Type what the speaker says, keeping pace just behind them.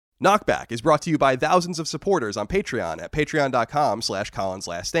Knockback is brought to you by thousands of supporters on Patreon at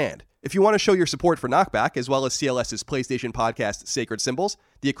patreon.com/CollinsLastStand. If you want to show your support for Knockback, as well as CLS's PlayStation podcast Sacred Symbols,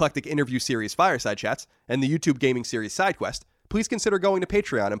 the eclectic interview series Fireside Chats, and the YouTube gaming series SideQuest, please consider going to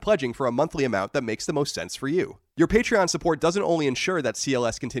Patreon and pledging for a monthly amount that makes the most sense for you. Your Patreon support doesn't only ensure that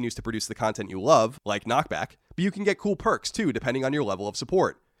CLS continues to produce the content you love, like Knockback, but you can get cool perks too, depending on your level of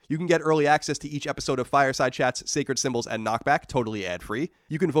support. You can get early access to each episode of Fireside Chats, Sacred Symbols, and Knockback totally ad-free.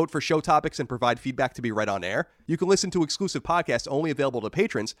 You can vote for show topics and provide feedback to be read on air. You can listen to exclusive podcasts only available to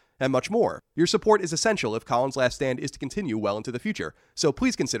patrons, and much more. Your support is essential if Collins Last Stand is to continue well into the future, so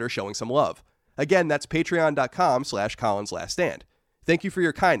please consider showing some love. Again, that's patreon.com/CollinsLastStand. Thank you for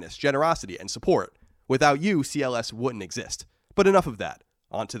your kindness, generosity, and support. Without you, CLS wouldn't exist. But enough of that.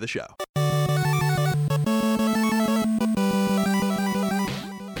 On to the show.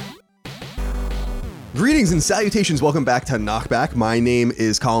 Greetings and salutations. Welcome back to Knockback. My name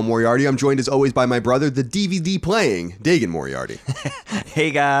is Colin Moriarty. I'm joined as always by my brother, the DVD playing Dagan Moriarty.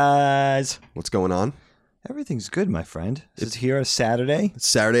 Hey guys. What's going on? Everything's good, my friend. It's here on Saturday. It's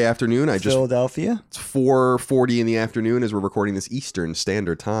Saturday afternoon. Philadelphia. It's 4:40 in the afternoon as we're recording this Eastern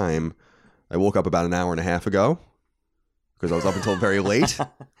Standard Time. I woke up about an hour and a half ago because I was up until very late.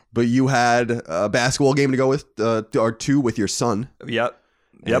 But you had a basketball game to go with, or two with your son. Yep.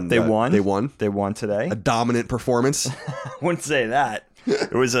 And, they won. They won. They won today. A dominant performance. I wouldn't say that.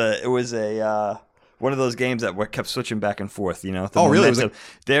 It was a one of those games that kept switching back and forth. You know. Really?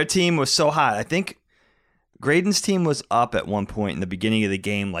 Their team was so hot. I think Graydon's team was up at one point in the beginning of the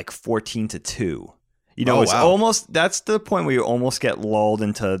game, like 14-2. You know, it's almost, that's the point where you almost get lulled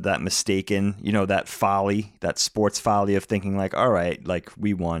into that mistaken, that folly, that sports folly of thinking like, all right, like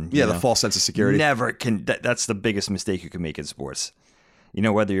we won. Yeah, the false sense of security. Never can. That's the biggest mistake you can make in sports.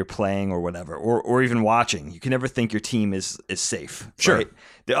 Whether you're playing or whatever, or even watching, you can never think your team is safe. Sure. Right?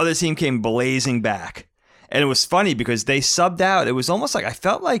 The other team came blazing back. And it was funny because they subbed out. It was almost like I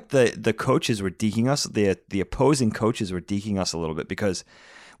felt like the coaches were deking us. The opposing coaches were deking us a little bit because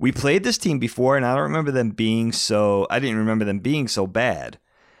we played this team before, and I didn't remember them being so bad.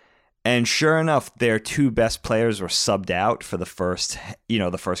 And sure enough, their two best players were subbed out for the first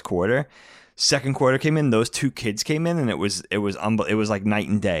quarter. Second quarter came in, those two kids came in, and it was like night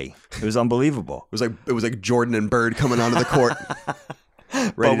and day. It was unbelievable. It was like Jordan and Bird coming onto the court.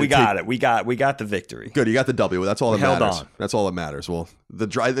 But we got it. We got the victory. Good. You got the W. That's all that matters. Held on. That's all that matters. Well, the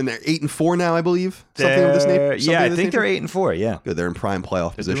drive in there 8-4 now, I believe. Something of this nature. Yeah, I think they're 8-4. Yeah. Good. They're in prime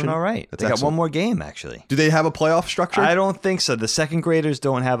playoff position. Doing all right. They got one more game actually. Do they have a playoff structure? I don't think so. The second graders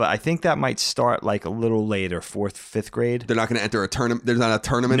don't have I think that might start like a little later, 4th, 5th grade. They're not going to enter a tournament. There's not a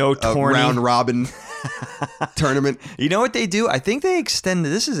tournament. No round robin tournament. You know what they do? I think they extend.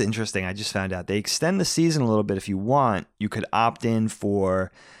 This is interesting. I just found out they extend the season a little bit. If you want, you could opt in for.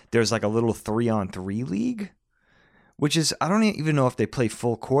 There's like a little 3-on-3 league, which is, I don't even know if they play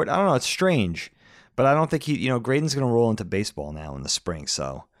full court. I don't know. It's strange, but I don't think Graydon's going to roll into baseball now in the spring.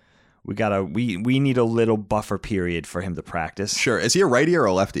 So we need a little buffer period for him to practice. Sure. Is he a righty or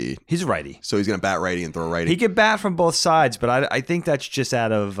a lefty? He's a righty. So he's going to bat righty and throw righty. He could bat from both sides, but I think that's just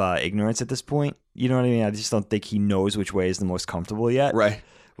out of ignorance at this point. You know what I mean? I just don't think he knows which way is the most comfortable yet. Right.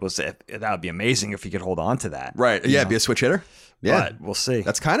 Well, that would be amazing if he could hold on to that. Right. Yeah, be a switch hitter. Yeah, but we'll see.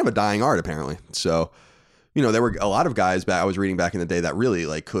 That's kind of a dying art, apparently. So, there were a lot of guys I was reading back in the day that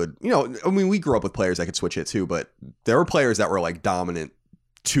really could, we grew up with players that could switch hit too, but there were players that were dominant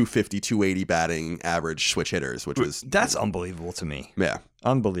 250, 280 batting average switch hitters, that's unbelievable to me. Yeah.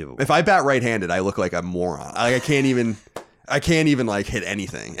 Unbelievable. If I bat right-handed, I look like a moron. I can't even hit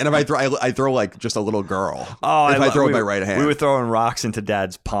anything. And if I throw like just a little girl. Oh, if I throw with my right hand. We were throwing rocks into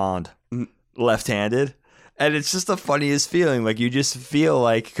Dad's pond, left-handed. And it's just the funniest feeling. Like you just feel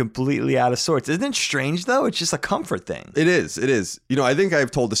like completely out of sorts. Isn't it strange though? It's just a comfort thing. It is. I think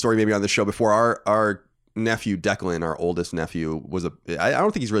I've told the story maybe on this show before. Our nephew Declan, our oldest nephew, I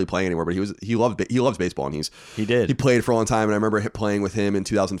don't think he's really playing anymore, but he loves baseball, and he played for a long time. And I remember playing with him in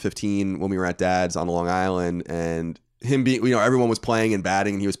 2015 when we were at Dad's on Long Island, and him being, everyone was playing and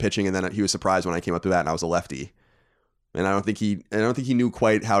batting, and he was pitching, and then he was surprised when I came up to bat and I was a lefty. And I don't think he knew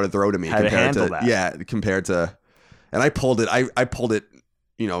quite how to throw to me. How to handle that. Yeah, compared to, and I pulled it,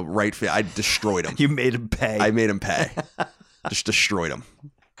 right fit. I destroyed him. You made him pay. I made him pay. Just destroyed him.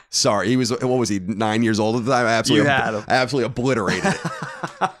 Sorry, he was, what was he, 9 years old at the time? I absolutely obliterated it.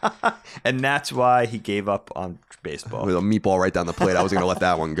 And that's why he gave up on baseball. With a meatball right down the plate. I wasn't going to let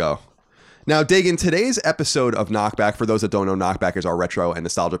that one go. Now, Dagan, today's episode of Knockback, for those that don't know, Knockback is our retro and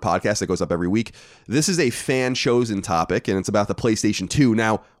nostalgia podcast that goes up every week. This is a fan-chosen topic, and it's about the PlayStation 2.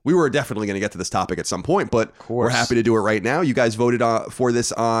 Now, we were definitely going to get to this topic at some point, but we're happy to do it right now. You guys voted for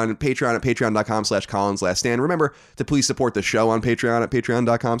this on Patreon at patreon.com/CollinsLastStand. Remember to please support the show on Patreon at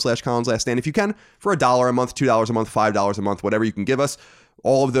patreon.com/CollinsLastStand. If you can, for $1 a month, $2 a month, $5 a month, whatever you can give us.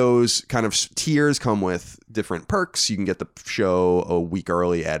 All of those kind of tiers come with different perks. You can get the show a week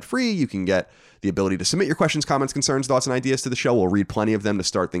early ad-free. You can get the ability to submit your questions, comments, concerns, thoughts, and ideas to the show. We'll read plenty of them to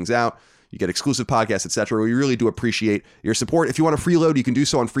start things out. You get exclusive podcasts, etc. We really do appreciate your support. If you want to freeload, you can do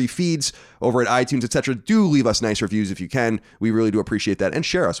so on free feeds over at iTunes, etc. Do leave us nice reviews if you can. We really do appreciate that. And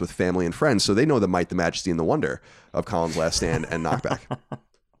share us with family and friends so they know the might, the majesty, and the wonder of Colin's Last Stand and Knockback.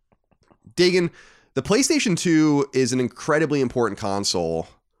 Dagan, the PlayStation 2 is an incredibly important console,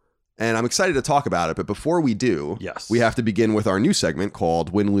 and I'm excited to talk about it. But before we do, we have to begin with our new segment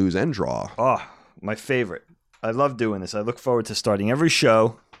called Win, Lose, and Draw. Oh, my favorite. I love doing this. I look forward to starting every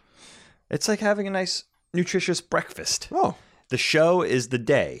show. It's like having a nice, nutritious breakfast. Oh. The show is the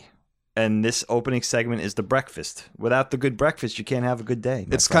day, and this opening segment is the breakfast. Without the good breakfast, you can't have a good day.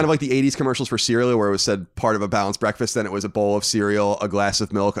 It's kind of like the 80s commercials for cereal where it was said part of a balanced breakfast, then it was a bowl of cereal, a glass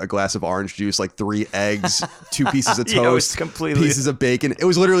of milk, a glass of orange juice, like 3 eggs, 2 pieces of toast, pieces of bacon. It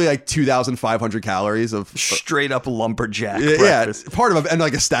was literally like 2,500 calories of straight up lumberjack breakfast. Yeah, part of and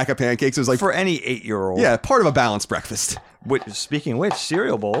like a stack of pancakes. It was like for any 8-year-old. Yeah, part of a balanced breakfast. Speaking of which,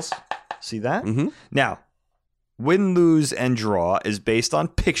 cereal bowls. See that? Mm-hmm. Now, Win, Lose, and Draw is based on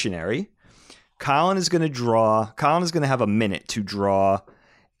Pictionary. Colin is going to have a minute to draw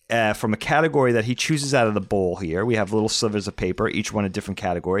from a category that he chooses out of the bowl here. We have little slivers of paper, each one a different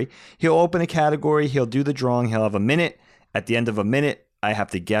category. He'll open a category. He'll do the drawing. He'll have a minute. At the end of a minute, I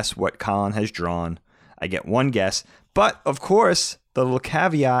have to guess what Colin has drawn. I get one guess. But, of course, the little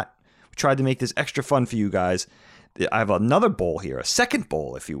caveat, we tried to make this extra fun for you guys. I have another bowl here, a second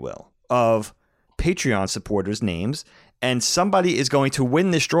bowl, if you will, of Patreon supporters' names. And somebody is going to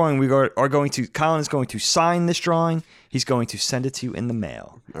win this drawing. Colin is going to sign this drawing. He's going to send it to you in the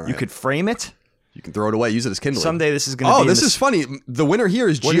mail. Right. You could frame it. You can throw it away. Use it as kindling. Someday this is going to be... Oh, this is funny. The winner here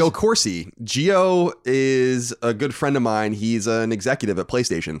is Gio Corsi. Gio is a good friend of mine. He's an executive at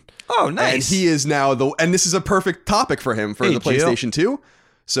PlayStation. Oh, nice. And he is now and this is a perfect topic for him for the PlayStation 2.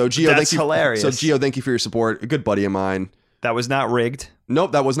 So Gio, that's hilarious. So Gio, thank you for your support. A good buddy of mine. That was not rigged.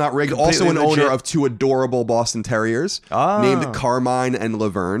 Nope, that was not rigged. Completely also an legit. owner of 2 adorable Boston Terriers named Carmine and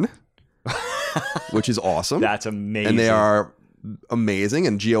Laverne, which is awesome. That's amazing. And they are amazing,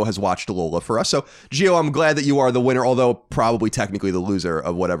 and Gio has watched Lola for us. So, Gio, I'm glad that you are the winner, although probably technically the loser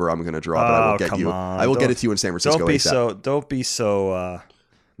of whatever I'm going to draw. But I will get you. I will get it to you in San Francisco. Don't be so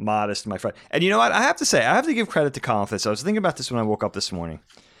modest, my friend. And you know what? I have to say, I have to give credit to Colin for this. I was thinking about this when I woke up this morning.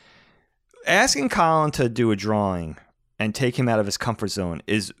 Asking Colin to do a drawing and take him out of his comfort zone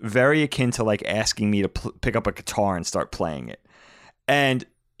is very akin to like asking me to pick up a guitar and start playing it. And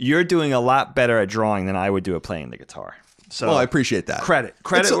you're doing a lot better at drawing than I would do at playing the guitar. So, well, I appreciate that. Credit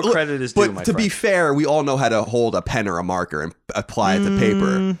where credit is due, my friend. But to be fair, we all know how to hold a pen or a marker and apply it to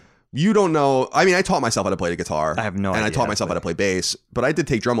paper. You don't know. I mean, I taught myself how to play the guitar. I have no idea. And I taught myself how to play bass. But I did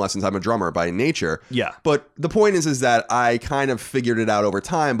take drum lessons. I'm a drummer by nature. Yeah. But the point is that I kind of figured it out over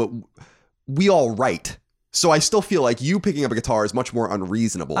time. But we all write. So I still feel like you picking up a guitar is much more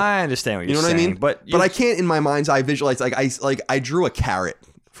unreasonable. I understand what you're saying. You know what I mean? But I can't, in my mind's eye, visualize. I drew a carrot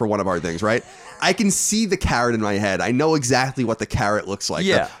for one of our things, right? I can see the carrot in my head. I know exactly what the carrot looks like.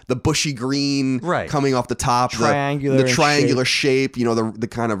 Yeah. The bushy green coming off the top. Triangular the triangular shape. You know, the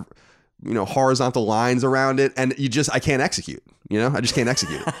kind of, you know, horizontal lines around it. And I can't execute. You know? I just can't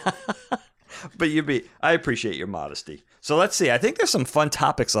execute it. But I appreciate your modesty. So let's see. I think there's some fun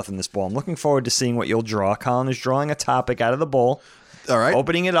topics left in this bowl. I'm looking forward to seeing what you'll draw. Colin is drawing a topic out of the bowl. All right.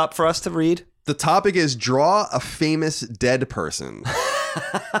 Opening it up for us to read. The topic is draw a famous dead person.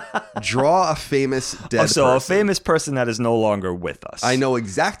 Draw a famous dead person. So a famous person that is no longer with us. I know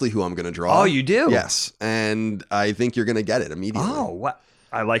exactly who I'm going to draw. Oh, you do? Yes. And I think you're going to get it immediately. Oh, what?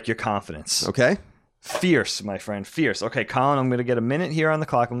 I like your confidence. Okay. Fierce, my friend. Fierce. Okay, Colin, I'm going to get a minute here on the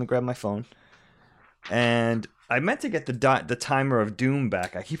clock. I'm going to grab my phone. And I meant to get the timer of doom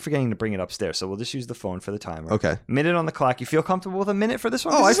back. I keep forgetting to bring it upstairs, so we'll just use the phone for the timer. Okay. Minute on the clock. You feel comfortable with a minute for this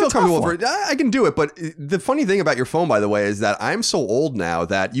one? Oh, I feel comfortable for it. I can do it, but the funny thing about your phone, by the way, is that I'm so old now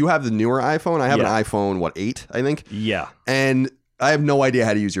that you have the newer iPhone. I have an iPhone, 8, I think? Yeah. And I have no idea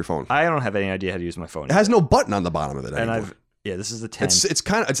how to use your phone. I don't have any idea how to use my phone. It has no button on the bottom of it anymore. And this is the 10.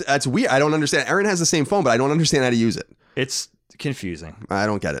 It's weird. I don't understand. Aaron has the same phone, but I don't understand how to use it. It's confusing. I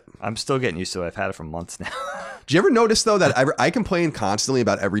don't get it. I'm still getting used to it. I've had it for months now. Do you ever notice, though, that I complain constantly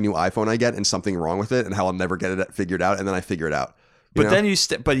about every new iPhone I get and something wrong with it and how I'll never get it figured out, and then I figure it out. But then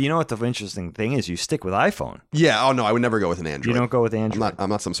but you know what the interesting thing is? You stick with iPhone. Yeah. Oh, no, I would never go with an Android. You don't go with Android. I'm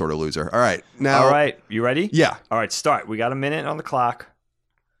not some sort of loser. All right. Now. All right. You ready? Yeah. All right, start. We got a minute on the clock.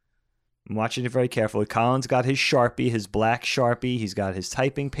 I'm watching it very carefully. Colin's got his Sharpie, his black Sharpie. He's got his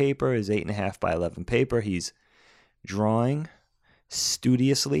typing paper, his 8.5 by 11 paper. He's drawing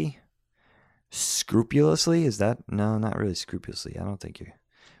studiously, scrupulously. Is that? No, not really scrupulously. I don't think you.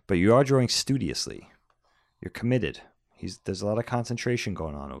 But you are drawing studiously. You're committed. There's a lot of concentration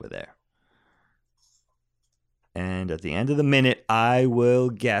going on over there. And at the end of the minute, I will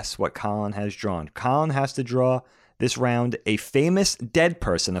guess what Colin has drawn. Colin has to draw this round a famous dead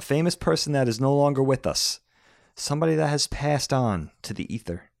person, a famous person that is no longer with us, somebody that has passed on to the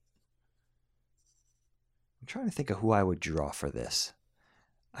ether. I'm trying to think of who I would draw for this.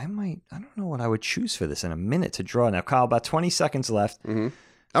 I don't know what I would choose for this in a minute to draw. Now, Kyle, about 20 seconds left. Mm-hmm.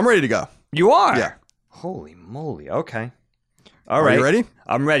 I'm ready to go. You are? Yeah. Holy moly. Okay. All right. Are you ready?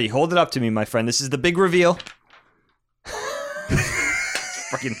 I'm ready. Hold it up to me, my friend. This is the big reveal.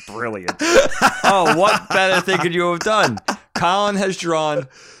 Fucking brilliant. Oh, what better thing could you have done? Colin has drawn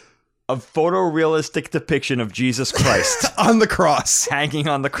a photorealistic depiction of Jesus Christ on the cross, hanging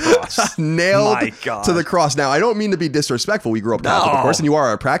on the cross, nailed to the cross. Now, I don't mean to be disrespectful. We grew up Catholic, of course, and you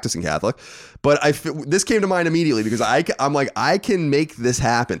are a practicing Catholic. But this came to mind immediately because I'm like, I can make this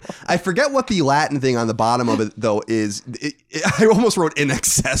happen. I forget what the Latin thing on the bottom of it, though, is. I almost wrote in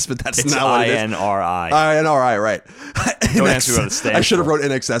excess, but that's not what it is. INRI. INRI, right. Don't ask me what it stands I should have wrote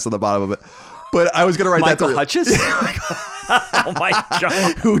in excess on the bottom of it. But I was going to write Michael that. Hutchins? Oh, my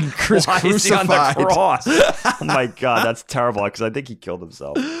God. Who Why is he on the cross? Oh, my God. That's terrible because I think he killed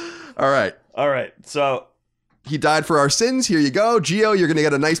himself. All right. So he died for our sins. Here you go. Gio, you're going to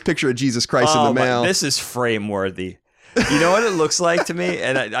get a nice picture of Jesus Christ in the mail. This is frame worthy. You know what it looks like to me?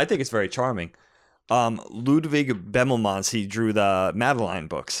 And I think it's very charming. Ludwig Bemelmans, he drew the Madeline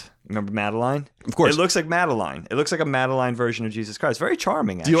books. Remember Madeline? Of course. It looks like Madeline. It looks like a Madeline version of Jesus Christ. Very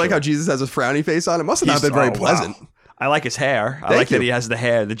charming, actually. Do you like how Jesus has a frowny face on? It must have not been very pleasant. Wow. I like his hair. I like that he has the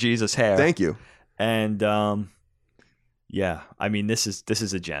hair, the Jesus hair. Thank you. And yeah, I mean, this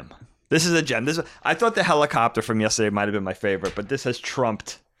is a gem. This is a gem. I thought the helicopter from yesterday might have been my favorite, but this has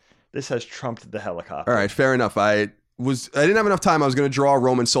trumped the helicopter. All right, fair enough. I didn't have enough time. I was going to draw a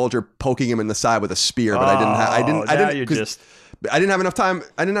Roman soldier poking him in the side with a spear, but I didn't have enough time.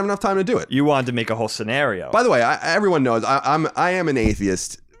 I didn't have enough time to do it. You wanted to make a whole scenario. By the way, everyone knows I am an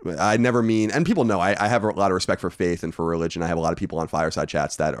atheist. I never mean, and people know I have a lot of respect for faith and for religion. I have a lot of people on Fireside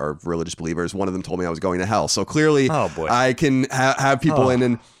Chats that are religious believers. One of them told me I was going to hell, so clearly, I can have people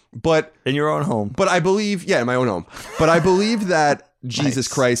in your own home. But I believe, in my own home. But I believe that Jesus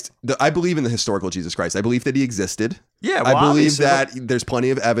Christ. I believe in the historical Jesus Christ. I believe that he existed. Yeah, well, I believe that there's plenty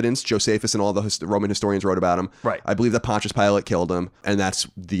of evidence. Josephus and all the Roman historians wrote about him. Right. I believe that Pontius Pilate killed him, and that's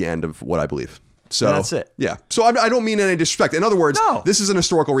the end of what I believe. So and that's it. Yeah. So I don't mean any disrespect. In other words, this is an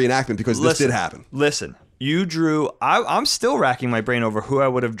historical reenactment because this did happen. Listen, you drew. I'm still racking my brain over who I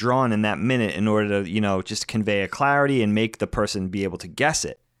would have drawn in that minute in order to, just convey a clarity and make the person be able to guess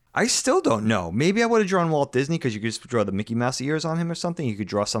it. I still don't know. Maybe I would have drawn Walt Disney because you could just draw the Mickey Mouse ears on him or something. You could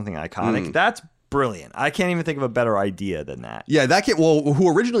draw something iconic. That's brilliant. I can't even think of a better idea than that. Yeah,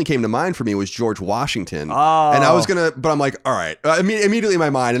 who originally came to mind for me was George Washington. Oh. And I was but I'm like, all right. Immediately in my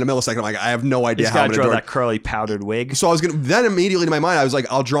mind, in a millisecond, I'm like, I have no idea how I'm going to draw that curly powdered wig. So then immediately in my mind, I was like,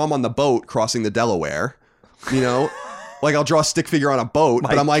 I'll draw him on the boat crossing the Delaware, Like I'll draw a stick figure on a boat,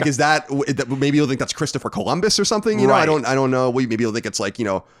 but I'm like, is that maybe you'll think that's Christopher Columbus or something? Right. I don't know. Maybe you'll think it's like,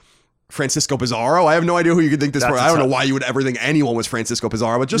 Francisco Pizarro. I have no idea who you could think this for. I don't know why you would ever think anyone was Francisco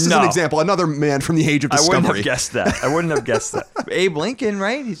Pizarro, but just as an example, another man from the age of discovery. I wouldn't have guessed that. Abe Lincoln,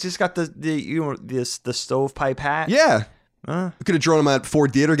 right? He's just got the stovepipe hat. Yeah. I could have drawn him at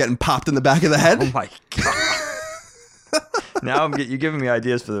Ford Theater getting popped in the back of the head. Oh my God. Now you're giving me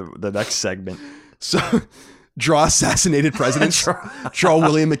ideas for the next segment. So draw assassinated presidents. Draw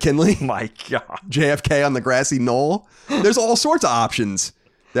William McKinley. Oh my God. JFK on the grassy knoll. There's all sorts of options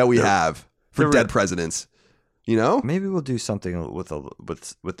that we have for dead presidents. Maybe we'll do something with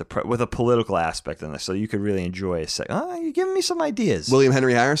a political aspect in this, so you could really enjoy a second. You're giving me some ideas. William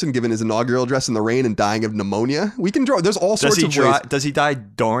Henry Harrison giving his inaugural address in the rain and dying of pneumonia. We can draw. There's all sorts of ways. Does he die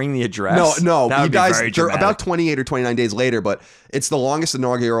during the address? No. He dies about 28 or 29 days later, but it's the longest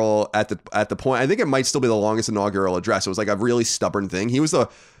inaugural at the point. I think it might still be the longest inaugural address. It was like a really stubborn thing. He was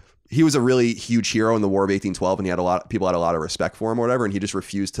a really huge hero in the War of 1812, and people had a lot of respect for him or whatever, and he just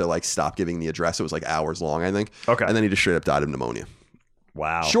refused to stop giving the address. It was like hours long, I think. Okay. And then he just straight up died of pneumonia.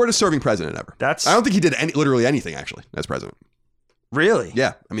 Wow. Shortest serving president ever. I don't think he did literally anything, actually, as president. Really?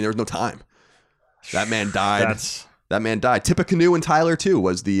 Yeah. I mean, there was no time. That man died. That man died. Tippecanoe and Tyler, too,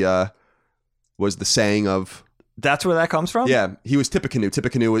 was the saying of... That's where that comes from? Yeah. He was Tippecanoe.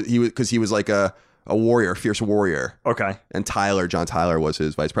 Tippecanoe, because he was like a warrior, a fierce warrior. Okay. And John Tyler, was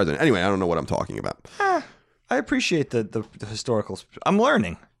his vice president. Anyway, I don't know what I'm talking about. I appreciate the historical... I'm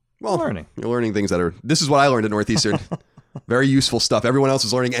learning. Well, you're learning things that are... This is what I learned at Northeastern. Very useful stuff. Everyone else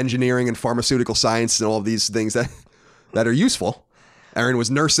is learning engineering and pharmaceutical science and all of these things that are useful. Aaron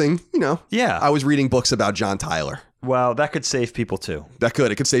was nursing, Yeah. I was reading books about John Tyler. Well, that could save people too.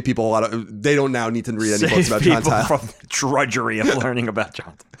 It could save people a lot of... They don't now need to read any books about John Tyler. From the drudgery of learning about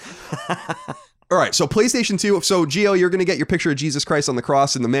John. All right, so PlayStation 2. So, Gio, you're going to get your picture of Jesus Christ on the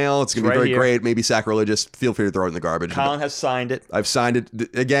cross in the mail. It's going to be very great, maybe sacrilegious. Feel free to throw it in the garbage. Colin has signed it. I've signed it.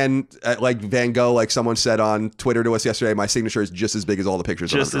 Again, like Van Gogh, like someone said on Twitter to us yesterday, my signature is just as big as all the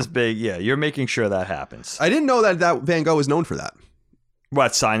pictures. Just as big, yeah. You're making sure that happens. I didn't know that Van Gogh is known for that.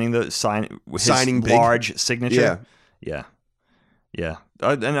 What, signing big? Large signature? Yeah.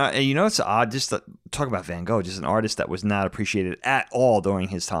 And you know, it's odd just to talk about Van Gogh, just an artist that was not appreciated at all during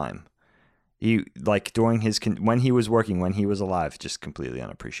his time. When he was working, when he was alive, just completely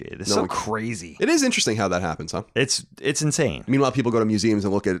unappreciated. It's so crazy. It is interesting how that happens, huh? It's insane. Meanwhile, people go to museums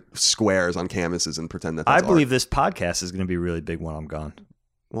and look at squares on canvases and pretend that's I believe this podcast is going to be really big when I'm gone.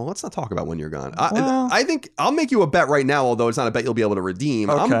 Well, let's not talk about when you're gone. I think I'll make you a bet right now, although it's not a bet you'll be able to redeem.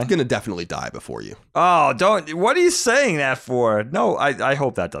 Okay. I'm going to definitely die before you. Oh, don't. What are you saying that for? No, I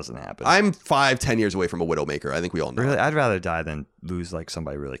hope that doesn't happen. I'm 5-10 years away from a widowmaker. I think we all know. Really? I'd rather die than lose like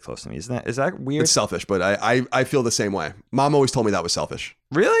somebody really close to me. Is that weird? It's selfish, but I feel the same way. Mom always told me that was selfish.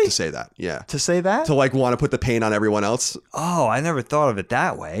 Really? To say that, yeah. To say that? To like want to put the pain on everyone else. Oh, I never thought of it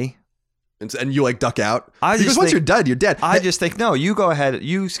that way. And you like duck out? Because once you're dead, you're dead. I just think, no, you go ahead.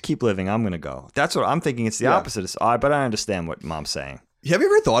 You keep living. I'm going to go. That's what I'm thinking. It's the opposite. But I understand what Mom's saying. Have you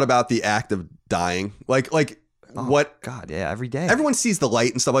ever thought about the act of dying? What? God, yeah, every day. Everyone sees the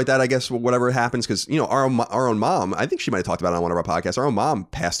light and stuff like that, I guess, whatever happens. Because, our own mom, I think she might have talked about it on one of our podcasts. Our own mom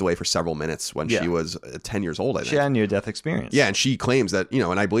passed away for several minutes when she was 10 years old, I think. She had a near-death experience. Yeah, and she claims that,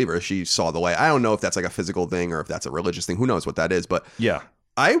 and I believe her, she saw the light. I don't know if that's like a physical thing or if that's a religious thing. Who knows what that is? But yeah.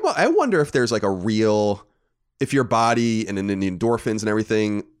 I wonder if there's like if your body and the endorphins and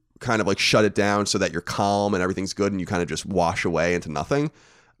everything kind of like shut it down so that you're calm and everything's good and you kind of just wash away into nothing.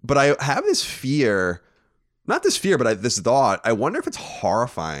 But I have this fear, not this fear, but this thought, I wonder if it's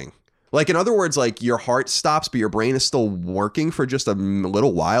horrifying. Like, in other words, like your heart stops, but your brain is still working for just a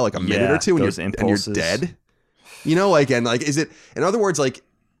little while, like a minute or two, and you're dead. Is it, in other words, like,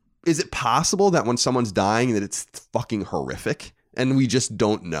 is it possible that when someone's dying that it's fucking horrific? And we just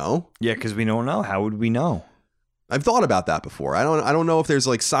don't know. Yeah, because we don't know. How would we know? I've thought about that before. I don't know if there's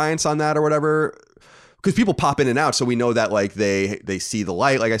like science on that or whatever. Because people pop in and out, so we know that like they see the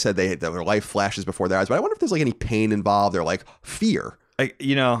light. Like I said, their life flashes before their eyes. But I wonder if there's like any pain involved or like fear.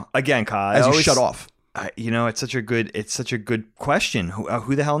 Again, Kyle, as you shut off. It's such a good question.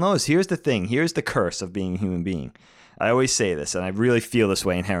 Who the hell knows? Here's the thing. Here's the curse of being a human being. I always say this, and I really feel this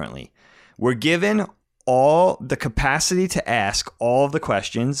way inherently. We're given all the capacity to ask all of the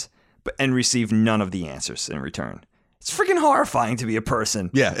questions and receive none of the answers in return. It's freaking horrifying to be a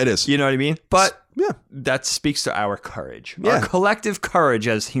person. Yeah, it is. You know what I mean? But yeah, that speaks to our courage, our collective courage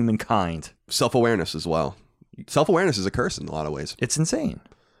as humankind. Self-awareness as well. Self-awareness is a curse in a lot of ways. It's insane.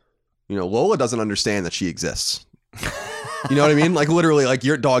 Lola doesn't understand that she exists. You know what I mean? Like literally, like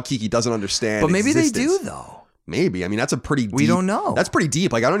your dog Kiki doesn't understand. But maybe existence. They do though. Maybe. I mean, that's a pretty deep... We don't know. That's pretty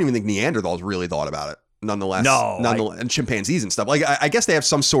deep. Like, I don't even think Neanderthals really thought about it. Nonetheless. And chimpanzees and stuff. Like, I guess they have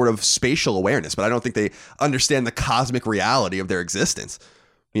some sort of spatial awareness, but I don't think they understand the cosmic reality of their existence.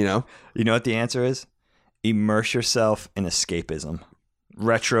 You know what the answer is? Immerse yourself in escapism.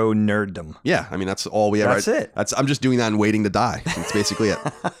 Retro nerddom. Yeah. I mean, that's all we ever... That's it. I'm just doing that and waiting to die. That's basically it.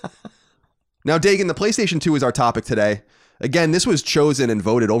 Now, Dagan, the PlayStation 2 is our topic today. Again, this was chosen and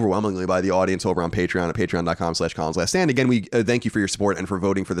voted overwhelmingly by the audience over on Patreon at patreon.com/ColinsLastStand. Again, we thank you for your support and for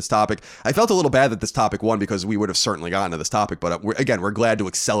voting for this topic. I felt a little bad that this topic won because we would have certainly gotten to this topic, but we're glad to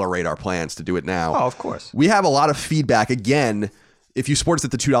accelerate our plans to do it now. Oh, of course. We have a lot of feedback. Again, if you support us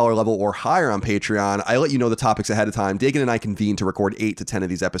at the $2 level or higher on Patreon, I let you know the topics ahead of time. Dagan and I convene to record 8 to 10 of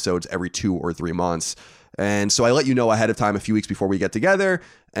these episodes every 2 or 3 months. And so I let you know ahead of time a few weeks before we get together.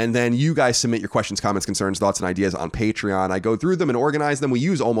 And then you guys submit your questions, comments, concerns, thoughts, and ideas on Patreon. I go through them and organize them. We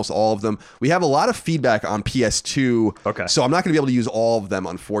use almost all of them. We have a lot of feedback on PS2. Okay. So I'm not going to be able to use all of them,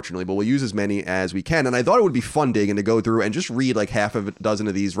 unfortunately, but we'll use as many as we can. And I thought it would be fun, Diggin, to go through and just read like half of a dozen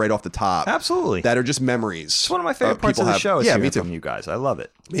of these right off the top. Absolutely. That are just memories. It's one of my favorite parts of the show. Yeah, me too. From you guys. I love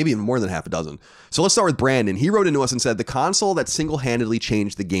it. Maybe even more than half a dozen. So let's start with Brandon. He wrote into us and said, the console that single-handedly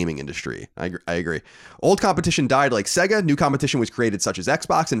changed the gaming industry. I agree. Old competition died like Sega. New competition was created such as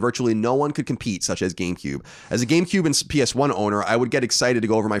Xbox, and virtually no one could compete, such as GameCube. As a GameCube and PS1 owner, I would get excited to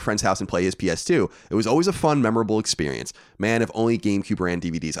go over my friend's house and play his PS2. It was always a fun, memorable experience. Man, if only GameCube ran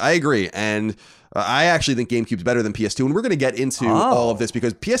DVDs. I agree, and I actually think GameCube's better than PS2, and we're going to get into all of this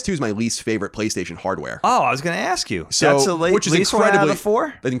because PS2 is my least favorite PlayStation hardware. Oh, I was going to ask you. So, that's which is least incredibly, one out of the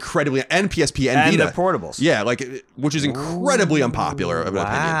four? Incredibly, and PSP and Vita. The portables. Yeah, like, which is incredibly unpopular, in my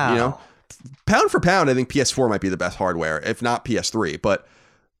opinion. You know, pound for pound, I think PS4 might be the best hardware, if not PS3. But,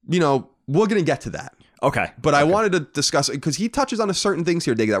 you know, we're going to get to that. Okay. But I wanted to discuss, because he touches on a certain things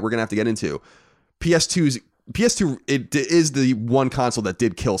here, Dig, that we're going to have to get into. PS2, it is the one console that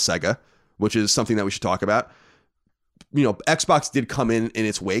did kill Sega, which is something that we should talk about. You know, Xbox did come in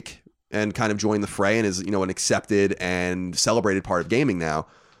its wake and kind of join the fray and is, you know, an accepted and celebrated part of gaming now.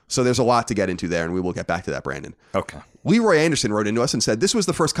 So there's a lot to get into there, and we will get back to that, Brandon. Okay. Leroy Anderson wrote into us and said, this was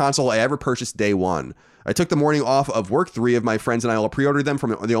the first console I ever purchased day one. I took the morning off of work. 3 of my friends and I all pre-ordered them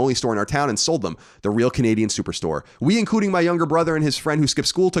from the only store in our town and sold them, the real Canadian superstore. We, including my younger brother and his friend who skipped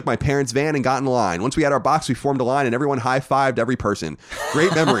school, took my parents' van and got in line. Once we had our box, we formed a line and everyone high-fived every person.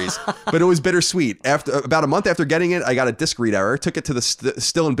 Great memories, but it was bittersweet. After about a month after getting it, I got a disc read error, took it to the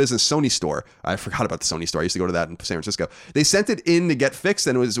still in business Sony store. I forgot about the Sony store. I used to go to that in San Francisco. They sent it in to get fixed,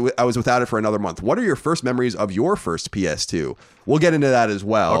 and I was without it for another month. What are your first memories of your first PS2? We'll get into that as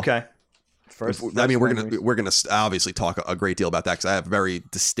well. Okay. I mean, we're gonna obviously talk a great deal about that because I have very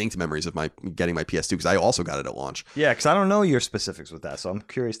distinct memories of getting my PS2 because I also got it at launch. Yeah, because I don't know your specifics with that, so I'm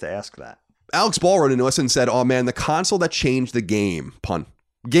curious to ask that. Alex Ball wrote into us and said, "Oh man, the console that changed the game." Pun.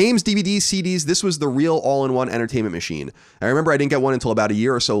 Games, DVDs, CDs, this was the real all-in-one entertainment machine. I remember I didn't get one until about a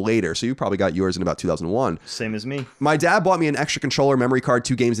year or so later, so you probably got yours in about 2001. Same as me. My dad bought me an extra controller, memory card,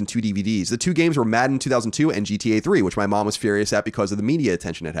 2 games, and 2 DVDs. The 2 games were Madden 2002 and GTA 3, which my mom was furious at because of the media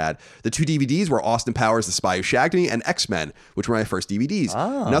attention it had. The 2 DVDs were Austin Powers, The Spy Who Shagged Me, and X-Men, which were my first DVDs.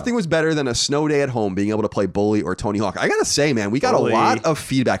 Oh. Nothing was better than a snow day at home, being able to play Bully or Tony Hawk. I gotta say, man, we got a lot of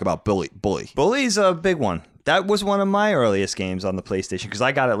feedback about Bully. Bully's a big one. That was one of my earliest games on the PlayStation because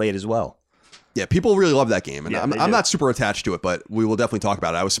I got it late as well. Yeah, people really love that game, and Yeah, I'm not super attached to it, but we will definitely talk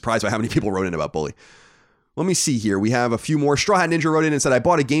about it. I was surprised by how many people wrote in about Bully. Let me see here. We have a few more. Straw Hat Ninja wrote in and said, I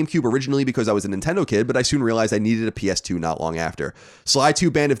bought a GameCube originally because I was a Nintendo kid, but I soon realized I needed a PS2 not long after. Sly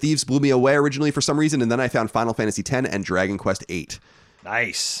 2 Band of Thieves blew me away originally for some reason, and then I found Final Fantasy X and Dragon Quest VIII.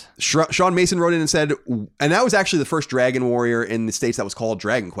 Nice. Sean Mason wrote in and said, and that was actually the first Dragon Warrior in the States that was called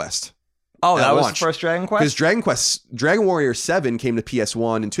Dragon Quest. Oh, that was the first Dragon Quest? Because Dragon Warrior 7 came to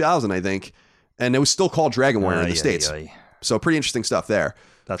PS1 in 2000, I think, and it was still called Dragon Warrior in the States. So pretty interesting stuff there.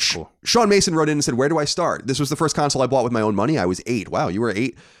 That's cool. Sean Mason wrote in and said, where do I start? This was the first console I bought with my own money. I was 8. Wow, you were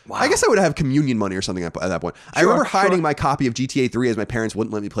 8? Wow. I guess I would have communion money or something at that point. I remember hiding my copy of GTA 3 as my parents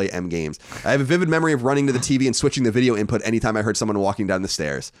wouldn't let me play M games. I have a vivid memory of running to the TV and switching the video input anytime I heard someone walking down the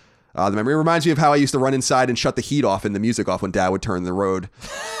stairs. The memory reminds me of how I used to run inside and shut the heat off and the music off when Dad would turn the road.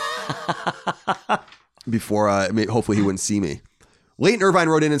 Before, hopefully he wouldn't see me. Leighton Irvine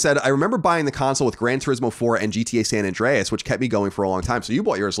wrote in and said, I remember buying the console with Gran Turismo 4 and GTA San Andreas, which kept me going for a long time. So you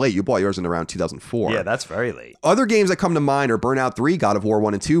bought yours late. You bought yours in around 2004. Yeah, that's very late. Other games that come to mind are Burnout 3, God of War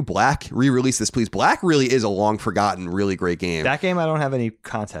 1 and 2, Black, re-release this please. Black really is a long forgotten, really great game. That game I don't have any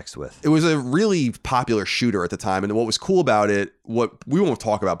context with. It was a really popular shooter at the time. And what was cool about it, we won't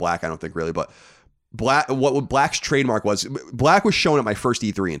talk about Black, I don't think really, but what Black's trademark was, Black was shown at my first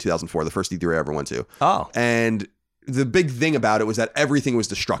E3 in 2004, the first E3 I ever went to. Oh. And the big thing about it was that everything was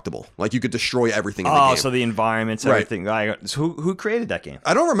destructible. Like you could destroy everything in the game. Oh, so the environments, everything. Right. So who created that game?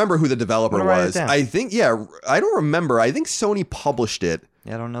 I don't remember who the developer was. I think, I don't remember. I think Sony published it.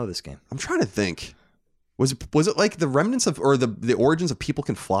 Yeah, I don't know this game. I'm trying to think. Was it like the remnants of, or the origins of People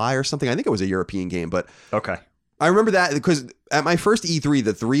Can Fly or something? I think it was a European game, but okay. I remember that because at my first E3,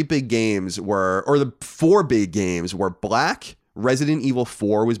 the 3 big games were, or the 4 big games were Black, Resident Evil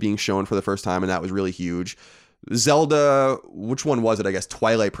 4 was being shown for the first time, and that was really huge. Zelda, which one was it? I guess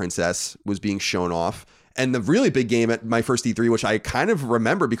Twilight Princess was being shown off. And the really big game at my first E3, which I kind of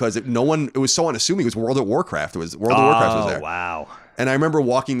remember because it was so unassuming, was World of Warcraft. World of Warcraft was there. Wow. And I remember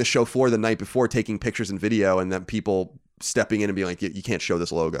walking the show floor the night before, taking pictures and video, and then people stepping in and being like, you can't show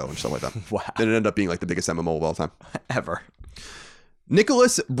this logo and stuff like that. Wow. Then it ended up being like the biggest MMO of all time. Ever.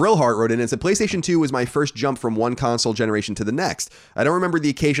 Nicholas Brillhart wrote in and said, PlayStation 2 was my first jump from one console generation to the next. I don't remember the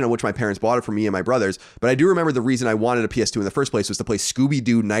occasion on which my parents bought it for me and my brothers, but I do remember the reason I wanted a PS2 in the first place was to play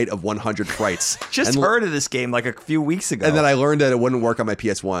Scooby-Doo Night of 100 Frights. Just heard of this game like a few weeks ago. And then I learned that it wouldn't work on my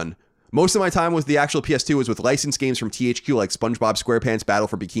PS1. Most of my time with the actual PS2 was with licensed games from THQ like SpongeBob SquarePants, Battle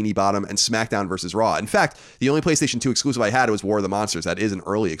for Bikini Bottom, and SmackDown vs. Raw. In fact, the only PlayStation 2 exclusive I had was War of the Monsters. That is an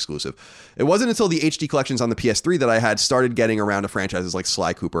early exclusive. It wasn't until the HD collections on the PS3 that I had started getting around to franchises like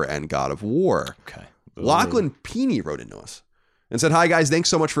Sly Cooper and God of War. Okay. Lachlan Peeney wrote into us and said, hi guys, thanks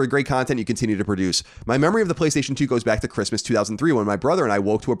so much for the great content you continue to produce. My memory of the PlayStation 2 goes back to Christmas 2003 when my brother and I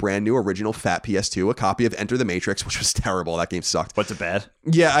woke to a brand new original fat PS2, a copy of Enter the Matrix, which was terrible. That game sucked. What's it bad?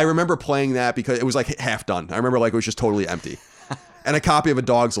 Yeah, I remember playing that because it was like half done. I remember like it was just totally empty. And a copy of A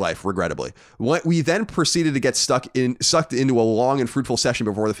Dog's Life, regrettably. We then proceeded to get sucked into a long and fruitful session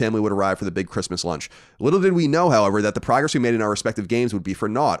before the family would arrive for the big Christmas lunch. Little did we know, however, that the progress we made in our respective games would be for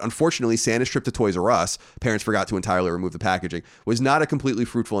naught. Unfortunately, Santa's trip to Toys R Us, parents forgot to entirely remove the packaging, was not a completely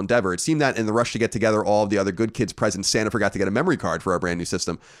fruitful endeavor. It seemed that in the rush to get together all of the other good kids' presents, Santa forgot to get a memory card for our brand new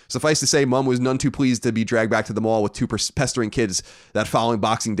system. Suffice to say, Mum was none too pleased to be dragged back to the mall with two pestering kids that following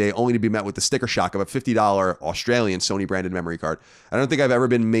Boxing Day, only to be met with the sticker shock of a $50 Australian Sony branded memory card. I don't think I've ever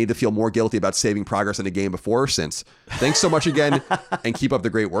been made to feel more guilty about saving progress in a game before or since. Thanks so much again, and keep up the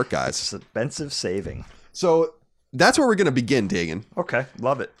great work, guys. Expensive saving. So that's where we're going to begin, Dagan. Okay,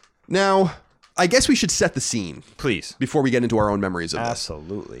 love it. Now, I guess we should set the scene. Please. Before we get into our own memories of this.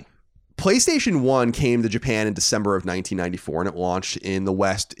 Absolutely. PlayStation 1 came to Japan in December of 1994, and it launched in the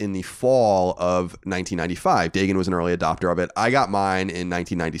West in the fall of 1995. Dagan was an early adopter of it. I got mine in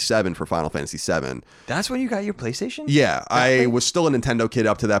 1997 for Final Fantasy VII. That's when you got your PlayStation? Yeah, I was still a Nintendo kid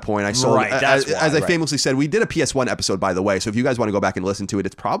up to that point. I sold, right, as I famously said, we did a PS1 episode, by the way, so if you guys want to go back and listen to it,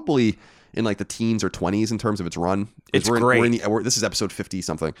 it's probably in like the teens or 20s in terms of its run. It's great. This is episode 50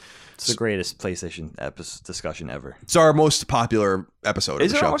 something. It's the greatest PlayStation discussion ever. It's our most popular episode. Is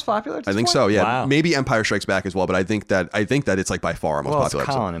of the it show. our most popular? At this I think point? so. Yeah, Wow. Maybe Empire Strikes Back as well, but I think that it's like by far our most popular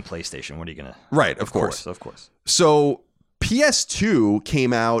it's Colin episode. and PlayStation. What are you gonna? Right, of course. Of course. So PS2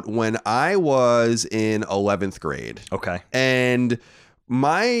 came out when I was in 11th grade. Okay. And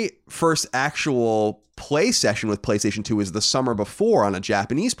my first actual play session with PlayStation 2 was the summer before on a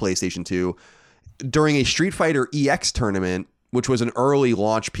Japanese PlayStation 2 during a Street Fighter EX tournament, which was an early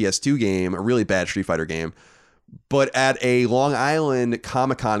launch PS2 game, a really bad Street Fighter game, but at a Long Island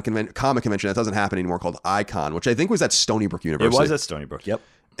comic convention that doesn't happen anymore called Icon, which I think was at Stony Brook University. It was at Stony Brook, yep.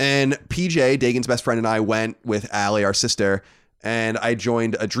 And PJ, Dagan's best friend, and I went with Allie, our sister, and I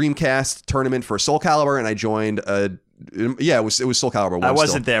joined a Dreamcast tournament for Soul Calibur, and I joined it was Soul Calibur 1 I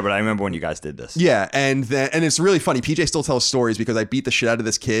wasn't there, but I remember when you guys did this. Yeah, and it's really funny. PJ still tells stories because I beat the shit out of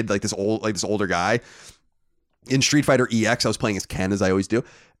this kid, this older guy. In Street Fighter EX, I was playing as Ken, as I always do,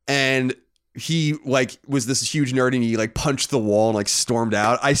 and he was this huge nerd, and he punched the wall and stormed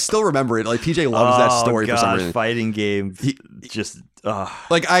out. I still remember it. PJ loves that story for some reason. Fighting game,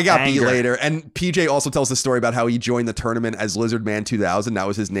 I got anger. beat later, and PJ also tells the story about how he joined the tournament as Lizard Man 2000. That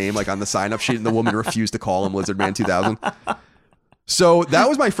was his name, on the sign-up sheet, and the woman refused to call him Lizard Man 2000. So that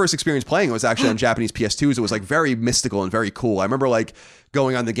was my first experience playing. It was actually on Japanese PS2s. It was very mystical and very cool. I remember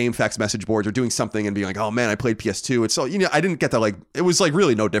going on the GameFAQs message boards or doing something and being like, "Oh man, I played PS2." It's so I didn't get that it was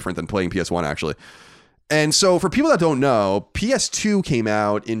really no different than playing PS1 actually. And so for people that don't know, PS2 came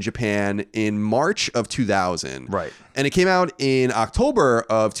out in Japan in March of 2000. Right. And it came out in October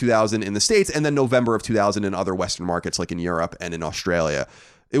of 2000 in the States, and then November of 2000 in other Western markets like in Europe and in Australia.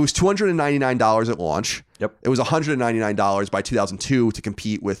 It was $299 at launch. Yep. It was $199 by 2002 to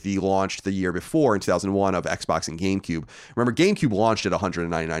compete with the launch the year before in 2001 of Xbox and GameCube. Remember, GameCube launched at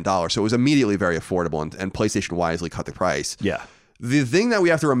 $199, so it was immediately very affordable, and PlayStation wisely cut the price. Yeah. The thing that we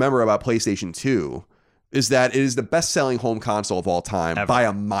have to remember about PlayStation 2 is that it is the best-selling home console of all time ever. By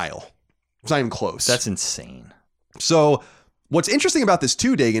a mile. It's not even close. That's insane. So what's interesting about this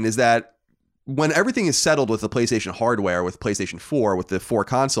too, Dagan, is that when everything is settled with the PlayStation hardware, with PlayStation 4, with the 4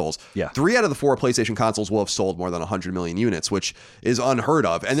 consoles, 3 out of the 4 PlayStation consoles will have sold more than 100 million units, which is unheard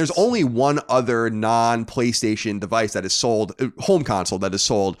of. And there's only one other non-PlayStation device that is sold, home console that is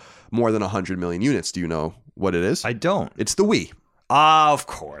sold more than 100 million units. Do you know what it is? I don't. It's the Wii. Of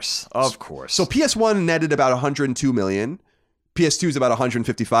course. So PS1 netted about 102 million. PS2 is about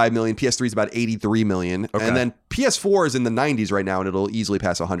 155 million. PS3 is about 83 million. Okay. And then PS4 is in the 90s right now, and it'll easily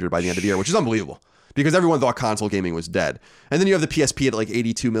pass 100 by the end of the year, which is unbelievable because everyone thought console gaming was dead. And then you have the PSP at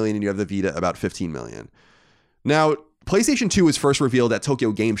 82 million, and you have the Vita about 15 million. Now, PlayStation 2 was first revealed at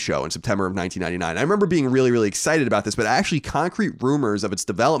Tokyo Game Show in September of 1999. I remember being really, really excited about this, but actually concrete rumors of its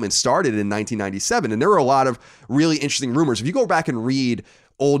development started in 1997, and there were a lot of really interesting rumors. If you go back and read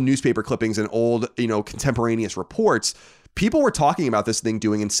old newspaper clippings and old, contemporaneous reports, people were talking about this thing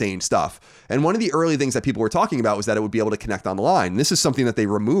doing insane stuff. And one of the early things that people were talking about was that it would be able to connect online. This is something that they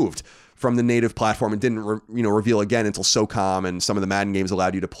removed from the native platform and didn't reveal again until SOCOM, and some of the Madden games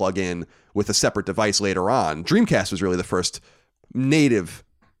allowed you to plug in with a separate device later on. Dreamcast was really the first native,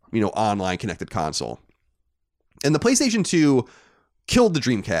 online connected console. And the PlayStation 2 killed the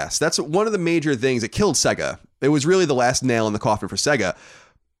Dreamcast. That's one of the major things. It killed Sega. It was really the last nail in the coffin for Sega.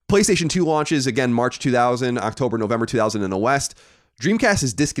 PlayStation 2 launches, again, March 2000, October, November 2000 in the West. Dreamcast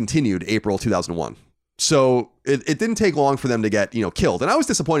is discontinued April 2001. So it didn't take long for them to get, killed. And I was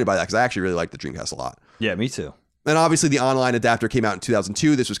disappointed by that because I actually really liked the Dreamcast a lot. Yeah, me too. And obviously the online adapter came out in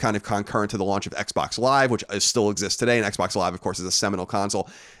 2002. This was kind of concurrent to the launch of Xbox Live, which still exists today. And Xbox Live, of course, is a seminal console.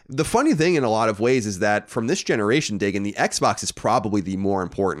 The funny thing in a lot of ways is that from this generation, Dagan, the Xbox is probably the more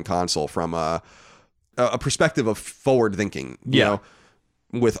important console from a perspective of forward thinking.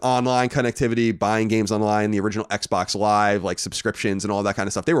 With online connectivity, buying games online, the original Xbox Live, like subscriptions and all that kind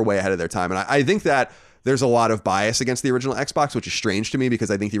of stuff, they were way ahead of their time. And I think that there's a lot of bias against the original Xbox, which is strange to me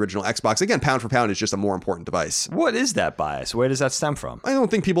because I think the original Xbox, again, pound for pound, is just a more important device. What is that bias? Where does that stem from? I don't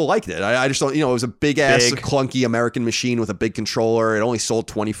think people liked it. I just don't, it was a big-ass, clunky American machine with a big controller. It only sold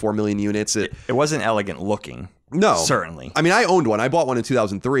 24 million units. It wasn't elegant looking. No. Certainly. I mean, I owned one. I bought one in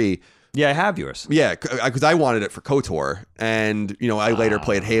 2003. Yeah, I have yours. Yeah, because I wanted it for KOTOR, and I later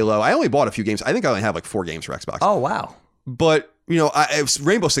played Halo. I only bought a few games. I think I only have like 4 games for Xbox. Oh wow! But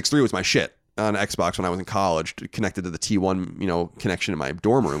Rainbow Six 3 was my shit on Xbox when I was in college, connected to the T1 connection in my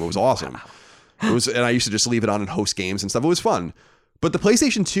dorm room. It was awesome. Wow. And I used to just leave it on and host games and stuff. It was fun. But the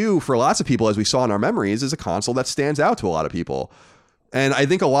PlayStation 2, for lots of people, as we saw in our memories, is a console that stands out to a lot of people. And I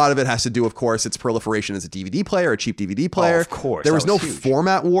think a lot of it has to do, of course, its proliferation as a DVD player, a cheap DVD player. Oh, of course. There was no huge.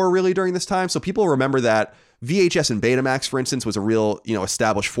 format war really during this time. So people remember that VHS and Betamax, for instance, was a real,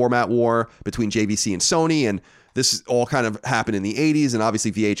 established format war between JVC and Sony. And this all kind of happened in the 80s, and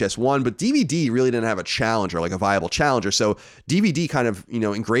obviously VHS won, but DVD really didn't have a challenger, like a viable challenger. So DVD kind of,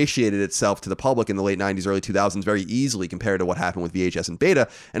 ingratiated itself to the public in the late 90s, early 2000s very easily compared to what happened with VHS and Beta.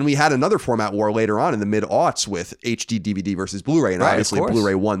 And we had another format war later on in the mid-aughts with HD DVD versus Blu-ray, and obviously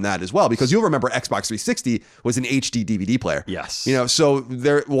Blu-ray won that as well, because you'll remember Xbox 360 was an HD DVD player. Yes. So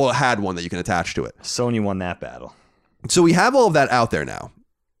it had one that you can attach to it. Sony won that battle. So we have all of that out there now.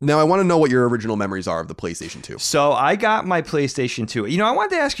 Now, I want to know what your original memories are of the PlayStation 2. So I got my PlayStation 2. I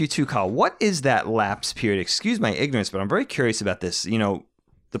wanted to ask you too, Kyle, what is that lapse period? Excuse my ignorance, but I'm very curious about this. The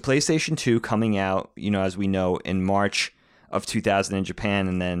PlayStation 2 coming out, as we know, in March of 2000 in Japan,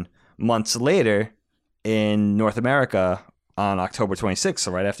 and then months later in North America on October 26th,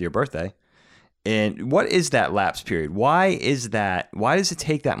 so right after your birthday. And what is that lapse period? Why is that? Why does it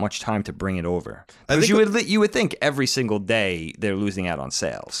take that much time to bring it over? Because you would think every single day they're losing out on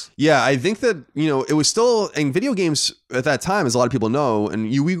sales. Yeah, I think that, it was still, and video games at that time, as a lot of people know, and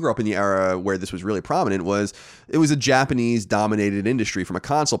we grew up in the era where this was really prominent, it was a Japanese dominated industry from a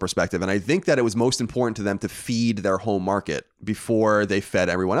console perspective. And I think that it was most important to them to feed their home market before they fed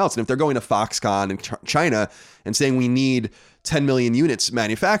everyone else. And if they're going to Foxconn in China and saying we need 10 million units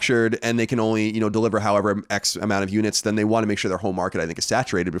manufactured and they can only, deliver however X amount of units, then they want to make sure their home market, I think, is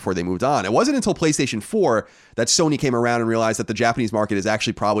saturated before they moved on. It wasn't until PlayStation 4 that Sony came around and realized that the Japanese market is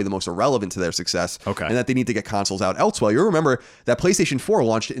actually probably the most irrelevant to their success. Okay. And that they need to get consoles out elsewhere. You remember that PlayStation 4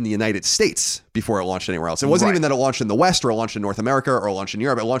 launched in the United States before it launched anywhere else. It wasn't even that it launched in the West or it launched in North America or it launched in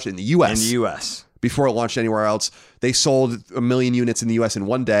Europe. It launched in the US. In the US. Before it launched anywhere else. They sold 1 million units in the US in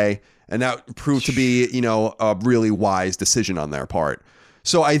one day. And that proved to be, a really wise decision on their part.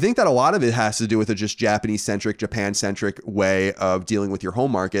 So I think that a lot of it has to do with a just Japanese-centric, Japan-centric way of dealing with your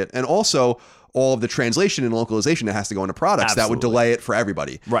home market. And also all of the translation and localization that has to go into products that would delay it for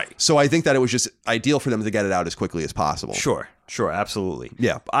everybody. Right. So I think that it was just ideal for them to get it out as quickly as possible. Sure, absolutely.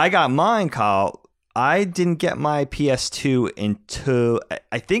 Yeah. I got mine, Kyle. I didn't get my PS2 until,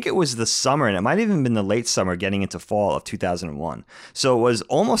 I think it was the summer, and it might have even been the late summer getting into fall of 2001. So it was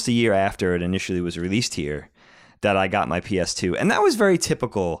almost a year after it initially was released here that I got my PS2. And that was very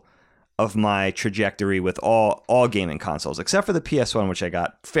typical of my trajectory with all gaming consoles, except for the PS1, which I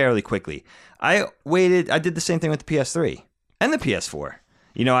got fairly quickly. I did the same thing with the PS3 and the PS4.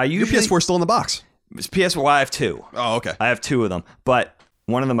 Your PS4 still in the box. PS4, well, I have 2. Oh, okay. I have 2 of them, but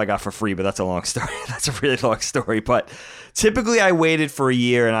one of them I got for free, but that's a long story. That's a really long story. But typically I waited for a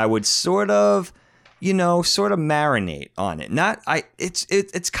year and I would sort of sort of marinate on it.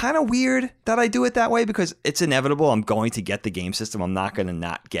 It's kind of weird that I do it that way because it's inevitable. I'm going to get the game system. I'm not going to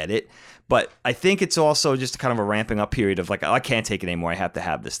not get it. But I think it's also just kind of a ramping up period of like, I can't take it anymore. I have to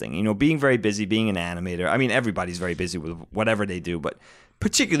have this thing. Being very busy, being an animator. I mean, everybody's very busy with whatever they do, but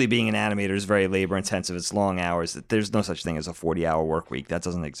particularly being an animator is very labor intensive. It's long hours. There's no such thing as a 40-hour work week. That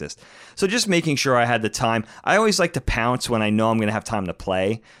doesn't exist. So just making sure I had the time. I always like to pounce when I know I'm going to have time to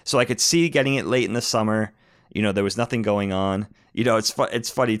play. So I could see getting it late in the summer. There was nothing going on. It's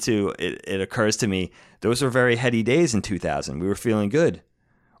funny too. It occurs to me, those were very heady days in 2000. We were feeling good.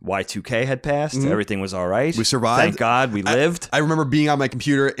 Y2K had passed. Mm-hmm. Everything was all right. We survived. Thank God we lived. I remember being on my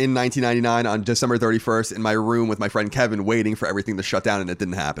computer in 1999 on December 31st in my room with my friend Kevin waiting for everything to shut down, and it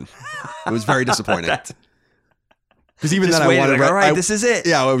didn't happen. It was very disappointing. Because even then I wanted all right, this is it.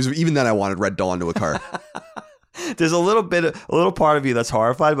 Yeah, even then I wanted Red Dawn to occur. There's a little part of you that's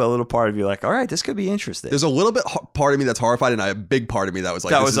horrified, but a little part of you like, all right, this could be interesting. There's a little bit part of me that's horrified, and a big part of me that was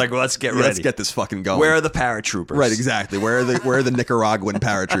like, well, let's get ready. Let's get this fucking going. Where are the paratroopers? Right, exactly. Where are the Nicaraguan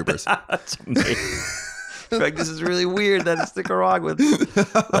paratroopers? That's amazing. In fact, this is really weird that it's Nicaraguan.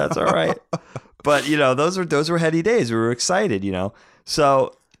 That's all right. But those were heady days. We were excited.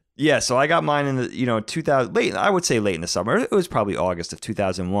 So yeah, so I got mine in the 2000 late. I would say late in the summer. It was probably August of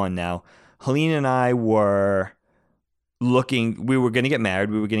 2001. Now, Helene and I were we were going to get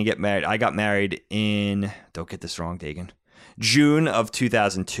married. I got married in, don't get this wrong, Dagan, June of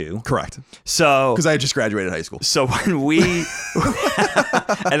 2002. Correct. So, because I had just graduated high school. So when we,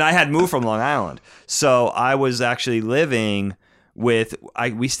 and I had moved from Long Island. So I was actually living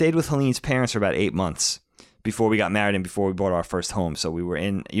we stayed with Helene's parents for about 8 months before we got married and before we bought our first home. So we were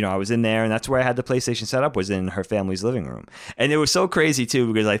I was in there, and that's where I had the PlayStation set up, was in her family's living room. And it was so crazy too,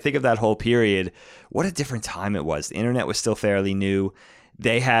 because I think of that whole period, what a different time it was. The internet was still fairly new.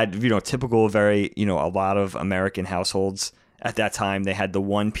 They had, typical, very, a lot of American households at that time, they had the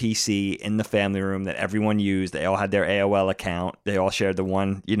one PC in the family room that everyone used. They all had their AOL account. They all shared the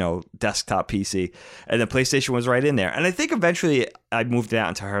one, desktop PC. And the PlayStation was right in there. And I think eventually I moved it out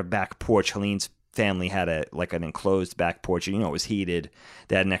into her back porch. Helene's family had an enclosed back porch. It was heated.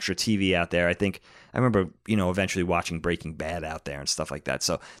 They had an extra TV out there. I remember, eventually watching Breaking Bad out there and stuff like that.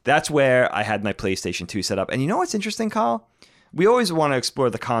 So that's where I had my PlayStation 2 set up. And you know what's interesting, Kyle? We always want to explore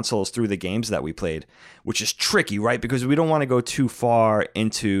the consoles through the games that we played, which is tricky, right? Because we don't want to go too far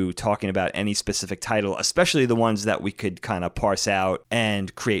into talking about any specific title, especially the ones that we could kind of parse out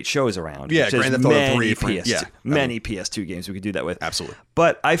and create shows around. Yeah, Grand Theft Auto 3. Many PS2 games we could do that with. Absolutely.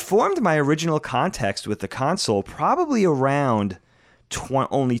 But I formed my original context with the console probably around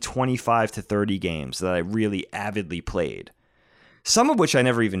only 25 to 30 games that I really avidly played. Some of which I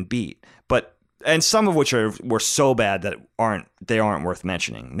never even beat, and some of which were so bad that they aren't worth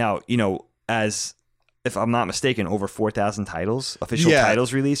mentioning. Now, as if I'm not mistaken, over 4,000 official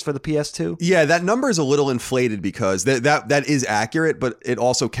titles released for the PS2. Yeah, that number is a little inflated because that is accurate, but it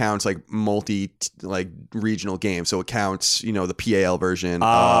also counts regional games. So it counts, the PAL version,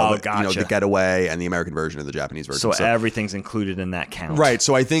 gotcha. the Getaway, and the American version of the Japanese version. So everything's included in that count. Right.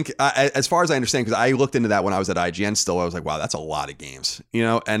 So I think, as far as I understand, because I looked into that when I was at IGN still, I was like, wow, that's a lot of games,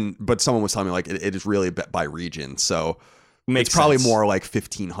 but someone was telling me it is really by region. So it's probably more like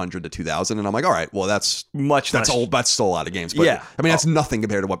 1,500 to 2,000, and I'm like, all right, well, that's old. That's still a lot of games. But, yeah, I mean, that's nothing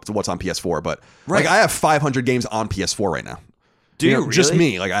compared to what's on PS4. But I have 500 games on PS4 right now. Do you really? Just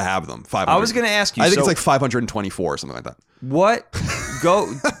me? I have them. 500. I was going to ask you. I think it's like 524 or something like that. What?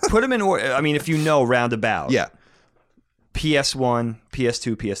 Go put them in order. I mean, if roundabout. Yeah. PS1,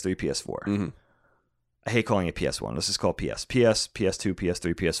 PS2, PS3, PS4. Mm-hmm. I hate calling it PS1. Let's just call it PS, PS2,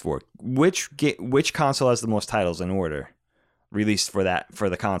 PS3, PS4. Which console has the most titles in order released for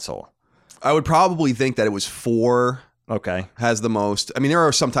the console? I would probably think that it was 4. Okay. Has the most. I mean, there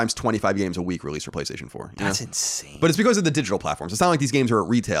are sometimes 25 games a week released for PlayStation 4. That's insane. But it's because of the digital platforms. It's not like these games are at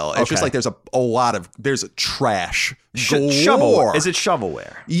retail. It's just like there's there's trash. Shovelware. Is it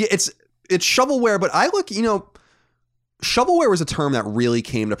shovelware? Yeah, it's shovelware, but I look, shovelware was a term that really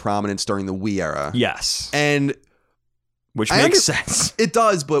came to prominence during the Wii era. Yes. And which makes sense. It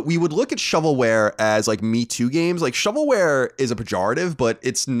does, but we would look at shovelware as Me Too games. Shovelware is a pejorative, but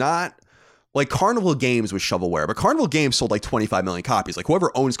it's not. Carnival Games was shovelware, but Carnival Games sold 25 million copies.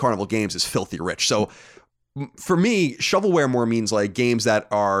 Whoever owns Carnival Games is filthy rich. So for me, shovelware more means games that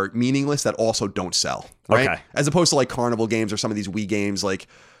are meaningless that also don't sell, right? Okay. As opposed to Carnival Games or some of these Wii games,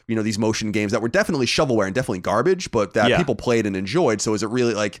 these motion games that were definitely shovelware and definitely garbage, but that people played and enjoyed. So is it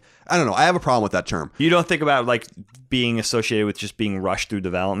really I don't know. I have a problem with that term. You don't think about being associated with just being rushed through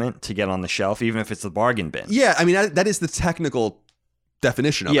development to get on the shelf, even if it's the bargain bin. Yeah, I mean that is the technical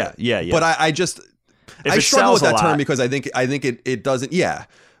definition of it. Yeah. But I just If I it struggle with sells a that term lot- because I think it doesn't. Yeah,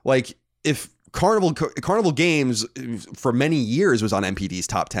 like if Carnival Games for many years was on MPD's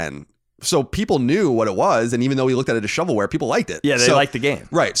top 10. So people knew what it was, and even though we looked at it as shovelware, people liked it. Yeah, they liked the game.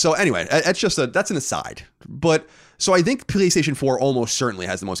 Right. So anyway, that's an aside. But so I think PlayStation 4 almost certainly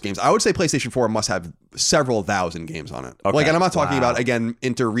has the most games. I would say PlayStation 4 must have several thousand games on it. Okay. Like, and I'm not talking Wow. about, again,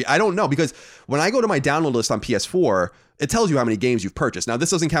 I don't know, because when I go to my download list on PS4, it tells you how many games you've purchased. Now,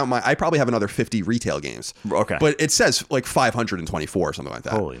 this doesn't count I probably have another 50 retail games. Okay. But it says like 524 or something like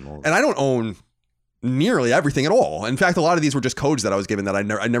that. Holy moly. And I don't own nearly everything at all. In fact, a lot of these were just codes that I was given that I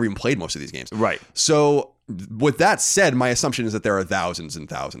never even played most of these games. Right. So with that said, my assumption is that there are thousands and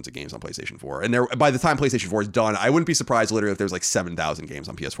thousands of games on PlayStation 4. And by the time PlayStation 4 is done, I wouldn't be surprised literally if there's like 7,000 games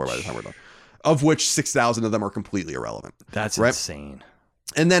on PS4 by the time we're done, of which 6,000 of them are completely irrelevant. That's right? insane.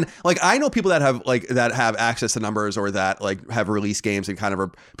 And then, like, I know people that have access to numbers or that like have released games and kind of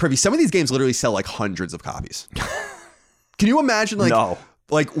are privy. Some of these games literally sell like hundreds of copies. Can you imagine? Like, No.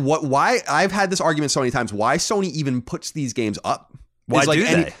 Like why I've had this argument so many times, why Sony even puts these games up. Why like do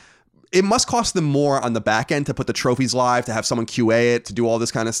they? It must cost them more on the back end to put the trophies live, to have someone QA it, to do all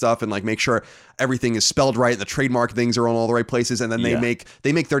this kind of stuff and like make sure everything is spelled right, the trademark things are on all the right places, and then they make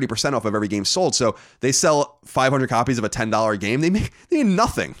 30% off of every game sold. So they sell 500 copies of a $10 game. They make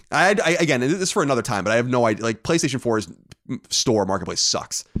nothing. I again, this is for another time, but I have no idea. Like PlayStation 4's store marketplace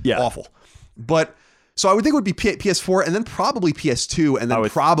sucks. Yeah. Awful. But so I would think it would be PS4 and then probably PS2 and then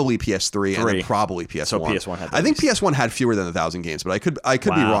probably PS3 and then probably PS1. So PS1 had I think PS1 had fewer than 1,000 games, but I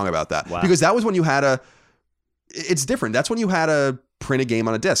could be wrong about that. Wow. Because that was when you had it's different. That's when you had to print a game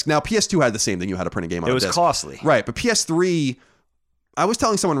on a disc. Now PS2 had the same thing. You had to print a game on a disc. It was costly. Right, but PS3, I was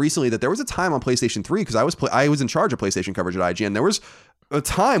telling someone recently that there was a time on PlayStation 3 because I was in charge of PlayStation coverage at IGN. There was a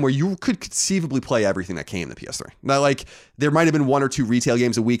time where you could conceivably play everything that came to PS3. Now, like, there might have been 1 or 2 retail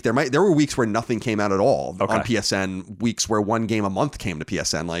games a week. There were weeks where nothing came out at all on PSN. Weeks where 1 game a month came to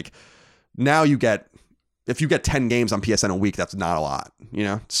PSN. Like, now if you get 10 games on PSN a week, that's not a lot. You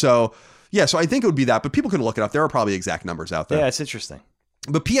know, so yeah. So I think it would be that, but people can look it up. There are probably exact numbers out there. Yeah, it's interesting.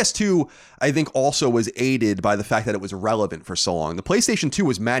 But PS2, I think, also was aided by the fact that it was relevant for so long. The PlayStation 2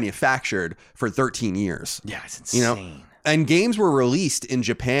 was manufactured for 13 years. Yeah, it's insane. You know? And games were released in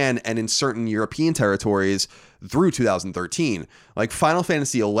Japan and in certain European territories through 2013. Like Final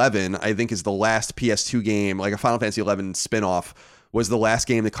Fantasy XI, I think, is the last PS2 game. Like a Final Fantasy XI spin-off was the last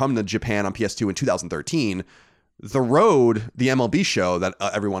game to come to Japan on PS2 in 2013. The Road, the MLB show that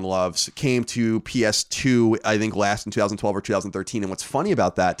everyone loves, came to PS2, I think, last in 2012 or 2013. And what's funny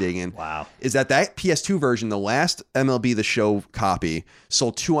about that, Dagan, is that PS2 version, the last MLB The Show copy,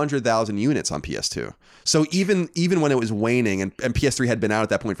 sold 200,000 units on PS2. So even when it was waning, and PS3 had been out at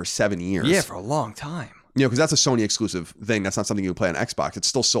that point for 7 years. Yeah, for a long time. You know, because that's a Sony exclusive thing. That's not something you can play on Xbox. It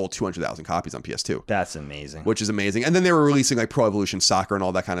still sold 200,000 copies on PS2. That's amazing. Which is amazing. And then they were releasing like Pro Evolution Soccer and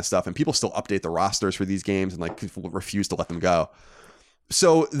all that kind of stuff. And people still update the rosters for these games and like people refuse to let them go.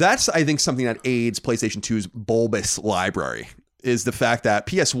 So that's, I think, something that aids PlayStation 2's bulbous library, is the fact that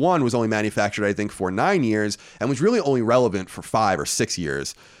PS1 was only manufactured, I think, for 9 years and was really only relevant for 5 or 6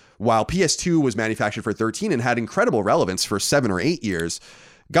 years, while PS2 was manufactured for 13 and had incredible relevance for 7 or 8 years.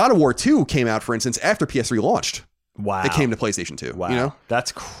 God of War 2 came out, for instance, after PS3 launched. Wow. It came to PlayStation 2. Wow. You know?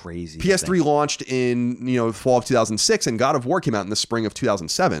 That's crazy. PS3 launched in, fall of 2006, and God of War came out in the spring of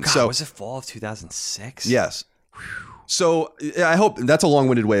 2007. God, so was it fall of 2006? Yes. So I hope that's a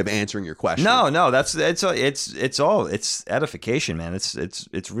long-winded way of answering your question. No, it's edification, man.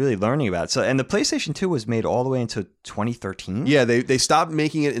 It's really learning about it. So, and the PlayStation 2 was made all the way into 2013. Yeah, they stopped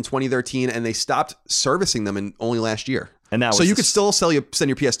making it in 2013, and they stopped servicing them in only last year. And that so you could still send your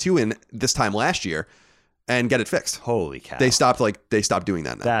PS2 in this time last year and get it fixed. Holy cow! They stopped doing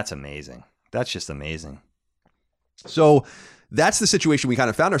that now. That's amazing. That's just amazing. So that's the situation we kind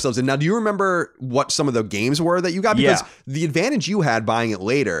of found ourselves in. Now, do you remember what some of the games were that you got? Because the advantage you had buying it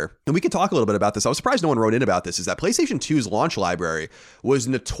later, and we can talk a little bit about this. I was surprised no one wrote in about this, is that PlayStation 2's launch library was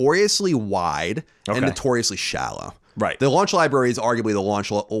notoriously wide and notoriously shallow. Right. The launch library is arguably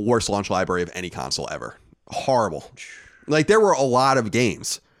the worst launch library of any console ever. Horrible. Like, there were a lot of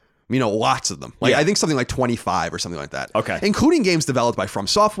games. Lots of them. Like, I think something like 25 or something like that. Okay. Including games developed by From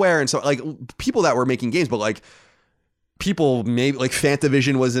Software and so, like, people that were making games, but like, people maybe like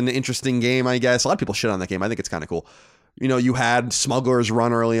Fantavision was an interesting game, I guess. A lot of people shit on that game. I think it's kind of cool. You had Smuggler's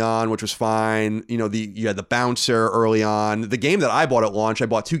Run early on, which was fine. You had the Bouncer early on. The game that I bought at launch, I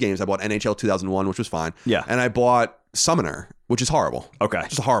bought 2 games. I bought NHL 2001, which was fine. Yeah. And I bought Summoner, which is horrible. Okay.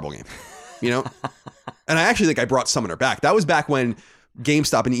 Just a horrible game. And I actually think I brought Summoner back. That was back when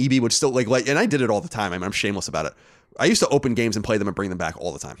GameStop and EB would still like, and I did it all the time. I'm shameless about it. I used to open games and play them and bring them back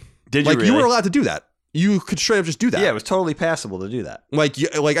all the time. Did you really? You were allowed to do that. You could straight up just do that. Yeah, it was totally passable to do that. Like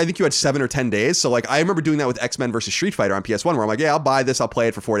I think you had 7 or 10 days. So like I remember doing that with X-Men versus Street Fighter on PS1 where I'm like, yeah, I'll buy this, I'll play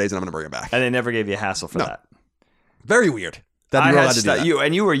it for 4 days and I'm going to bring it back. And they never gave you a hassle for that. Very weird. That you were allowed to do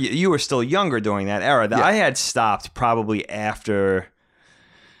that. You were still younger during that era. I had stopped probably after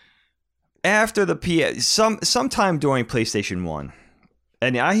the PS sometime during PlayStation 1.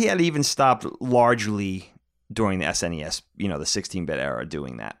 And I had even stopped largely during the SNES, the 16-bit era,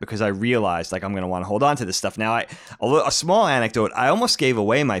 doing that because I realized like I'm going to want to hold on to this stuff. Now, a small anecdote, I almost gave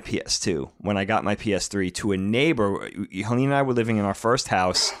away my PS2 when I got my PS3 to a neighbor. Helene and I were living in our first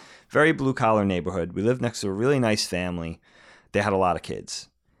house, very blue-collar neighborhood. We lived next to a really nice family. They had a lot of kids,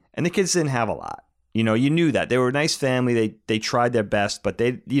 and the kids didn't have a lot. You knew that. They were a nice family. They tried their best, but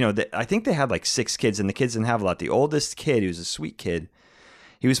I think they had like 6 kids, and the kids didn't have a lot. The oldest kid, he was a sweet kid,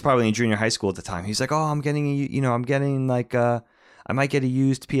 he was probably in junior high school at the time. He's like, oh, I'm getting like, I might get a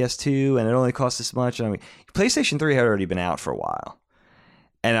used PS2 and it only costs this much. And PlayStation 3 had already been out for a while.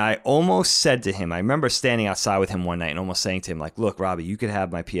 And I almost said to him, I remember standing outside with him one night and almost saying to him, like, look, Robbie, you could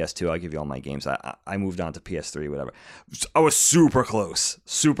have my PS2. I'll give you all my games. I moved on to PS3, whatever. I was super close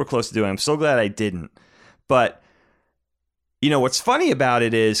to doing it. I'm so glad I didn't. But what's funny about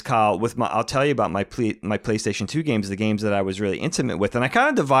it is, Kyle, I'll tell you about my PlayStation 2 games, the games that I was really intimate with. And I kind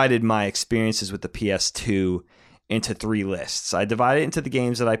of divided my experiences with the PS2 into 3 lists. I divided it into the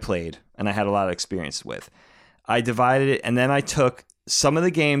games that I played and I had a lot of experience with. I divided it, and then I took some of the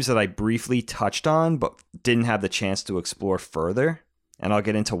games that I briefly touched on but didn't have the chance to explore further, and I'll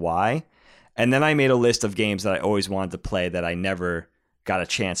get into why. And then I made a list of games that I always wanted to play that I never got a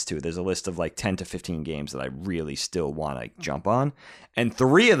chance to. There's a list of like 10 to 15 games that I really still want to jump on. And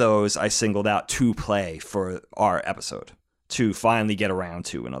 3 of those I singled out to play for our episode, to finally get around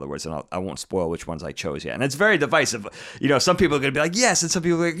to, in other words. And I won't spoil which ones I chose yet. And it's very divisive. Some people are going to be like, yes. And some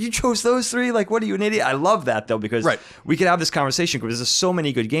people are like, you chose those 3? Like, what are you, an idiot? I love that, though, because we could have this conversation because there's so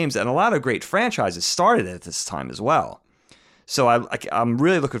many good games and a lot of great franchises started at this time as well. So I'm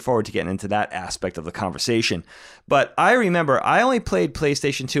really looking forward to getting into that aspect of the conversation. But I remember I only played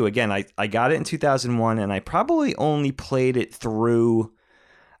PlayStation 2. Again, I got it in 2001, and I probably only played it through...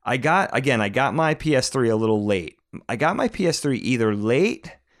 I got my PS3 a little late. I got my PS3 either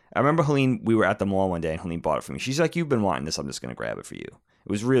late... I remember Helene, we were at the mall one day, and Helene bought it for me. She's like, you've been wanting this, I'm just going to grab it for you. It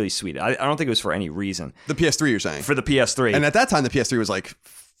was really sweet. I don't think it was for any reason. The PS3, you're saying? For the PS3. And at that time, the PS3 was like...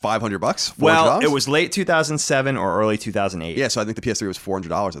 $500? $400? Well, it was late 2007 or early 2008. Yeah, so I think the PS3 was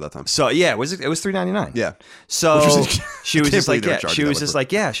 $400 at that time. So yeah, it was $399. Yeah. So she was just like,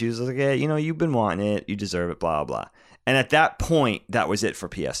 you've been wanting it, you deserve it, blah blah. And at that point, that was it for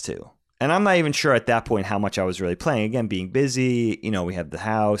PS2. And I'm not even sure at that point how much I was really playing. Again, being busy, we had the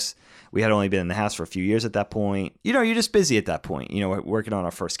house. We had only been in the house for a few years at that point. You're just busy at that point. Working on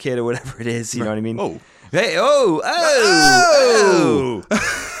our first kid or whatever it is. You know what I mean? Oh. Hey,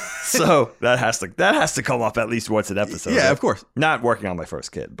 So that has to come up at least once an episode. Yeah, right? Of course. Not working on my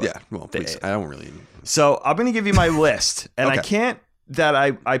first kid, but yeah. Well, please, I don't really. So I'm going to give you my list, and okay. I can't that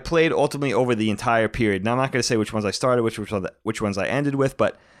I played ultimately over the entire period. Now I'm not going to say which ones I started, which ones I ended with,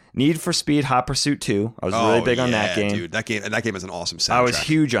 but Need for Speed Hot Pursuit 2. I was really big on that game. Dude, that game has an awesome soundtrack. I was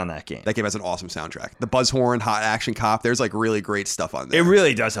huge on that game. That game has an awesome soundtrack. The Buzzhorn, Hot Action Cop. There's like really great stuff on there. It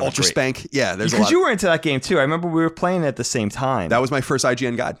really does have Ultra Spank. Yeah, there's a lot. Because you were into that game too. I remember we were playing it at the same time. That was my first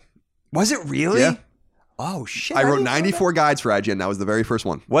IGN guide. Was it really? Yeah. Oh shit! I wrote 94 guides for IGN. That was the very first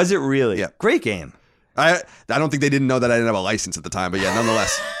one. Was it really? Yeah. Great game. I don't think they didn't know that I didn't have a license at the time, but yeah,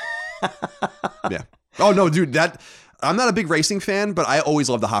 nonetheless. Yeah. Oh no, dude, I'm not a big racing fan, but I always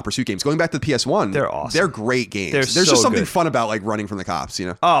love the Hot Pursuit games. Going back to the PS1, they're awesome. They're great games. There's just something good. Fun about like running from the cops,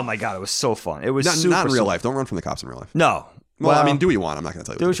 Oh my god, it was so fun. It was not in real life. Don't run from the cops in real life. No. Well, I mean, do what you want. I'm not going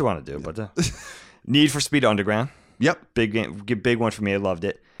to tell you. Do what you want to do, but Need for Speed Underground. Yep. Big game, big one for me. I loved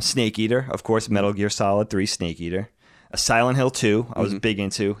it. Snake Eater, of course. Metal Gear Solid 3, Snake Eater. Silent Hill 2, I was big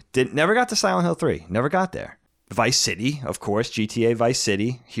into. Never got to Silent Hill 3. Never got there. Vice City, of course. GTA Vice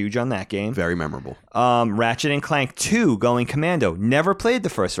City. Huge on that game. Very memorable. Ratchet and Clank 2, Going Commando. Never played the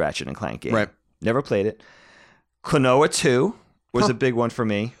first Ratchet and Clank game. Right. Never played it. Klonoa 2 was a big one for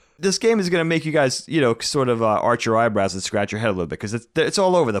me. This game is going to make you guys, sort of arch your eyebrows and scratch your head a little bit because it's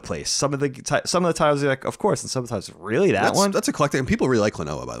all over the place. Some of the titles are like, of course, and some of the titles, really, that one? That's eclectic, and people really like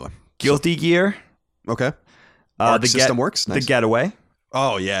Klonoa, by the way. Guilty Gear. Okay. Arc System Works. Nice. The Getaway.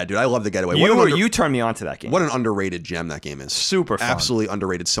 Oh, yeah, dude. I love The Getaway. You turned me on to that game. What an underrated gem that game is. Super fun. Absolutely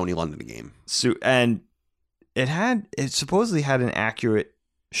underrated Sony London game. And it supposedly had an accurate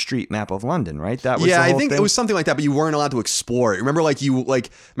street map of London, right? That was yeah, the whole I think thing? it was something like that, but you weren't allowed to explore it. Remember,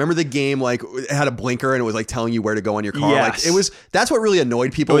 remember the game it had a blinker and it was like telling you where to go on your car. Yes. That's what really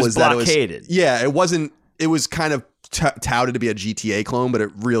annoyed people. It was blockaded. It wasn't. It was kind of touted to be a GTA clone, but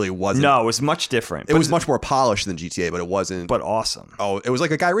it really wasn't. No, it was much different. It was much more polished than GTA, but it wasn't. But awesome. Oh, it was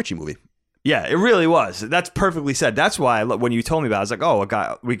like a Guy Ritchie movie. Yeah, it really was. That's perfectly said. That's why when you told me about it, I was like,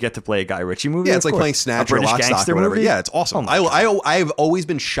 oh, we get to play a Guy Ritchie movie? Yeah, Of it's like course. playing Snatch A or British Lock, Stock gangster or whatever. movie? Yeah, it's awesome. Oh I have always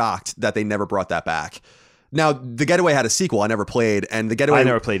been shocked that they never brought that back. Now, The Getaway had a sequel I never played, and The Getaway... I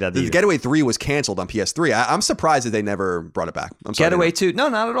never played that either. The Getaway 3 was canceled on PS3. I'm surprised that they never brought it back. I'm sorry. Getaway 2? No,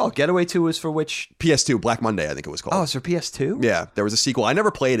 not at all. Getaway 2 was for which? PS2, Black Monday, I think it was called. Oh, it's for PS2? Yeah, there was a sequel. I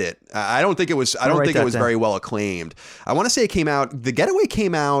never played it. I don't think it was very well acclaimed. I want to say it came out... The Getaway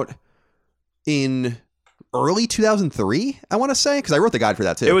came out in early 2003, I want to say, because I wrote the guide for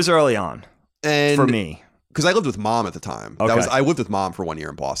that too. It was early on and for me. Because I lived with Mom at the time. Okay. I lived with Mom for 1 year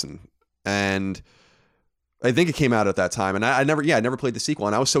in Boston. And I think it came out at that time. And I never played the sequel.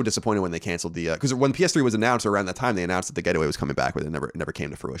 And I was so disappointed when they canceled because when PS3 was announced around that time, they announced that The Getaway was coming back, but it never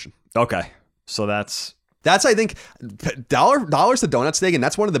came to fruition. Okay. So that's I think, dollars to donut steak, and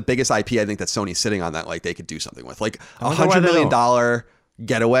that's one of the biggest IP I think that Sony's sitting on that like they could do something with. Like $100 million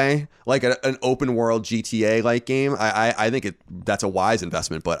Getaway, like an open world GTA like game. I think that's a wise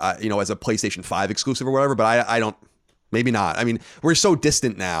investment, but as a PlayStation 5 exclusive or whatever, but I don't. Maybe not. I mean, we're so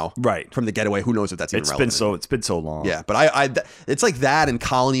distant now, right, from The Getaway. Who knows if that's even relevant? It's been so long. Yeah, but it's like that and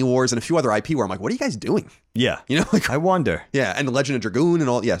Colony Wars and a few other IP where I'm like, what are you guys doing? Yeah, like I wonder. Yeah, and Legend of Dragoon and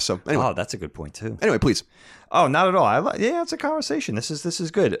all. Yeah, so anyway. Oh, that's a good point too. Anyway, please. Oh, not at all. Yeah, it's a conversation. This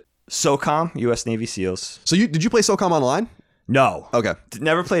is good. SOCOM, U.S. Navy SEALs. So did you play SOCOM online? No. Okay.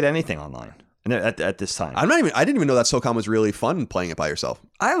 Never played anything online at this time. I didn't even know that SOCOM was really fun playing it by yourself.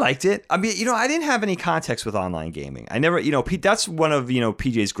 I liked it. I mean, I didn't have any context with online gaming. I never, that's one of,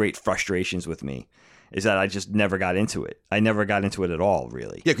 PJ's great frustrations with me is that I just never got into it. I never got into it at all,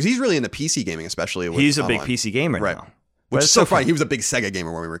 really. Yeah, because he's really into PC gaming, especially with He's a online. big PC gamer right now. Which is so funny. He was a big Sega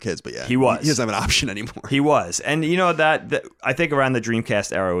gamer when we were kids, but yeah. He was. He doesn't have an option anymore. He was. And that I think around the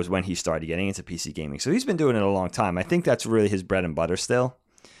Dreamcast era was when he started getting into PC gaming. So he's been doing it a long time. I think that's really his bread and butter still.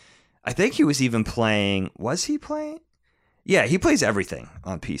 I think he was even playing... Was he playing? Yeah, he plays everything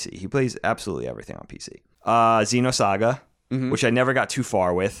on PC. He plays absolutely everything on PC. Xenosaga, which I never got too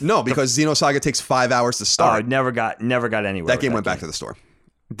far with. No, because Xenosaga takes 5 hours to start. Never got anywhere. That game went back to the store.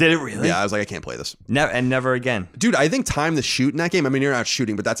 Did it really? Yeah, I was like, I can't play this. Never again. Dude, I think time to shoot in that game, I mean, you're not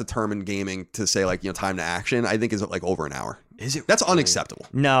shooting, but that's a term in gaming to say like, time to action, I think is like over an hour. Is it? That's unacceptable.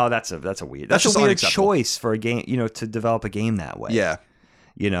 No, that's a weird. That's That's just a weird unacceptable. choice for a game, to develop a game that way. Yeah.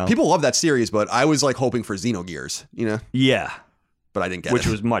 People love that series, but I was like hoping for Xenogears, Yeah. but I didn't get Which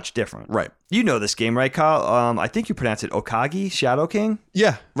it. was much different. Right. You know this game, right, Kyle? I think you pronounce it Okagi, Shadow King.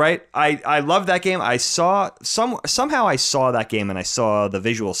 Yeah. Right? I love that game. I saw somehow I saw that game and I saw the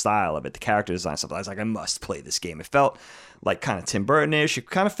visual style of it, the character design stuff. I was like, I must play this game. It felt like kind of Tim Burton-ish. It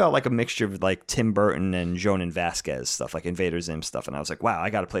kind of felt like a mixture of like Tim Burton and Jonan Vasquez stuff, like Invader Zim stuff. And I was like, wow, I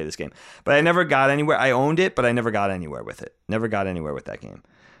got to play this game. But I never got anywhere. I owned it, but I never got anywhere with it. Never got anywhere with that game.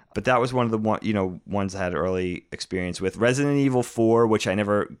 But that was one of the ones I had early experience with. Resident Evil 4, which I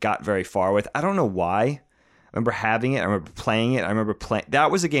never got very far with. I don't know why. I remember having it. I remember playing it.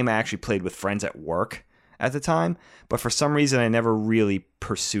 That was a game I actually played with friends at work at the time. But for some reason, I never really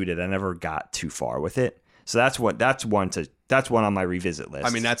pursued it. I never got too far with it. So that's one on my revisit list.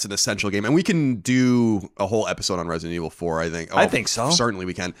 I mean, that's an essential game. And we can do a whole episode on Resident Evil 4, I think. I think so. Certainly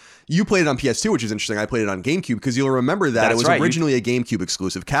we can. You played it on PS2, which is interesting. I played it on GameCube because you'll remember that it was originally a GameCube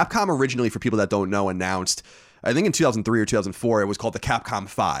exclusive. Capcom originally, for people that don't know, announced, I think in 2003 or 2004, it was called the Capcom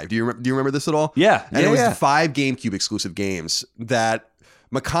 5. Do you remember this at all? Yeah. And it was 5 GameCube exclusive games that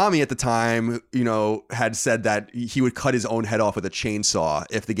Mikami at the time, had said that he would cut his own head off with a chainsaw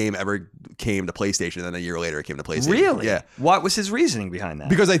if the game ever came to PlayStation. And then a year later, it came to PlayStation. Really? Yeah. What was his reasoning behind that?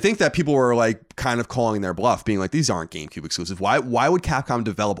 Because I think that people were like kind of calling their bluff, being like, these aren't GameCube exclusive. Why would Capcom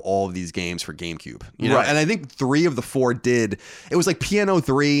develop all of these games for GameCube? Right. And I think 3 of the 4 did. It was like Piano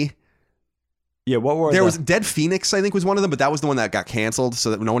 3. Yeah, what were there was Dead Phoenix, I think, was one of them, but that was the one that got canceled,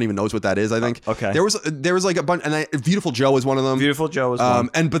 so that no one even knows what that is. I think. Okay. There was like a bunch, and Beautiful Joe was one of them. Beautiful Joe was one.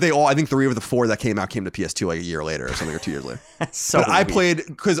 But they all, I think 3 of the 4 that came out came to PS2 like a year later or something, or 2 years later. So I played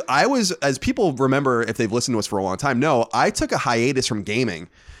because I was, as people remember if they've listened to us for a long time, no, I took a hiatus from gaming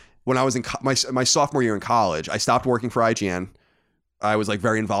when I was in my sophomore year in college. I stopped working for IGN. I was like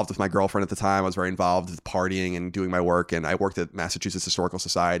very involved with my girlfriend at the time. I was very involved with partying and doing my work, and I worked at Massachusetts Historical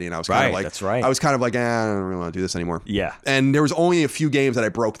Society, and I was kind of like, that's right. I was kind of like, I don't really want to do this anymore. Yeah. And there was only a few games that I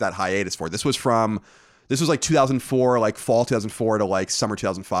broke that hiatus for. This was This was like 2004, like fall 2004 to like summer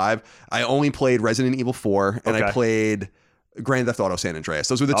 2005. I only played Resident Evil 4 and I played Grand Theft Auto San Andreas.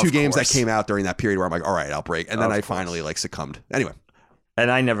 Those were the two games that came out during that period where I'm like, all right, I'll break. And then I finally like succumbed. Anyway.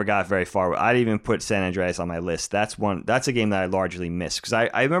 And I never got very far. I didn't even put San Andreas on my list. That's a game that I largely missed because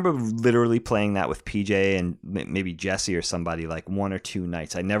I remember literally playing that with PJ and maybe Jesse or somebody like 1 or 2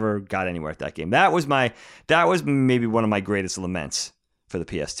 nights. I never got anywhere at that game. That was maybe one of my greatest laments for the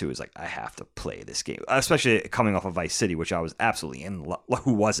PS2 is like, I have to play this game, especially coming off of Vice City, which I was absolutely in love.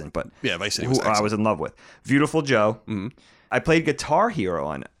 Who wasn't? But yeah, Vice City was who I was in love with. Beautiful Joe. Mm-hmm. I played Guitar Hero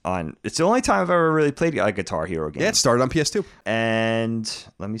on. It's the only time I've ever really played a Guitar Hero game. Yeah, it started on PS2. And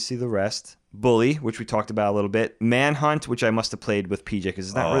let me see the rest. Bully, which we talked about a little bit. Manhunt, which I must have played with PJ because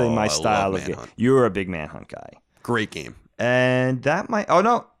it's not really my style of game. You're a big Manhunt guy. Great game. And that might. Oh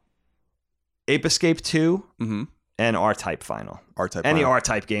no, Ape Escape 2 and R-Type Final. Any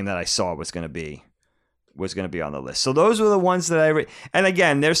R-Type game that I saw was going to be on the list. So those were the ones that and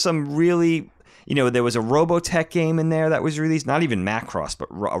again, there's some really. There was a Robotech game in there that was released, not even Macross, but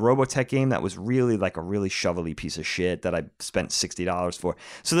a Robotech game that was really like a really shovelly piece of shit that I spent $60 for.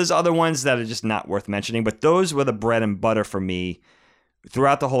 So there's other ones that are just not worth mentioning, but those were the bread and butter for me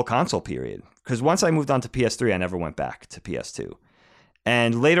throughout the whole console period. Because once I moved on to PS3, I never went back to PS2.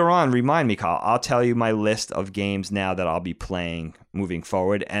 And later on, remind me, Kyle, I'll tell you my list of games now that I'll be playing moving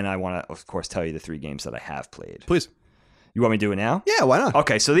forward. And I want to, of course, tell you the 3 games that I have played. Please. You want me to do it now? Yeah, why not?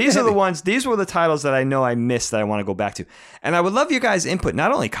 Okay, so these were the titles that I know I missed that I want to go back to. And I would love your guys' input,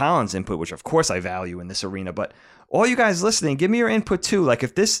 not only Colin's input, which of course I value in this arena, but all you guys listening, give me your input too. Like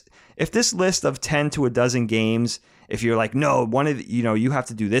if this list of 10 to a dozen games, if you're like, no, you have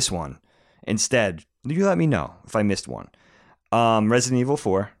to do this one instead, you let me know if I missed one. Resident Evil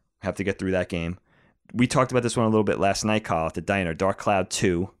 4, have to get through that game. We talked about this one a little bit last night, Kyle, at the diner. Dark Cloud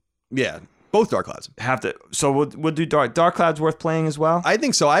 2. Yeah. Both Dark Clouds. So we'll do Dark Cloud's worth playing as well? I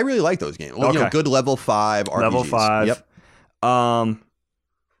think so. I really like those games. Well, good level 5 RPGs. Level 5. Yep.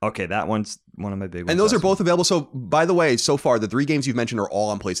 Okay, that one's one of my big ones. And those are both available. So, by the way, so far, the 3 games you've mentioned are all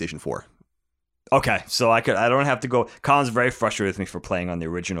on PlayStation 4. Okay, so I don't have to go. Colin's very frustrated with me for playing on the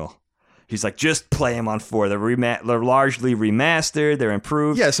original. He's like, just play them on 4. They're largely remastered. They're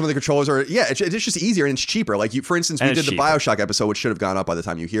improved. Yeah, some of the controllers are. Yeah, it's just easier and it's cheaper. Like for instance, we did the Bioshock episode, which should have gone up by the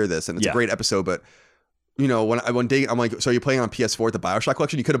time you hear this, and it's a great episode. But one day I'm like, so you're playing on PS4 at the Bioshock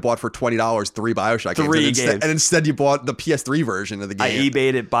collection? You could have bought for $20 3 Bioshock games. And instead you bought the PS3 version of the game. I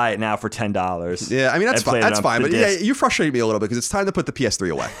eBayed it, buy it now for $10. Yeah, I mean that's fine. But yeah, you frustrate me a little bit because it's time to put the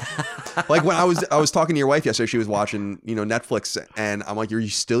PS3 away. Like when I was talking to your wife yesterday, she was watching Netflix, and I'm like, you're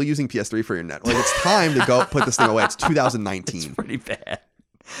still using PS3 for your net? Like it's time to go put this thing away. It's 2019. It's pretty bad.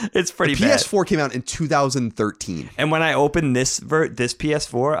 It's pretty bad. bad. PS4 came out in 2013, and when I opened this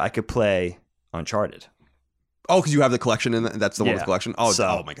PS4, I could play Uncharted. Oh, because you have the collection, and that's the one with the collection. Oh,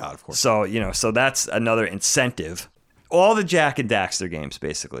 oh my god, of course. So so that's another incentive. All the Jack and Daxter games,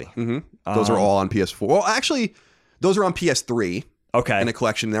 basically. Mm-hmm. Those are all on PS4. Well, actually, those are on PS3. Okay. In a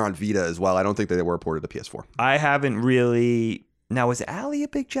collection, they're on Vita as well. I don't think they were ported to PS4. I haven't really. Now, was Allie a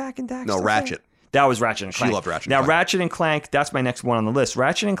big Jack and Daxter? No, Ratchet. Fan? That was Ratchet and Clank. She loved Ratchet and Now, Clank. Ratchet and Clank, that's my next one on the list.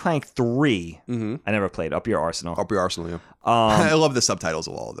 Ratchet and Clank 3, I never played. Up Your Arsenal. Up Your Arsenal, yeah. I love the subtitles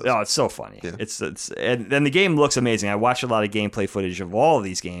of all of those. Oh, it's so funny. Yeah. It's and the game looks amazing. I watched a lot of gameplay footage of all of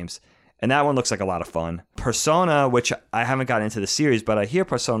these games, and that one looks like a lot of fun. Persona, which I haven't gotten into the series, but I hear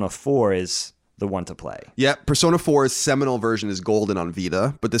Persona 4 is the one to play. Yeah, Persona 4's seminal version is golden on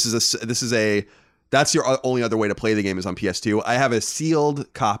Vita, but that's your only other way to play the game is on PS2. I have a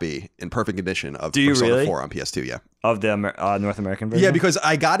sealed copy in perfect condition of Persona 4 on PS2, yeah. Of the North American version? Yeah, because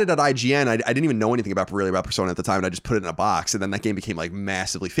I got it at IGN. I didn't even know anything about Persona at the time, and I just put it in a box, and then that game became like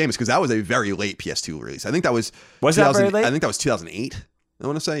massively famous because that was a very late PS2 release. I think that was... Was that very late? I think that was 2008, I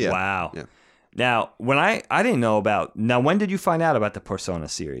want to say, yeah. Wow. Yeah. Now, when I didn't know about... Now, when did you find out about the Persona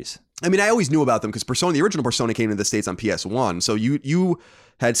series? I mean, I always knew about them because the original Persona came to the States on PS1, so you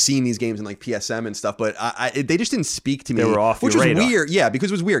had seen these games in like PSM and stuff, but they just didn't speak to me. They were off which your was radar. weird. Yeah, because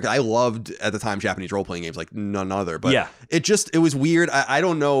it was weird. I loved at the time Japanese role playing games like none other, but yeah. it was weird. I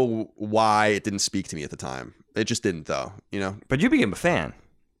don't know why it didn't speak to me at the time. It just didn't, though. But you became a fan.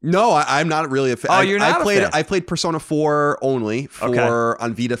 No, I'm not really a fan. Oh, you're not a fan. I played Persona 4 only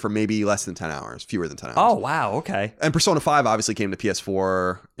on Vita for maybe less than 10 hours, fewer than 10 hours. Oh, wow, okay. And Persona 5 obviously came to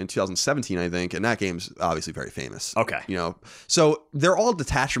PS4 in 2017, I think, and that game's obviously very famous. Okay. So they're all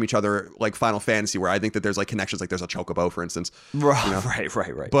detached from each other, like Final Fantasy, where I think that there's like connections, like there's a Chocobo, for instance. Right.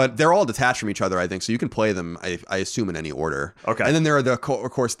 But they're all detached from each other, I think, so you can play them, I assume, in any order. Okay. And then there are, of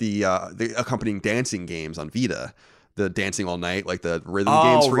course, the accompanying dancing games on Vita. The Dancing All Night, like the rhythm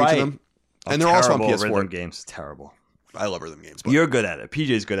games for each of them. And they're also on Terrible PS4. Rhythm games. Terrible. I love rhythm games. But You're good at it.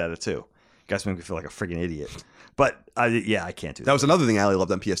 PJ's good at it too. You guys make me feel like a freaking idiot. But yeah, I can't do that. that was another thing Ali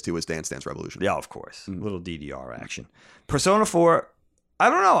loved on PS2 was Dance Dance Revolution. Yeah, of course. Little DDR action. Persona 4, I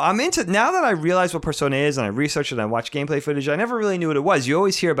don't know. I'm into, now that I realize what Persona is and I research it and I watch gameplay footage, I never really knew what it was. You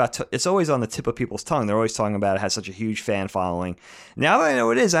always hear about, it's always on the tip of people's tongue. They're always talking about it has such a huge fan following. Now that I know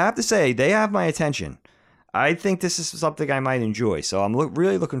what it is, I have to say, they have my attention. I think this is something I might enjoy. So I'm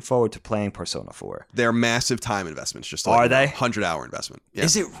really looking forward to playing Persona 4. They're massive time investments. Just Are they? 100-hour investment. Yeah.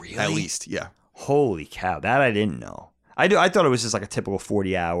 Is it really? At least, yeah. Holy cow. That I didn't know. I thought it was just like a typical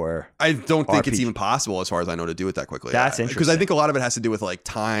 40-hour. I don't think it's RPG. even possible, as far as I know, to do it that quickly. That's Because interesting. I think a lot of it has to do with like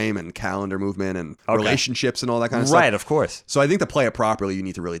time and calendar movement and relationships and all that kind of stuff. Right, of course. So I think to play it properly, you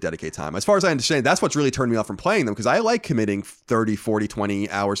need to really dedicate time. As far as I understand, that's what's really turned me off from playing them, because I like committing 30, 40, 20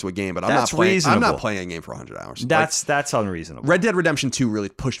 hours to a game, but I'm That's not playing. I'm reasonable. not playing a game for 100 hours. That's unreasonable. Red Dead Redemption 2 really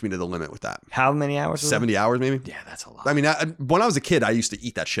pushed me to the limit with that. How many hours? was it? 70 hours, maybe. Yeah, that's a lot. I mean, when I was a kid, I used to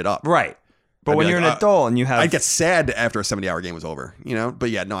eat that shit up. Right. But I'd when be you're like, an adult and you have... I'd get sad after a 70-hour game was over, you know? But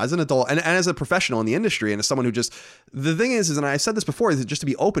yeah, no, as an adult and as a professional in the industry and as someone who just... The thing is, and I said this before, is just to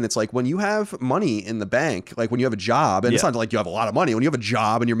be open, it's like when you have money in the bank, like when you have a job, and it's not like you have a lot of money, when you have a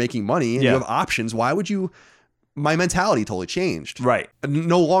job and you're making money and you have options, why would you... My mentality totally changed. Right.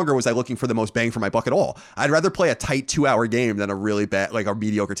 No longer was I looking for the most bang for my buck at all. I'd rather play a tight 2-hour game than a really bad, like a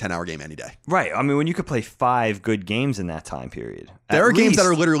mediocre 10-hour game any day. Right. I mean, when you could play 5 good games in that time period. There are games that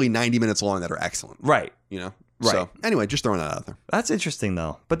are least. literally 90 minutes long that are excellent. Right. You know? Right. So anyway, just throwing that out there. That's interesting,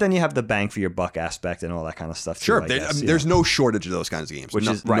 though. But then you have the bang for your buck aspect and all that kind of stuff, too, Sure. I guess, There's no shortage of those kinds of games. Which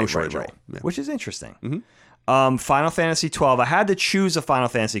no, is no right, shortage right. at all. Yeah. Which is interesting. Final Fantasy 12. I had to choose a Final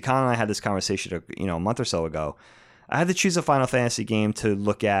Fantasy. Colin and I had this conversation, a month or so ago. I had to choose a Final Fantasy game to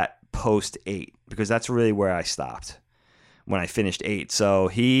look at post 8 because that's really where I stopped when I finished 8. So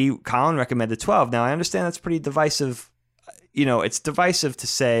Colin recommended 12. Now I understand that's pretty divisive. It's divisive to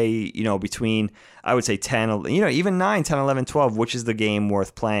say, between, I would say 10, even 9, 10, 11, 12, which is the game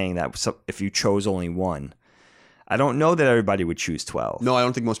worth playing that if you chose only one. I don't know that everybody would choose 12. No, I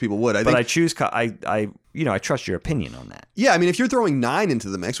don't think most people would. I choose, I trust your opinion on that. Yeah, I mean, if you're throwing 9 into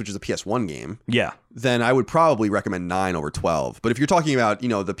the mix, which is a PS1 game, Yeah. then I would probably recommend 9 over 12. But if you're talking about, the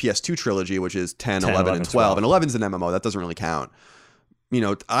PS2 trilogy, which is 10, 11, and 12, and 11's an MMO, that doesn't really count.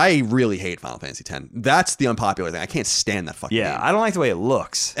 I really hate Final Fantasy X. That's the unpopular thing. I can't stand that fucking game. I don't like the way it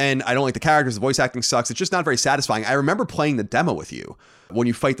looks. And I don't like the characters. The voice acting sucks. It's just not very satisfying. I remember playing the demo with you when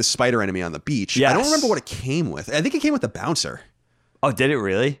you fight the spider enemy on the beach. Yes. I don't remember what it came with. I think it came with the bouncer, Oh, did it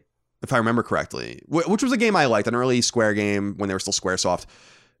really? if I remember correctly, which was a game I liked, an early Square game when they were still Squaresoft.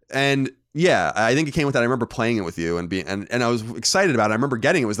 And yeah, I think it came with that. I remember playing it with you and I was excited about it. I remember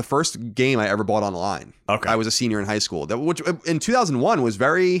getting it. It was the first game I ever bought online. Okay. I was a senior in high school. Which in 2001 was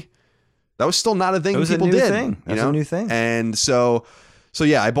that was still not a thing people a new did. thing. That's a new thing. And so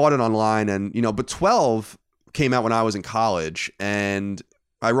yeah, I bought it online and, but 12 came out when I was in college and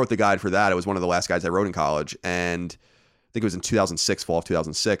I wrote the guide for that. It was one of the last guides I wrote in college. And I think it was in 2006, fall of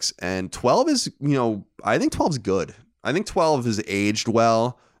 2006. And 12 is, I think 12 is good. I think 12 is aged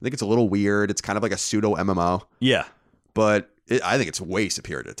well. I think it's a little weird. It's kind of like a pseudo MMO, Yeah. but I think it's way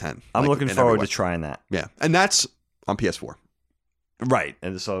superior to 10. I'm like, looking in forward every to way. trying that. Yeah. And that's on PS4. Right.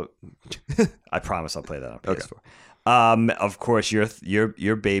 And so I promise I'll play that on Okay. PS4. Of course,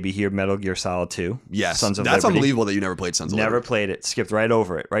 your baby here, Metal Gear Solid 2. Yes. Sons of That's Liberty. unbelievable that you never played Sons of Never Liberty. played it. Skipped right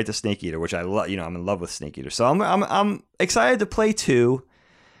over it. Right to Snake Eater, which I love. I'm in love with Snake Eater. So I'm excited to play 2,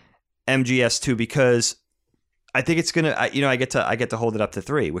 MGS 2, because I think it's gonna. I get to hold it up to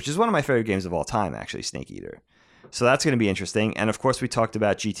 3, which is one of my favorite games of all time, actually, Snake Eater. So that's going to be interesting. And of course, we talked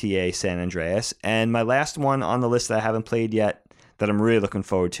about GTA San Andreas, and my last one on the list that I haven't played yet that I'm really looking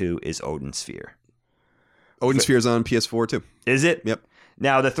forward to is Odin Sphere. Odin Sphere's on PS4 too. Is it? Yep.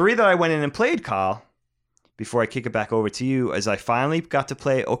 Now, the 3 that I went in and played, Kyle, before I kick it back over to you, is I finally got to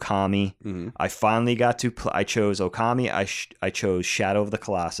play Okami. Mm-hmm. I finally got to I chose Okami. I chose Shadow of the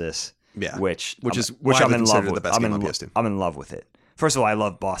Colossus. Yeah. Which I'm in love with. the best game on PS2. I'm in love with it. First of all, I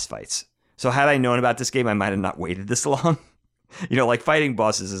love boss fights. So had I known about this game, I might have not waited this long. Like fighting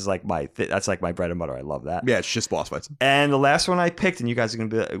bosses is like that's like my bread and butter. I love that. Yeah, it's just boss fights. And the last one I picked, and you guys are going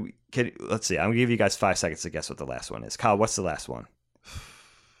to be, let's see, I'm going to give you guys 5 seconds to guess what the last one is. Kyle, what's the last one?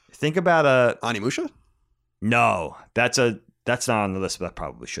 Think about Onimusha? No, that's not on the list, but that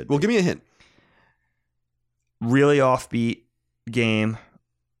probably should be. Well, give me a hint. Really offbeat game.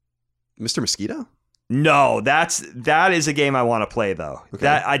 Mr. Mosquito? No, that is a game I want to play though.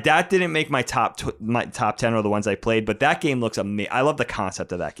 Okay. That didn't make my top 10 or the ones I played, but that game looks amazing. I love the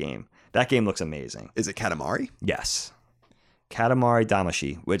concept of that game. That game looks amazing. Is it Katamari? Yes, Katamari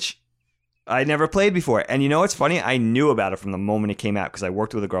Damacy, which I never played before. And you know what's funny? I knew about it from the moment it came out because I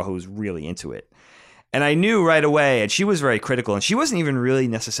worked with a girl who was really into it. And I knew right away, and she was very critical, and she wasn't even really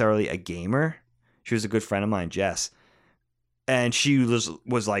necessarily a gamer. She was a good friend of mine, Jess. And she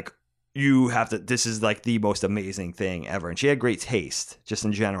was like, you have to, this is like the most amazing thing ever. And she had great taste, just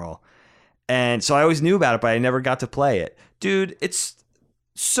in general. And so I always knew about it, but I never got to play it. Dude, it's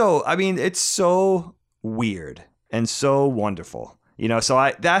so weird and so wonderful. You know,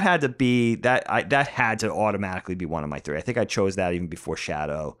 so that had to automatically be one of my three. I think I chose that even before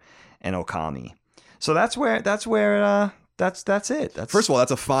Shadow and Okami. So that's it. First of all,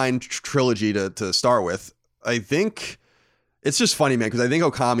 that's a fine trilogy to start with. I think it's just funny, man, because I think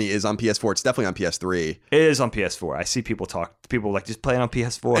Okami is on PS4. It's definitely on PS3. It is on PS4. I see people like just play it on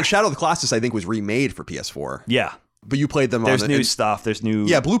PS4. And Shadow of the Colossus, I think, was remade for PS4. Yeah. But you played them There's new stuff. There's new...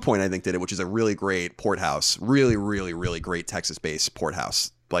 Yeah, Blue Point, I think, did it, which is a really great port house. Really, really, really great Texas-based port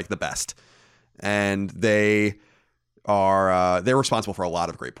house. Like, the best. And they're responsible for a lot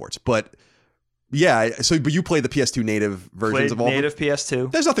of great ports. But... yeah, but you played the PS2 native versions of all native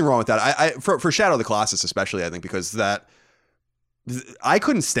PS2. There's nothing wrong with that. For Shadow of the Colossus especially, I think, because I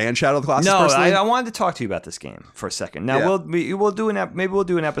couldn't stand Shadow of the Colossus. No, personally. I wanted to talk to you about this game for a second. Now we'll do an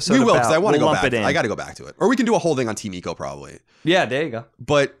episode. We will, because I want to go lump back. It in. I got to go back to it, or we can do a whole thing on Team Eco probably. Yeah, there you go.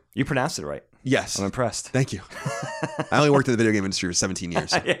 But you pronounced it right. Yes, I'm impressed. Thank you. I only worked in the video game industry for 17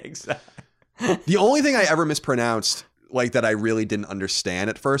 years. Yeah, exactly. The only thing I ever mispronounced, like that I really didn't understand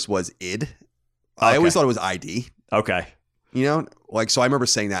at first, was id. I always thought it was ID. Okay. You know, like, so I remember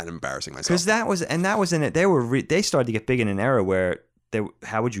saying that and embarrassing myself. Because that was in it. They started to get big in an era where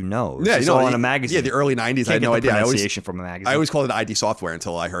how would you know? Yeah, you know, all in a magazine. Yeah, the early 90s. I had no idea. Pronunciation from a magazine. I always called it ID software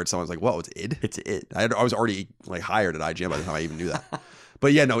until I heard someone was like, "Whoa, it's id." It's id. I was already like hired at IGN by the time I even knew that.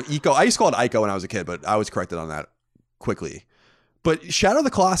 But yeah, no, Eco. I used to call it Ico when I was a kid, but I was corrected on that quickly. But Shadow of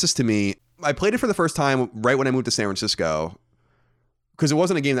the Colossus, to me, I played it for the first time right when I moved to San Francisco, because it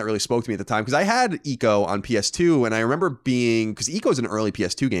wasn't a game that really spoke to me at the time. Because I had Eco on PS2, and I remember because Eco is an early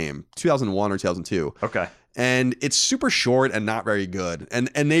PS2 game, 2001 or 2002. Okay. And it's super short and not very good. And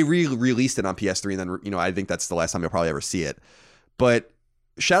they released it on PS3, and then, you know, I think that's the last time you'll probably ever see it. But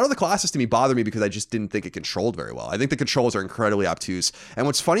Shadow of the Colossus to me bothered me because I just didn't think it controlled very well. I think the controls are incredibly obtuse. And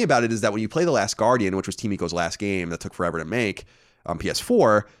what's funny about it is that when you play The Last Guardian, which was Team Eco's last game that took forever to make on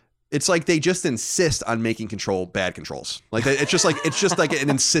PS4, it's like they just insist on making bad controls. Like it's just like an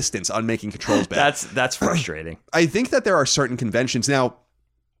insistence on making controls bad. That's frustrating. I think that there are certain conventions. Now,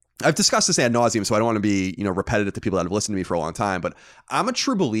 I've discussed this ad nauseum, so I don't want to be, you know, repetitive to people that have listened to me for a long time, but I'm a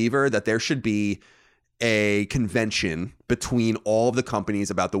true believer that there should be a convention between all of the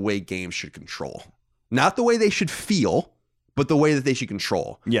companies about the way games should control. Not the way they should feel, but the way that they should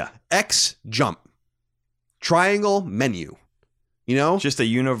control. Yeah. X, jump. Triangle, menu. You know? Just a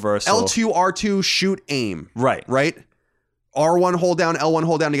universal. L2, R2, shoot, aim. Right. Right? R1 hold down, L1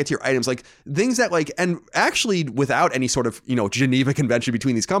 hold down to get to your items. Like things that like, and actually without any sort of, you know, Geneva Convention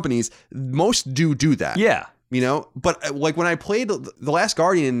between these companies, most do that. Yeah. You know? But like when I played The Last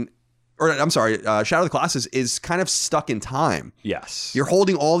Guardian, or I'm sorry, Shadow of the Colossus is kind of stuck in time. Yes. You're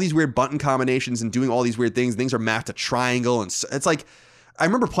holding all these weird button combinations and doing all these weird things. Things are mapped to triangle. And it's like, I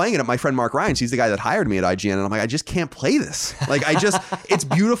remember playing it at my friend Mark Ryan's. He's the guy that hired me at IGN. And I'm like, I just can't play this. Like, it's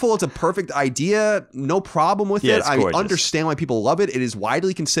beautiful. It's a perfect idea. No problem with it. I understand why people love it. It is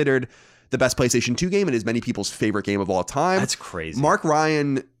widely considered the best PlayStation 2 game. It is many people's favorite game of all time. That's crazy. Mark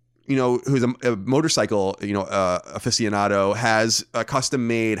Ryan, you know, who's a motorcycle, you know, aficionado, has a custom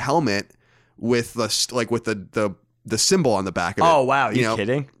made helmet with the symbol on the back of it. Oh, wow. You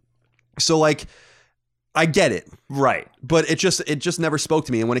kidding? So like, I get it. Right. But it just never spoke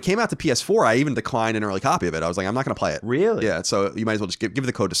to me. And when it came out to PS4, I even declined an early copy of it. I was like, I'm not going to play it. Really? Yeah. So you might as well just give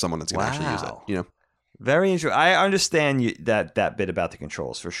the code to someone that's going to actually use it. You know? Very interesting. I understand that bit about the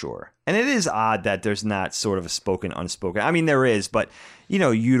controls for sure. And it is odd that there's not sort of a spoken, unspoken. I mean, there is, but, you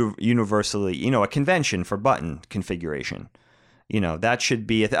know, universally, you know, a convention for button configuration. You know, that should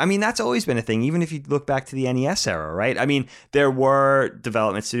be I mean, that's always been a thing, even if you look back to the NES era, right? I mean, there were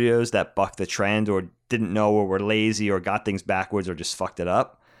development studios that bucked the trend or didn't know or were lazy or got things backwards or just fucked it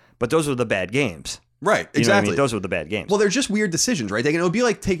up. But those were the bad games. Right, exactly. You know what I mean? Those were the bad games. Well, they're just weird decisions, right? It would be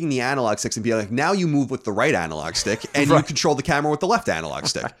like taking the analog sticks and be like, now you move with the right analog stick and you control the camera with the left analog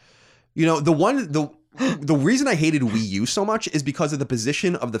stick. You know, the reason I hated Wii U so much is because of the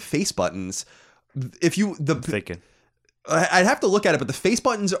position of the face buttons. I'm thinking. I'd have to look at it, but the face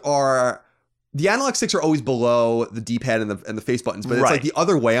buttons the analog sticks are always below the D-pad and the face buttons, but it's like the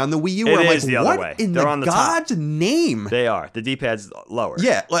other way on the Wii U. Where I'm like, the other way. In God's name? They are. The D-pad's lower.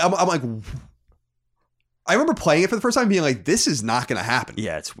 Yeah, like I'm like, I remember playing it for the first time, being like, this is not going to happen.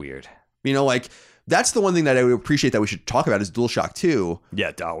 Yeah, it's weird. You know, like that's the one thing that I would appreciate that we should talk about is DualShock 2.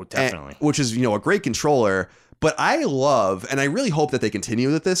 Yeah, definitely. Which is, you know, a great controller. But I love, and I really hope that they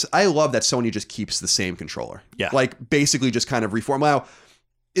continue with this, I love that Sony just keeps the same controller. Yeah. Like basically just kind of reform. Now,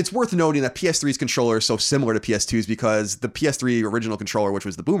 it's worth noting that PS3's controller is so similar to PS2's because the PS3 original controller, which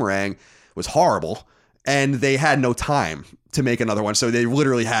was the Boomerang, was horrible. And they had no time to make another one. So they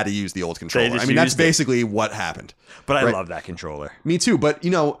literally had to use the old controller. I mean, that's basically what happened. But I love that controller. Me too. But,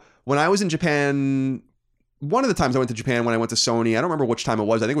 you know, when I was in Japan, one of the times I went to Japan when I went to Sony, I don't remember which time it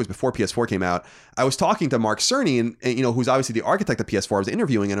was. I think it was before PS4 came out. I was talking to Mark Cerny, and you know, who's obviously the architect of PS4. I was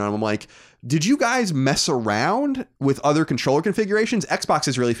interviewing him, and I'm like, did you guys mess around with other controller configurations? Xbox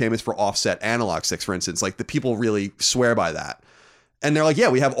is really famous for offset analog sticks, for instance. Like the people really swear by that. And they're like, yeah,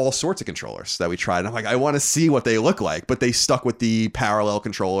 we have all sorts of controllers that we tried. And I'm like, I want to see what they look like. But they stuck with the parallel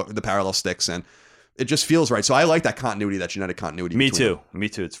controller, the parallel sticks, and it just feels right. So I like that continuity, that genetic continuity. Me too.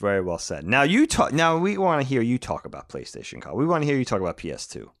 It's very well said. Now Now we want to hear you talk about PlayStation, Carl. We want to hear you talk about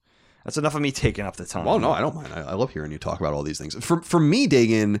PS2. That's enough of me taking up the time. Well, no, I don't mind. I love hearing you talk about all these things. For me,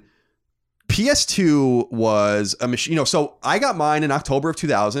 Dagan, PS2 was a machine. You know, so I got mine in October of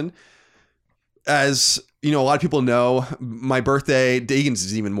 2000. As you know, a lot of people know, my birthday, Dagan's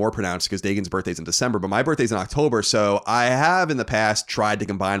is even more pronounced because Dagan's birthday's in December, but my birthday's in October. So I have in the past tried to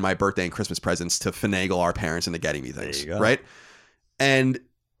combine my birthday and Christmas presents to finagle our parents into getting me things, right? And,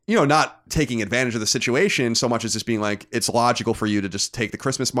 you know, not taking advantage of the situation so much as just being like, it's logical for you to just take the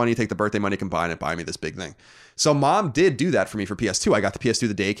Christmas money, take the birthday money, combine it, buy me this big thing. So mom did do that for me for PS2. I got the PS2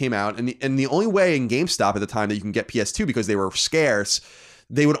 the day it came out. And the only way in GameStop at the time that you can get PS2 because they were scarce,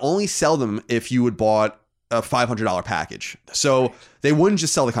 they would only sell them if you had bought a $500 package. So they wouldn't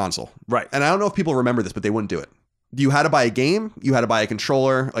just sell the console. Right. And I don't know if people remember this, but they wouldn't do it. You had to buy a game, you had to buy a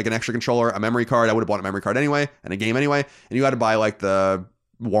controller, like an extra controller, a memory card. I would have bought a memory card anyway, and a game anyway. And you had to buy like the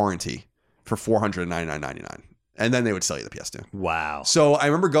warranty for $499.99. And then they would sell you the PS2. Wow. So I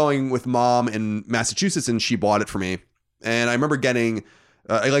remember going with mom in Massachusetts and she bought it for me. And I remember getting,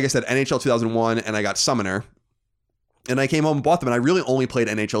 like I said, NHL 2001 and I got Summoner. And I came home and bought them, and I really only played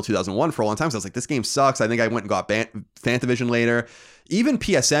NHL 2001 for a long time. So I was like, this game sucks. I think I went and got Fantavision later. Even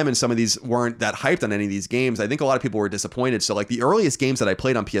PSM and some of these weren't that hyped on any of these games. I think a lot of people were disappointed. So like the earliest games that I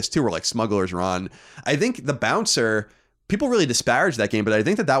played on PS2 were like Smuggler's Run. I think The Bouncer, people really disparaged that game, but I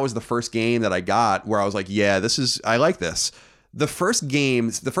think that was the first game that I got where I was like, yeah, I like this. The first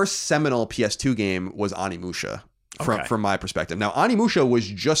seminal PS2 game was Onimusha from my perspective. Now, Onimusha was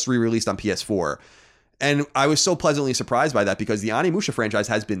just re-released on PS4. And I was so pleasantly surprised by that because the Onimusha franchise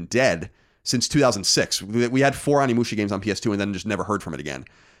has been dead since 2006. We had 4 Onimusha games on PS2 and then just never heard from it again.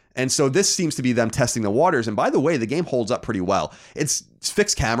 And so this seems to be them testing the waters. And by the way, the game holds up pretty well. It's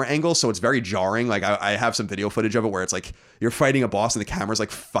fixed camera angles, so it's very jarring. Like I have some video footage of it where it's like you're fighting a boss and the camera's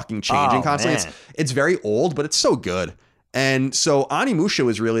like fucking changing constantly. It's very old, but it's so good. And so Onimusha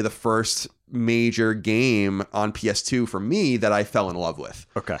was really the first major game on PS2 for me that I fell in love with.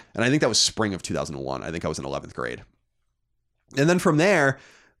 Okay. And I think that was spring of 2001. I think I was in 11th grade. And then from there,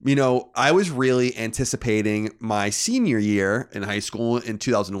 you know, I was really anticipating my senior year in high school in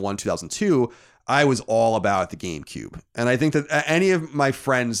 2001, 2002. I was all about the GameCube. And I think that any of my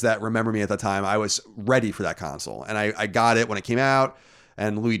friends that remember me at that time, I was ready for that console. And I got it when it came out,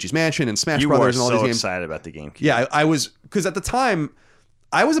 and Luigi's Mansion and Smash Brothers and all these games. You were so excited about the GameCube. Yeah, I was, because at the time,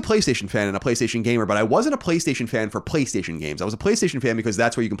 I was a PlayStation fan and a PlayStation gamer, but I wasn't a PlayStation fan for PlayStation games. I was a PlayStation fan because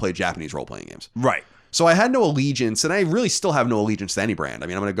that's where you can play Japanese role-playing games. Right. So I had no allegiance, and I really still have no allegiance to any brand. I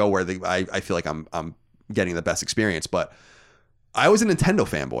mean, I'm going to go where I feel like I'm getting the best experience, but I was a Nintendo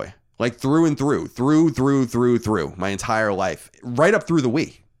fanboy, like through and through my entire life, right up through the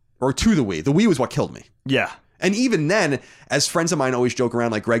Wii, or to the Wii. The Wii was what killed me. Yeah. And even then, as friends of mine always joke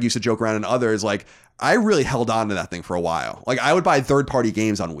around, like Greg used to joke around and others, like I really held on to that thing for a while. Like I would buy third-party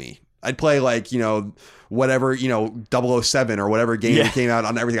games on Wii. I'd play like, you know, whatever, you know, 007 or whatever game that came out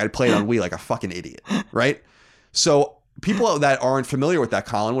on everything. I'd play it on Wii like a fucking idiot, right? So people that aren't familiar with that,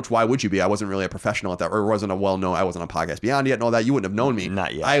 Colin, which why would you be? I wasn't really a professional at that, or wasn't a well-known, I wasn't on Podcast Beyond yet and all that. You wouldn't have known me.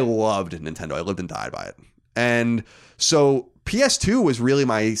 Not yet. I loved Nintendo. I lived and died by it. And so PS2 was really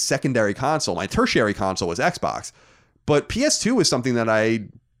my secondary console. My tertiary console was Xbox. But PS2 was something that I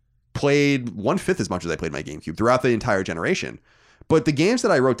played 1/5 as much as I played my GameCube throughout the entire generation. But the games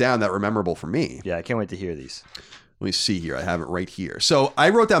that I wrote down that were memorable for me. Yeah, I can't wait to hear these. Let me see here. I have it right here. So I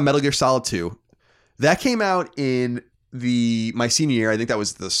wrote down Metal Gear Solid 2. That came out in my senior year. I think that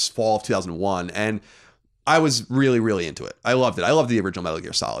was the fall of 2001. And I was really, really into it. I loved it. I loved the original Metal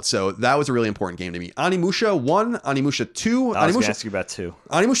Gear Solid. So that was a really important game to me. Onimusha 1, Onimusha 2. I was going to ask you about 2.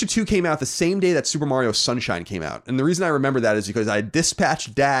 Onimusha 2 came out the same day that Super Mario Sunshine came out. And the reason I remember that is because I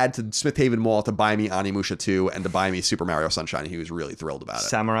dispatched Dad to Smith Haven Mall to buy me Onimusha 2 and to buy me Super Mario Sunshine. He was really thrilled about it.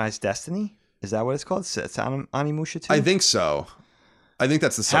 Samurai's Destiny? Is that what it's called? It's Onimusha 2? I think so. I think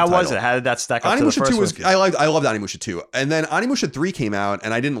that's the How subtitle. was it? How did that stack up Onimusha to the first 2 was one? I loved Onimusha 2. And then Onimusha 3 came out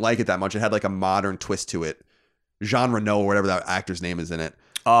and I didn't like it that much. It had like a modern twist to it. Jean Reno or whatever that actor's name is in it,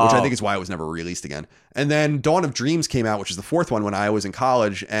 which I think is why it was never released again. And then Dawn of Dreams came out, which is the fourth one when I was in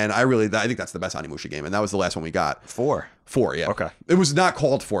college, and I think that's the best Onimusha game, and that was the last one we got. 4, yeah. Okay. It was not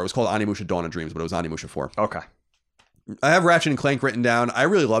called 4. It was called Onimusha Dawn of Dreams, but it was Onimusha 4. Okay. I have Ratchet and Clank written down. I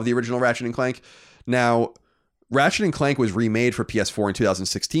really love the original Ratchet and Clank. Now, Ratchet and Clank was remade for PS4 in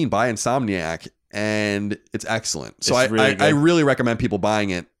 2016 by Insomniac, and it's excellent. So I really recommend people buying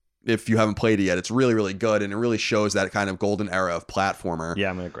it. If you haven't played it yet, it's really, really good, and it really shows that kind of golden era of platformer. Yeah,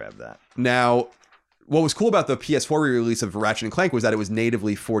 I'm going to grab that. Now, what was cool about the PS4 re-release of Ratchet and Clank was that it was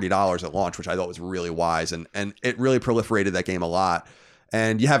natively $40 at launch, which I thought was really wise, and it really proliferated that game a lot.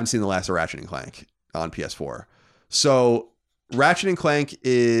 And you haven't seen the last of Ratchet and Clank on PS4. So Ratchet and Clank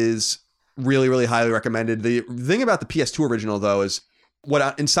is really, really highly recommended. The thing about the PS2 original, though, is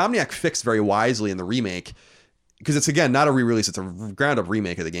what Insomniac fixed very wisely in the remake, because it's, again, not a re-release, it's a ground-up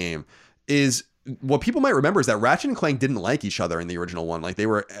remake of the game, is what people might remember is that Ratchet and Clank didn't like each other in the original one. Like, they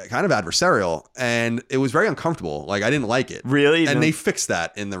were kind of adversarial, and it was very uncomfortable. Like, I didn't like it. Really? And they fixed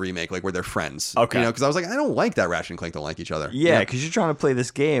that in the remake, like, where they're friends. Okay. You know, because I was like, I don't like that Ratchet and Clank don't like each other. Yeah, because you're trying to play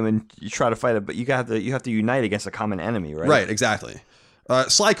this game, and you try to fight it, but you have to unite against a common enemy, right? Right, exactly.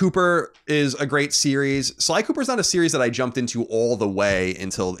 Sly Cooper is a great series. Sly Cooper is not a series that I jumped into all the way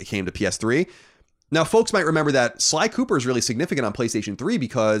until it came to PS3. Now, folks might remember that Sly Cooper is really significant on PlayStation 3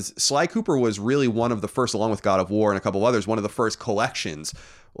 because Sly Cooper was really one of the first, along with God of War and a couple of others, one of the first collections.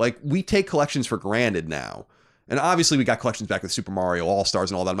 Like, we take collections for granted now. And obviously, we got collections back with Super Mario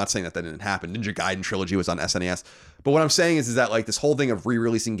All-Stars and all that. I'm not saying that didn't happen. Ninja Gaiden Trilogy was on SNES. But what I'm saying is that, like, this whole thing of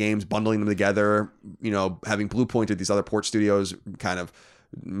re-releasing games, bundling them together, you know, having Blue Point or these other port studios kind of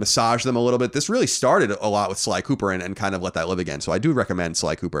massage them a little bit. This really started a lot with Sly Cooper and kind of let that live again. So I do recommend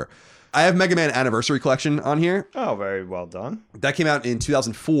Sly Cooper. I have Mega Man Anniversary Collection on here. Oh, very well done. That came out in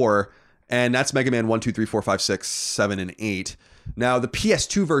 2004, and that's Mega Man 1, 2, 3, 4, 5, 6, 7, and 8. Now, the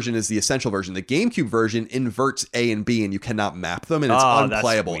PS2 version is the essential version. The GameCube version inverts A and B, and you cannot map them, and it's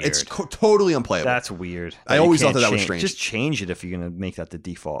unplayable. It's totally unplayable. That's weird. I always thought that was strange. Just change it if you're going to make that the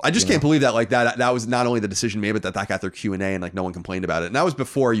default. I just can't believe that. Like that was not only the decision made, but that got their Q&A, and like no one complained about it. And that was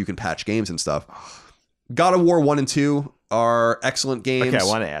before you can patch games and stuff. God of War 1 and 2 are excellent games. Okay, I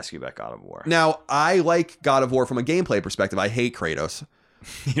want to ask you about God of War. Now, I like God of War from a gameplay perspective. I hate Kratos.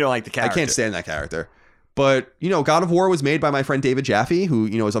 You don't like the character. I can't stand that character. But, you know, God of War was made by my friend David Jaffe, who,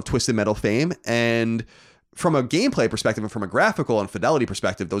 you know, is of Twisted Metal fame. And from a gameplay perspective and from a graphical and fidelity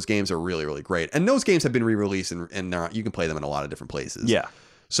perspective, those games are really, really great. And those games have been re-released and you can play them in a lot of different places. Yeah.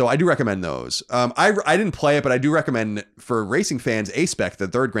 So I do recommend those. I didn't play it, but I do recommend for racing fans, A-Spec, the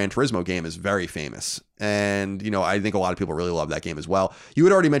third Gran Turismo game is very famous. And, you know, I think a lot of people really love that game as well. You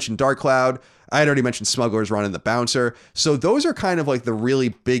had already mentioned Dark Cloud. I had already mentioned Smuggler's Run and The Bouncer. So those are kind of like the really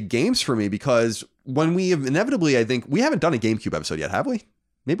big games for me because when we have inevitably, I think, we haven't done a GameCube episode yet, have we?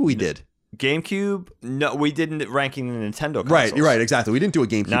 Maybe we did. GameCube? No, we didn't ranking the Nintendo consoles. Right, you're right, exactly. We didn't do a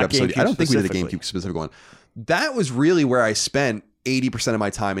GameCube episode. I don't think we did a GameCube specific one. That was really where I spent 80% of my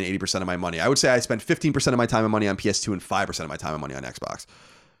time and 80% of my money. I would say I spent 15% of my time and money on PS2 and 5% of my time and money on Xbox.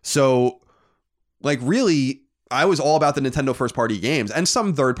 So, like, really, I was all about the Nintendo first-party games and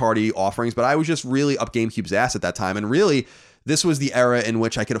some third-party offerings, but I was just really up GameCube's ass at that time. And really, this was the era in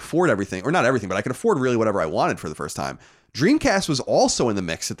which I could afford everything, or not everything, but I could afford really whatever I wanted for the first time. Dreamcast was also in the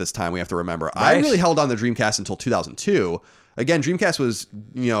mix at this time, we have to remember. Right. I really held on to Dreamcast until 2002. Again, Dreamcast was,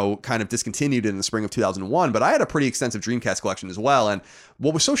 you know, kind of discontinued in the spring of 2001, but I had a pretty extensive Dreamcast collection as well. And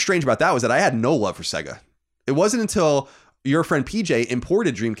what was so strange about that was that I had no love for Sega. It wasn't until your friend PJ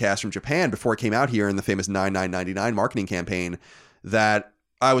imported Dreamcast from Japan before it came out here in the famous 9999 marketing campaign that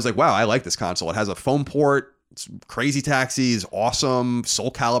I was like, wow, I like this console. It has a foam port. It's Crazy Taxi is awesome.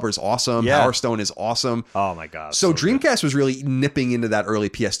 Soul Calibur is awesome. Yeah. Power Stone is awesome. Oh my God. So Dreamcast was really nipping into that early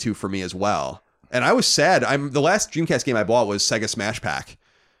PS2 for me as well. And I was sad. The last Dreamcast game I bought was Sega Smash Pack,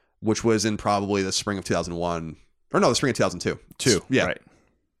 which was in probably the spring of 2001. Or no, the spring of 2002. Yeah. Right.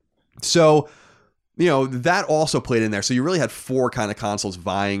 So, you know, that also played in there. So you really had four kind of consoles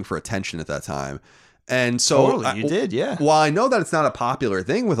vying for attention at that time. And so you did, yeah. While I know that it's not a popular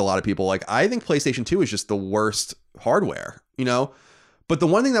thing with a lot of people, like I think PlayStation 2 is just the worst hardware, you know? But the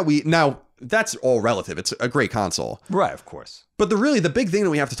one thing that now that's all relative. It's a great console. Right, of course. But the big thing that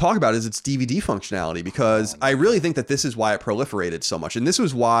we have to talk about is its DVD functionality, because I really think that this is why it proliferated so much. And this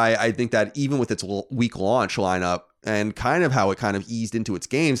was why I think that even with its weak launch lineup and kind of how it kind of eased into its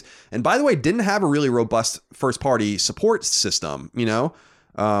games, and by the way, didn't have a really robust first party support system,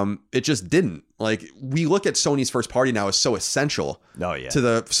 it just didn't. Like, we look at Sony's first party now as so essential to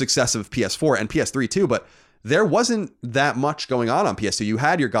the success of PS4 and PS3 too, but there wasn't that much going on PS2. You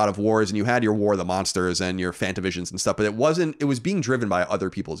had your God of Wars and you had your War of the Monsters and your Fantavisions and stuff, but it was being driven by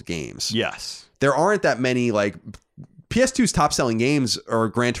other people's games. Yes. There aren't that many, like, PS2's top selling games are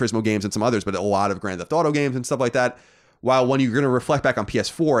Gran Turismo games and some others, but a lot of Grand Theft Auto games and stuff like that. While when you're going to reflect back on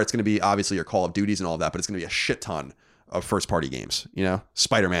PS4, it's going to be obviously your Call of Duties and all that, but it's going to be a shit ton of first party games,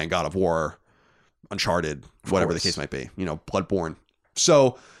 Spider-Man, God of War, Uncharted, whatever the case might be, Bloodborne.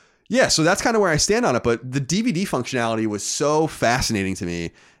 So yeah, so that's kind of where I stand on it. But the DVD functionality was so fascinating to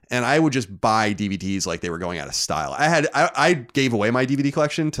me, and I would just buy DVDs like they were going out of style. I gave away my DVD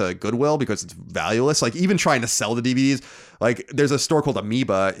collection to Goodwill because it's valueless. Like, even trying to sell the DVDs, like, there's a store called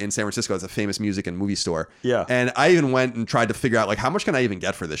Amoeba in San Francisco. It's a famous music and movie store. Yeah. And I even went and tried to figure out, like, how much can I even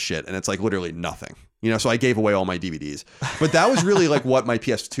get for this shit? And it's like literally nothing. So I gave away all my DVDs. But that was really like what my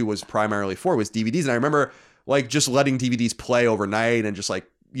PS2 was primarily for, was DVDs. And I remember, like, just letting DVDs play overnight and just, like,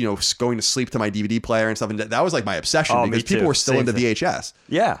 going to sleep to my DVD player and stuff. And that was like my obsession, because people were still into VHS.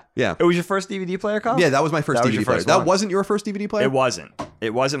 Yeah. Yeah. It was your first DVD player, Colin? Yeah, that was my first DVD player. That wasn't your first DVD player? It wasn't.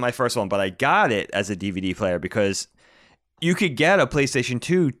 It wasn't my first one, but I got it as a DVD player because you could get a PlayStation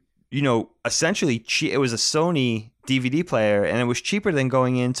 2, essentially it was a Sony DVD player, and it was cheaper than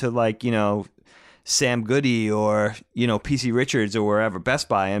going into, like, Sam Goody or, PC Richards or wherever, Best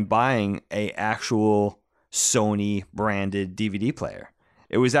Buy, and buying a actual Sony branded DVD player.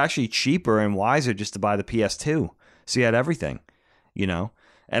 It was actually cheaper and wiser just to buy the PS2. So you had everything,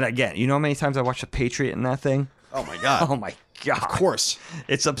 And again, how many times I watched The Patriot in that thing? Oh my God. Oh my God. Of course.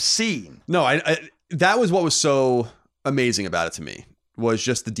 It's obscene. No, that was what was so amazing about it to me, was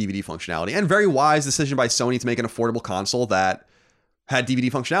just the DVD functionality, and very wise decision by Sony to make an affordable console that had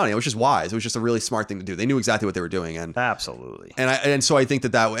DVD functionality. It was just wise. It was just a really smart thing to do. They knew exactly what they were doing, and absolutely. And so I think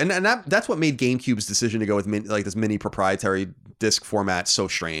that's what made GameCube's decision to go with this mini proprietary disc format so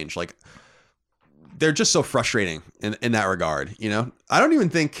strange. Like, they're just so frustrating in that regard. I'm not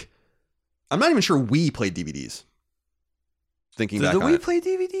even sure we played DVDs. Thinking back on it. Did we play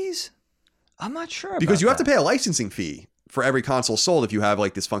DVDs? I'm not sure. Because you have to pay a licensing fee for every console sold if you have,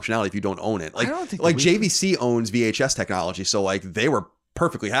 like, this functionality, if you don't own it. Like, I don't think JVC owns VHS technology, so, like, they were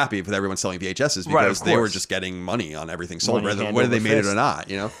perfectly happy with everyone selling VHSs because they were just getting money on everything sold, whether they made it or not,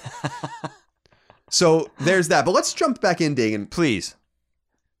 So there's that. But let's jump back in, Dagan. Please.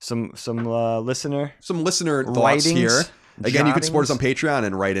 Some listener thoughts here. Again, you can support us on Patreon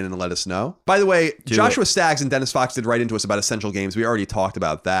and write in and let us know. By the way, Joshua Staggs and Dennis Fox did write into us about Essential Games. We already talked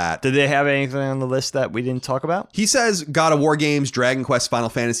about that. Did they have anything on the list that we didn't talk about? He says God of War games, Dragon Quest, Final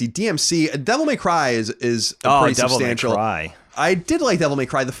Fantasy, DMC. Devil May Cry is pretty substantial. Devil May Cry. I did like Devil May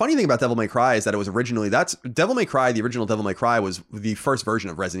Cry. The funny thing about Devil May Cry is that it was originally... Devil May Cry, the original Devil May Cry, was the first version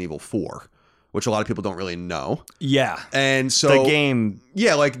of Resident Evil 4. Which a lot of people don't really know. Yeah. And so... The game...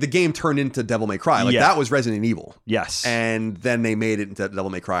 Yeah, like, the game turned into Devil May Cry. Like, that was Resident Evil. Yes. And then they made it into Devil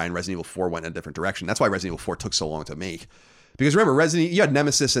May Cry, and Resident Evil 4 went in a different direction. That's why Resident Evil 4 took so long to make. Because remember, you had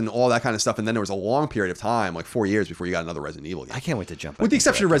Nemesis and all that kind of stuff, and then there was a long period of time, like 4 years, before you got another Resident Evil game. I can't wait to jump back. With the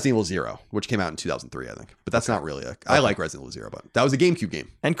exception of Resident Evil 0, which came out in 2003, I think. But that's not really I like Resident Evil 0, but that was a GameCube game.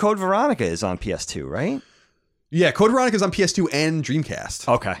 And Code Veronica is on PS2, right? Yeah, Code Veronica is on PS2 and Dreamcast.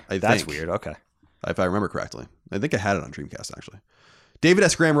 Okay. That's weird. Okay. If I remember correctly. I think I had it on Dreamcast, actually. David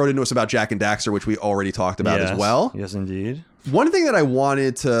S. Graham wrote into us about Jak and Daxter, which we already talked about as well. Yes, indeed. One thing that I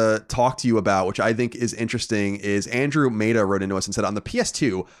wanted to talk to you about, which I think is interesting, is Andrew Maida wrote into us and said, on the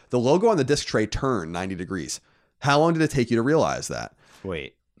PS2, the logo on the disc tray turned 90 degrees. How long did it take you to realize that?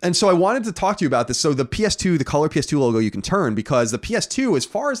 Wait. And so I wanted to talk to you about this. So the PS2, the color PS2 logo you can turn, because the PS2, as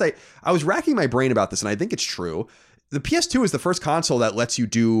far as I was racking my brain about this, and I think it's true. The PS2 is the first console that lets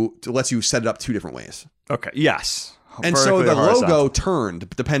you set it up two different ways. Okay. Yes. And so the logo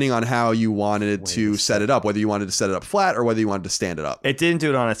turned depending on how you wanted to set it up, whether you wanted to set it up flat or whether you wanted to stand it up. It didn't do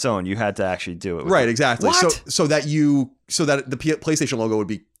it on its own. You had to actually do it. Right. Exactly. What? So that the PlayStation logo would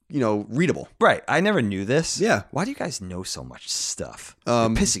be, readable. Right. I never knew this. Yeah. Why do you guys know so much stuff? You're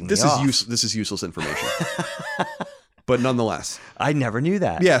pissing me off. This is useless information. But nonetheless, I never knew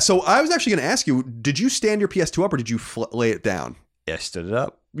that. Yeah. So I was actually going to ask you, did you stand your PS2 up or did you lay it down? Yeah, I stood it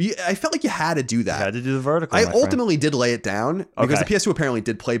up. I felt like you had to do that. You had to do the vertical. I my friend. ultimately did lay it down because Okay. the PS2 apparently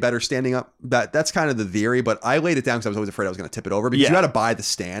did play better standing up. That's kind of the theory, but I laid it down because I was always afraid I was going to tip it over because you had to buy the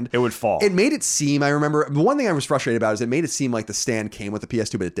stand. It would fall. It made it seem, I remember, the one thing I was frustrated about is it made it seem like the stand came with the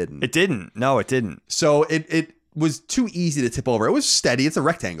PS2, but it didn't. It didn't. No, it didn't. So it was too easy to tip over. It was steady. It's a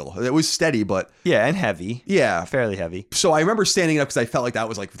rectangle. It was steady, but Yeah, and heavy. yeah. Fairly heavy. So I remember standing it up because I felt like that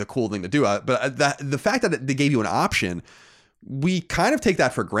was like the cool thing to do. But the fact that they gave you an option, we kind of take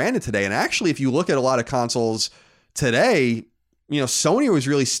that for granted today. And actually, if you look at a lot of consoles today, Sony was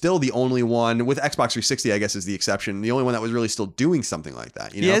really still the only one, with Xbox 360, I guess, is the exception. The only one that was really still doing something like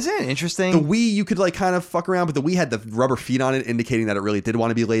that. Yeah, isn't it interesting? The Wii, you could like kind of fuck around, but the Wii had the rubber feet on it, indicating that it really did want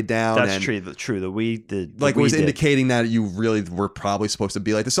to be laid down. That's true. The Wii did. Like, it was indicating that you really were probably supposed to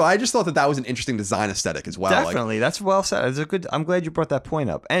be like this. So I just thought that was an interesting design aesthetic as well. Definitely. That's well said. It's a good. I'm glad you brought that point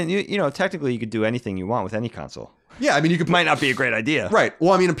up. And technically, you could do anything you want with any console. Yeah, I mean, you could. Might not be a great idea. Right.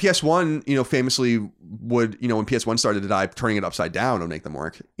 Well, I mean, a PS1, famously would, when PS1 started to die, turning it upside down would make them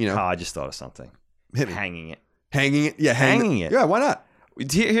work. Oh, I just thought of something. Hit me. Hanging it. Hanging it? Yeah, hanging it. Yeah, why not?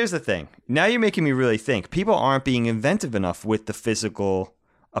 Here's the thing. Now you're making me really think. People aren't being inventive enough with the physical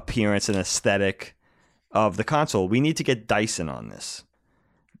appearance and aesthetic of the console. We need to get Dyson on this.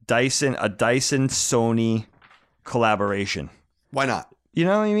 A Dyson Sony collaboration. Why not? You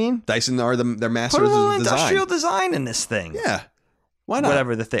know what I mean? Dyson are their masters Put a little of design. industrial design in this thing. Yeah. Why not?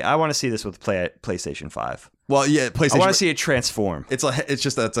 Whatever the thing. I want to see this with PlayStation 5. Well, yeah, PlayStation. I want to see it transform. It's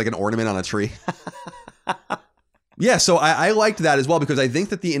just that it's like an ornament on a tree. Yeah, so I liked that as well because I think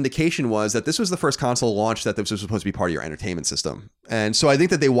that the indication was that this was the first console launch that this was supposed to be part of your entertainment system. And so I think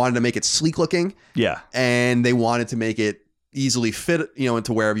that they wanted to make it sleek looking. Yeah. And they wanted to make it easily fit,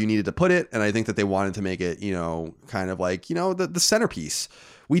 into wherever you needed to put it. And I think that they wanted to make it, kind of like, the centerpiece.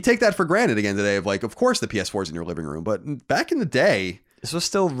 We take that for granted again today of like, of course the PS4 is in your living room, but back in the day, this was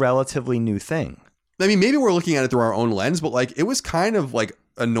still a relatively new thing. I mean, maybe we're looking at it through our own lens, but like it was kind of like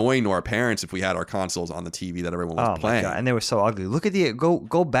annoying to our parents if we had our consoles on the TV that everyone was playing. My God. And they were so ugly. Look at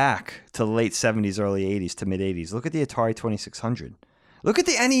go back to the late 70s, early 80s to mid 80s. Look at the Atari 2600. Look at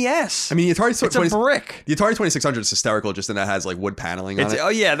the NES. I mean, the Atari it's a brick. The Atari 2600 is hysterical just in that it has like wood paneling on it. Oh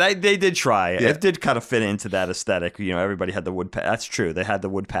yeah, they did try. Yeah. It did kind of fit into that aesthetic. Everybody had the wood. That's true. They had the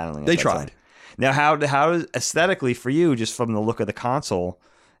wood paneling. They tried. Time. Now, how aesthetically for you, just from the look of the console,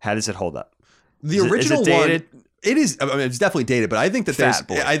 how does it hold up? The original is it dated? one, it is. I mean, it's definitely dated, but I think that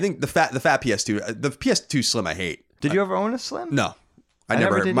I think the fat PS2, the PS2 Slim, I hate. Did you ever own a Slim? No. I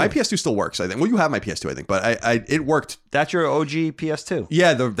never did. My either. PS2 still works, I think. Well, you have my PS2, I think, but it worked. That's your OG PS2.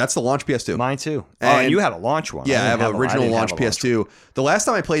 Yeah, that's the launch PS2. Mine too. And you had a launch one. Yeah, I have an original launch PS2. The last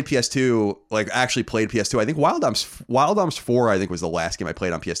time I played PS2, like actually played PS2, I think Wild Arms 4, I think was the last game I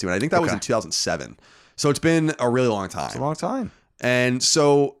played on PS2, and I think that was in 2007. So it's been a really long time. It's a long time. And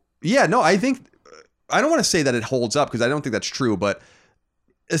so, yeah, no, I think I don't want to say that it holds up because I don't think that's true, but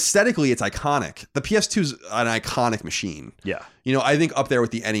aesthetically, it's iconic. The PS2's an iconic machine. Yeah. I think up there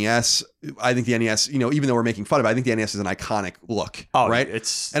with the NES. I think the NES, even though we're making fun of it, I think the NES is an iconic look. Oh, right?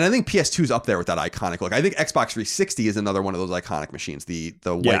 And I think PS2's up there with that iconic look. I think Xbox 360 is another one of those iconic machines, the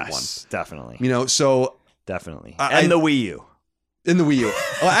white one. Definitely. So definitely. And the Wii U. In the Wii U.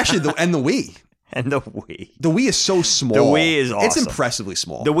 Oh, actually, and the Wii. And the Wii. The Wii is so small. The Wii is awesome. It's impressively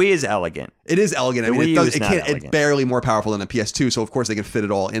small. The Wii is elegant. It is elegant. The Wii U is not elegant. It's barely more powerful than a PS2, so of course they can fit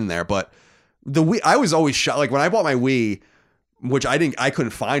it all in there. But the Wii, I was always shocked. Like when I bought my Wii, which I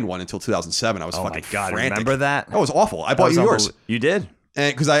couldn't find one until 2007. I was fucking frantic. Remember that? That was awful. I bought you yours. You did?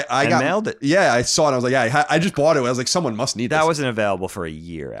 And because I got mailed it. Yeah, I saw it. I was like, yeah, I just bought it. I was like, someone must need this. That wasn't available for a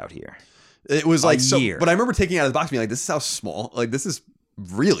year out here. It was like a year. But I remember taking it out of the box, being like, this is how small. Like this is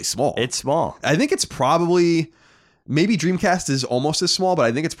really small. It's small. I think it's probably maybe Dreamcast is almost as small, but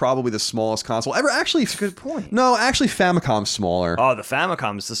I think it's probably the smallest console ever. Actually, that's a good point. No, actually, Famicom's smaller. Oh, the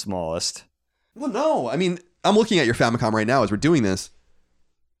Famicom is the smallest. Well, no, I mean, I'm looking at your Famicom right now as we're doing this.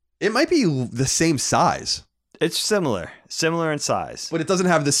 It might be the same size. It's similar in size, but it doesn't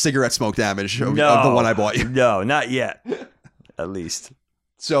have the cigarette smoke damage of the one I bought you. No, not yet, at least.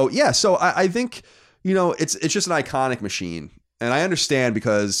 So yeah, so I think it's just an iconic machine. And I understand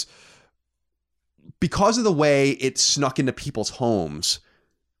because of the way it snuck into people's homes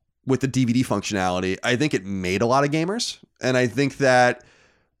with the DVD functionality, I think it made a lot of gamers. And I think that,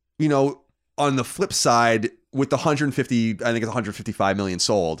 on the flip side, with the 155 million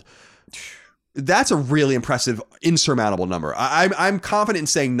sold, that's a really impressive, insurmountable number. I'm confident in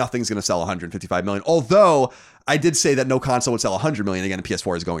saying nothing's going to sell 155 million, although I did say that no console would sell 100 million. Again,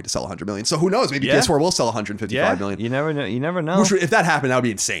 PS4 is going to sell 100 million. So who knows? Maybe PS4 will sell 155 million. You never know. Which, if that happened, that would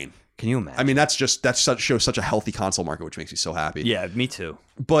be insane. Can you imagine? I mean, shows such a healthy console market, which makes me so happy. Yeah, me too.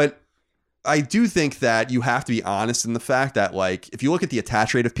 But I do think that you have to be honest in the fact that, like, if you look at the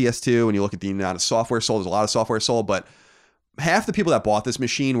attach rate of PS2 and you look at the amount of software sold, there's a lot of software sold, but half the people that bought this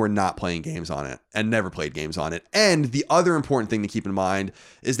machine were not playing games on it and never played games on it. And the other important thing to keep in mind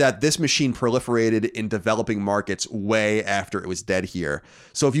is that this machine proliferated in developing markets way after it was dead here.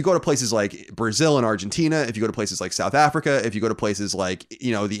 So if you go to places like Brazil and Argentina, if you go to places like South Africa, if you go to places like,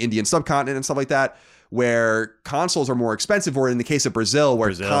 the Indian subcontinent and stuff like that, where consoles are more expensive, or in the case of Brazil,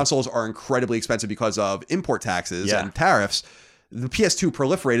 where consoles are incredibly expensive because of import taxes and tariffs, the PS2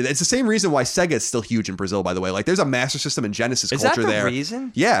 proliferated. It's the same reason why Sega is still huge in Brazil, by the way. Like, there's a Master System and Genesis culture there. Is that the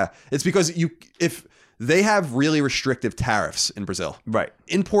reason? Yeah. It's because if they have really restrictive tariffs in Brazil. Right.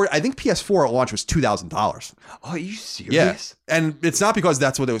 Import, I think PS4 at launch was $2,000. Oh, are you serious? Yeah. And it's not because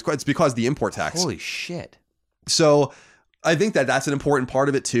that's what it was. It's because the import tax. Holy shit. So I think that that's an important part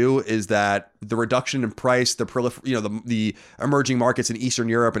of it too, is that the reduction in price, the emerging markets in Eastern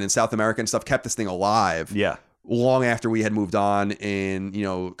Europe and in South America and stuff kept this thing alive. Yeah. Long after we had moved on in,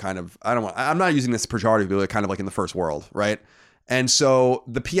 I'm not using this pejoratively, but kind of like in the first world, right? And so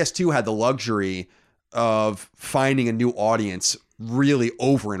the PS2 had the luxury of finding a new audience really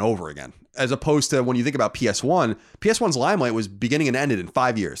over and over again, as opposed to when you think about PS1's limelight was beginning and ended in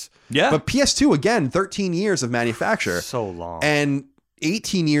 5 years. Yeah. But PS2, again, 13 years of manufacture. So long. And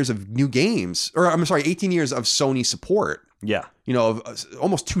 18 years of new games, 18 years of Sony support. Yeah. Of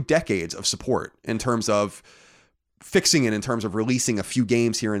almost 2 decades of support in terms of fixing it, in terms of releasing a few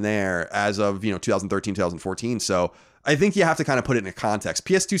games here and there as of 2013, 2014. So I think you have to kind of put it in a context.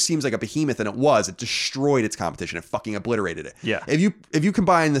 PS2 seems like a behemoth, and it destroyed its competition. It fucking obliterated it. Yeah. If you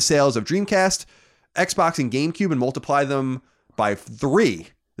combine the sales of Dreamcast, Xbox, and GameCube and multiply them by 3,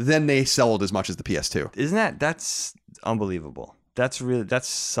 then they sold as much as the PS2. That's unbelievable. That's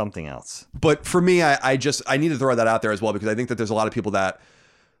something else. But for me, I need to throw that out there as well, because I think that there's a lot of people that,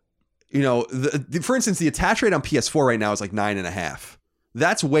 for instance, the attach rate on PS4 right now is like 9.5.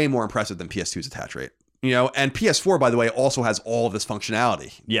 That's way more impressive than PS2's attach rate. And PS4, by the way, also has all of this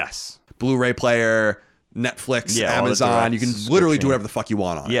functionality. Yes. Blu-ray player, Netflix, Amazon. You can literally do whatever the fuck you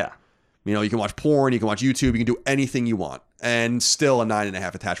want on it. Yeah. You can watch porn, you can watch YouTube, you can do anything you want. And still a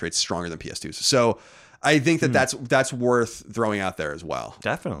 9.5 attach rate is stronger than PS2's. So I think that that's worth throwing out there as well.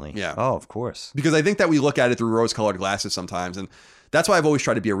 Definitely. Yeah. Oh, of course. Because I think that we look at it through rose-colored glasses sometimes, and that's why I've always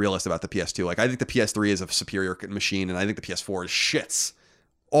tried to be a realist about the PS2. Like, I think the PS3 is a superior machine, and I think the PS4 is shits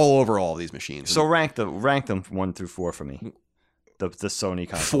all over all of these machines. So rank them 1 through 4 for me. The Sony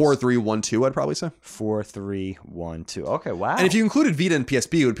consoles. 4, 3, 1, 2, I'd probably say. 4, 3, 1, 2. Okay, wow. And if you included Vita and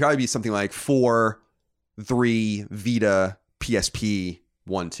PSP, it would probably be something like 4, 3, Vita, PSP,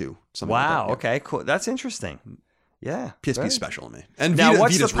 1, 2. Something wow. like that. Okay, cool. That's interesting. Yeah. PSP is special to me. And now,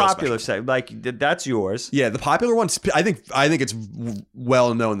 what's Vita's the popular set? Like, that's yours. Yeah, the popular ones. I think it's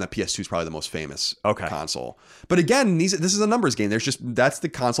well known that PS2 is probably the most famous console. But again, this is a numbers game. That's the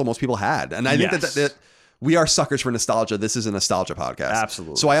console most people had, and I think that we are suckers for nostalgia. This is a nostalgia podcast.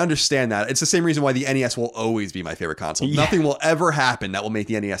 Absolutely. So I understand that. It's the same reason why the NES will always be my favorite console. Yeah. Nothing will ever happen that will make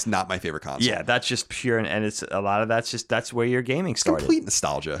the NES not my favorite console. Yeah, that's just pure, and it's a lot of that's where your gaming started. Complete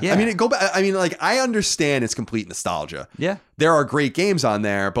nostalgia. Yeah. I understand it's complete nostalgia. Yeah. There are great games on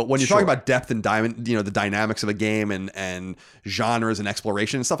there, but when you're talking about depth and the dynamics of a game and genres and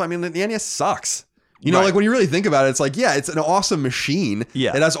exploration and stuff, the NES sucks. Like when you really think about it, it's like, yeah, it's an awesome machine.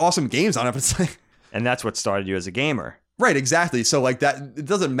 Yeah. It has awesome games on it, but it's like, and that's what started you as a gamer. Right, exactly. So like that, it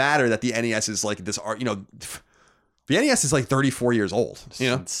doesn't matter that the NES is like this art, the NES is like 34 years old. It's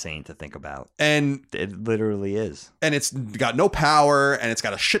insane to think about. And it literally is. And it's got no power, and it's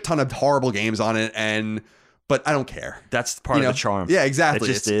got a shit ton of horrible games on it, but I don't care. That's part of the charm. Yeah, exactly.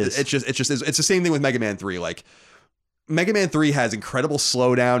 It just is. It's the same thing with Mega Man 3. Like, Mega Man 3 has incredible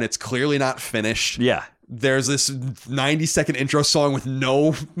slowdown. It's clearly not finished. Yeah. There's this 90-second intro song with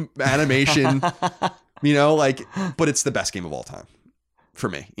no animation, but it's the best game of all time for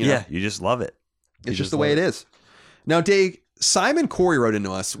me. Yeah, you just love it. It's just the way it is. Now, Dave, Simon Corey wrote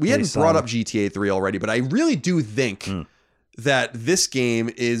into us. We hadn't brought up GTA 3 already, but I really do think that this game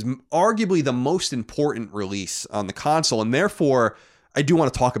is arguably the most important release on the console, and therefore I do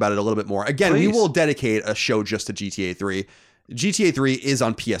want to talk about it a little bit more. Again, we will dedicate a show just to GTA 3. GTA 3 is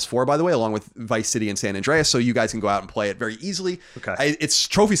on PS4, by the way, along with Vice City and San Andreas, so you guys can go out and play it very easily. Okay. It's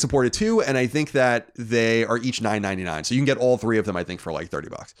trophy supported too, and I think that they are each $9.99, so you can get all three of them, I think, for like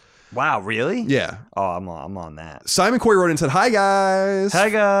 $30. Wow, really? Yeah. Oh, I'm on that. Simon Corey wrote in and said, "Hi guys. Hi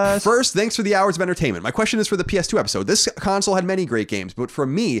guys. First, thanks for the hours of entertainment. My question is for the PS2 episode. This console had many great games, but for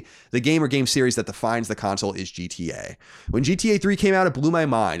me, the game or game series that defines the console is GTA. When GTA 3 came out, it blew my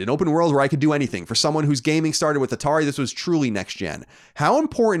mind. An open world where I could do anything. For someone whose gaming started with Atari, this was truly next gen. How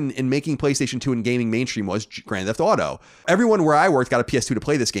important in making PlayStation 2 and gaming mainstream was Grand Theft Auto? Everyone where I worked got a PS2 to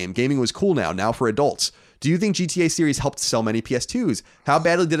play this game. Gaming was cool now for adults. Do you think GTA series helped sell many PS2s? How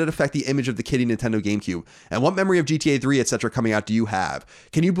badly did it affect the image of the kiddie Nintendo GameCube? And what memory of GTA 3, etc. coming out do you have?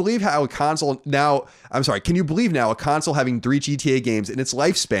 Can you believe now a console having 3 GTA games in its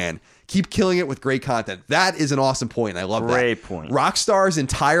lifespan keep killing it with great content? That is an awesome point. I love that. Great point. Rockstar's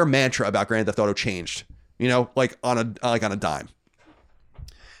entire mantra about Grand Theft Auto changed, like on a dime.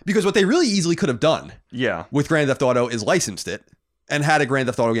 Because what they really easily could have done with Grand Theft Auto is licensed it and had a Grand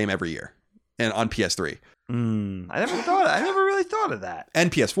Theft Auto game every year and on PS3. I never really thought of that. And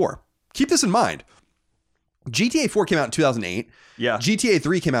PS4. Keep this in mind. GTA 4 came out in 2008. Yeah. GTA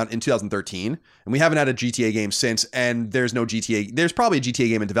 3 came out in 2013. And we haven't had a GTA game since. And there's no GTA. There's probably a GTA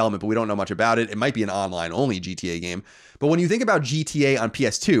game in development, but we don't know much about it. It might be an online only GTA game. But when you think about GTA on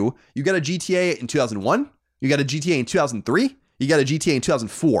PS2, you got a GTA in 2001. You got a GTA in 2003. You got a GTA in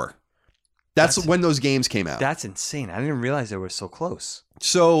 2004. That's when those games came out. That's insane. I didn't realize they were so close.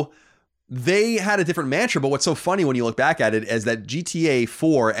 So they had a different mantra, but what's so funny when you look back at it is that GTA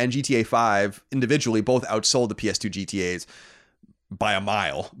 4 and GTA 5 individually both outsold the PS2 GTAs by a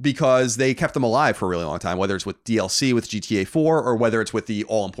mile because they kept them alive for a really long time, whether it's with DLC with GTA 4 or whether it's with the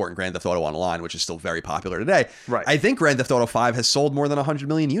all-important Grand Theft Auto Online, which is still very popular today. Right. I think Grand Theft Auto 5 has sold more than 100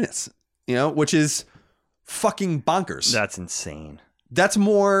 million units, which is fucking bonkers. That's insane. That's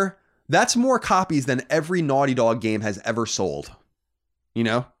more copies than every Naughty Dog game has ever sold.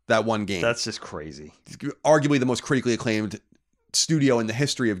 That one game. That's just crazy. Arguably the most critically acclaimed studio in the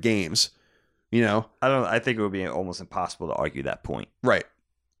history of games. I think it would be almost impossible to argue that point. Right.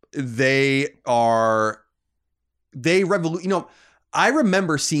 I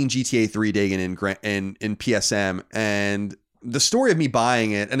remember seeing GTA 3 Dagan in PSM, and the story of me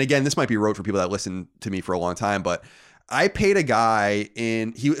buying it, and again, this might be rote for people that listen to me for a long time, but I paid a guy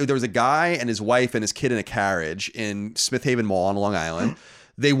there was a guy and his wife and his kid in a carriage in Smith Haven Mall on Long Island.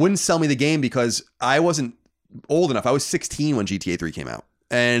 They wouldn't sell me the game because I wasn't old enough. I was 16 when GTA 3 came out,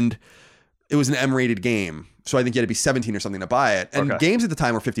 and it was an M-rated game. So I think you had to be 17 or something to buy it. And games at the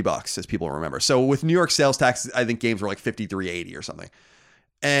time were $50, as people remember. So with New York sales tax, I think games were like $53.80 or something.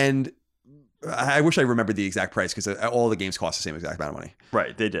 And I wish I remembered the exact price because all the games cost the same exact amount of money.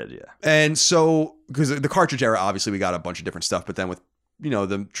 Right, they did, yeah. And so, because the cartridge era, obviously we got a bunch of different stuff, but then with, the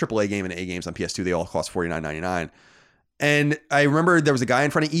AAA game and A games on PS2, they all cost $49.99. And I remember there was a guy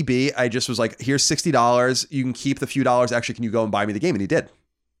in front of EB. I just was like, here's $60. You can keep the few dollars. Actually, can you go and buy me the game? And he did.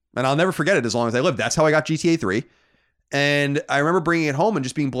 And I'll never forget it as long as I live. That's how I got GTA 3. And I remember bringing it home and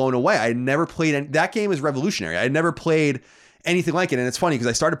just being blown away. I had never played that game is revolutionary. I had never played anything like it. And it's funny because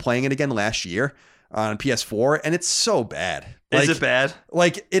I started playing it again last year on PS4, and it's so bad. Is it bad?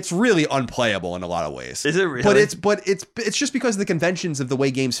 Like, it's really unplayable in a lot of ways. Is it really? But it's just because of the conventions of the way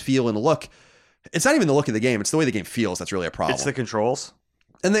games feel and look. It's not even the look of the game. It's the way the game feels that's really a problem. It's the controls.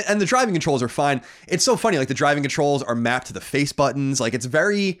 And the driving controls are fine. It's so funny. Like, the driving controls are mapped to the face buttons. Like, it's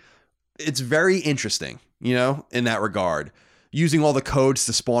very interesting, in that regard. Using all the codes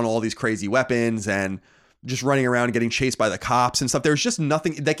to spawn all these crazy weapons and just running around and getting chased by the cops and stuff. There's just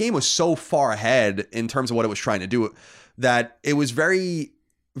nothing. That game was so far ahead in terms of what it was trying to do that it was very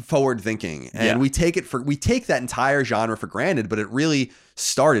forward thinking. And we take that entire genre for granted, but it really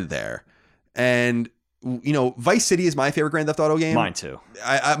started there. And Vice City is my favorite Grand Theft Auto game. Mine too.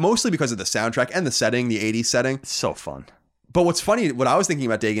 I mostly because of the soundtrack and the setting, the 80s setting. It's so fun. But what's funny, what I was thinking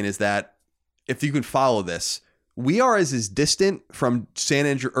about, Dagan, is that if you can follow this, we are as distant from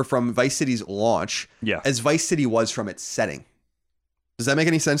from Vice City's launch as Vice City was from its setting. Does that make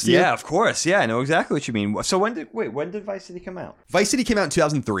any sense to you? Yeah, of course. Yeah, I know exactly what you mean. So when did Vice City come out? Vice City came out in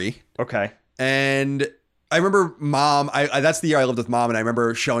 2003. Okay. And I remember Mom, that's the year I lived with Mom, and I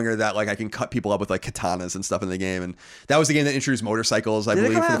remember showing her that, like, I can cut people up with, like, katanas and stuff in the game. And that was the game that introduced motorcycles, I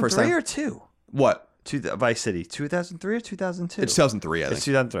believe, for the first time. Did it come out in 3 or 2? What? Vice City, 2003 or 2002? It's 2003, I think. It's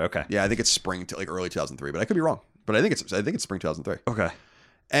 2003, okay. Yeah, I think it's spring to, like, early 2003, but I could be wrong. But I think it's spring 2003. Okay.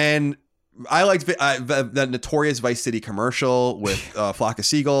 And I liked that notorious Vice City commercial with Flock of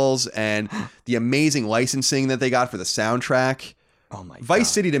Seagulls and the amazing licensing that they got for the soundtrack. Oh my God. Vice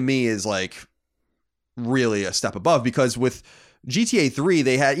City to me is like really a step above, because with GTA 3,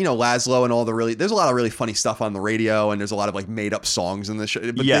 they had, Laszlo and all there's a lot of really funny stuff on the radio, and there's a lot of like made up songs in the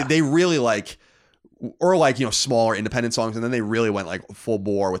show, but they really like, or like, smaller independent songs. And then they really went like full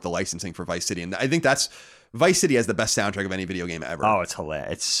bore with the licensing for Vice City. And I think Vice City has the best soundtrack of any video game ever. Oh, it's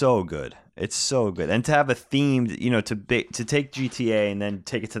hilarious. It's so good. It's so good. And to have a themed, to take GTA and then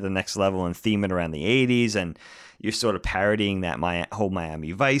take it to the next level and theme it around the 80s, and you're sort of parodying that whole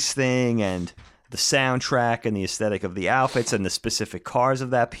Miami Vice thing, and the soundtrack and the aesthetic of the outfits and the specific cars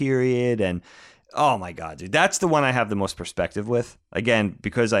of that period. And oh my God, dude, that's the one I have the most perspective with. Again,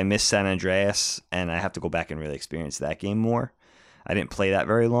 because I miss San Andreas and I have to go back and really experience that game more. I didn't play that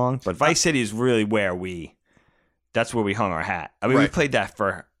very long, but Vice City is really that's where we hung our hat. I mean, we played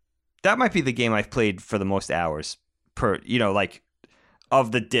that might be the game I've played for the most hours per, like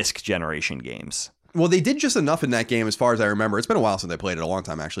of the disc generation games. Well, they did just enough in that game as far as I remember. It's been a while since I played it, a long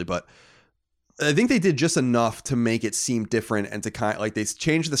time actually, but I think they did just enough to make it seem different and to kind of like, they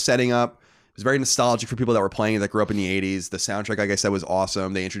changed the setting up. It was very nostalgic for people that were playing it that grew up in the 80s. The soundtrack, like I said, was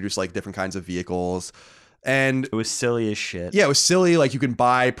awesome. They introduced like different kinds of vehicles. And it was silly as shit. Yeah, it was silly. Like you can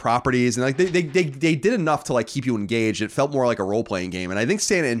buy properties, and like they did enough to like keep you engaged. It felt more like a role playing game. And I think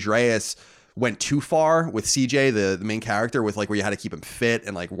San Andreas went too far with CJ, the main character, with like where you had to keep him fit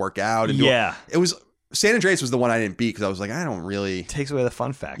and like work out. And it was San Andreas was the one I didn't beat because I was like, I don't really. It takes away the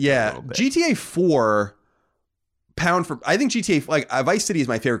fun factor. Yeah, a little bit. GTA 4. I think GTA like Vice City is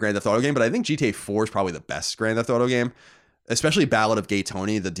my favorite Grand Theft Auto game, but I think GTA 4 is probably the best Grand Theft Auto game. Especially Ballad of Gay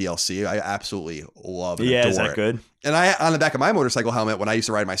Tony, the DLC. I absolutely love and adore is that it. good? And on the back of my motorcycle helmet, when I used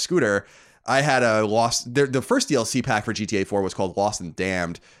to ride my scooter, I had a the first DLC pack for GTA 4 was called Lost and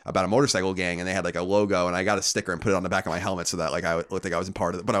Damned, about a motorcycle gang, and they had like a logo, and I got a sticker and put it on the back of my helmet so that like I looked like I was in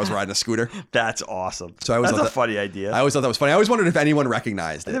part of it, but I was riding a scooter. That's awesome. So that's a funny idea. I always thought that was funny. I always wondered if anyone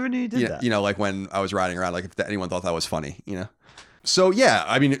recognized it. I never knew you did that. Like when I was riding around, like if anyone thought that was funny, So, yeah,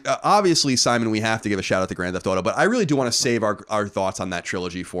 I mean, obviously, Simon, we have to give a shout out to Grand Theft Auto, but I really do want to save our thoughts on that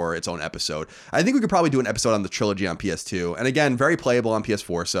trilogy for its own episode. I think we could probably do an episode on the trilogy on PS2. And again, very playable on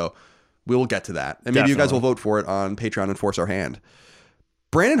PS4, so we will get to that. And maybe you guys will vote for it on Patreon and force our hand.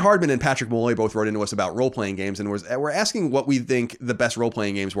 Brandon Hardman and Patrick Malloy both wrote into us about role-playing games, and we're asking what we think the best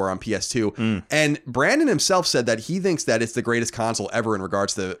role-playing games were on PS2. And Brandon himself said that he thinks that it's the greatest console ever in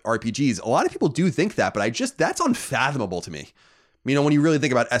regards to RPGs. A lot of people do think that, but that's unfathomable to me. When you really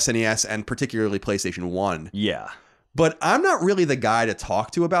think about SNES and particularly PlayStation 1. Yeah. But I'm not really the guy to talk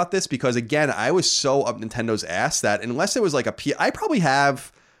to about this because, again, I was so up Nintendo's ass that unless it was like I probably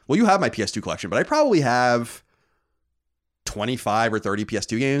have, well, you have my PS2 collection, but I probably have 25 or 30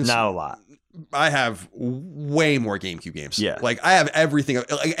 PS2 games. Not a lot. I have way more GameCube games. Yeah. Like I have everything,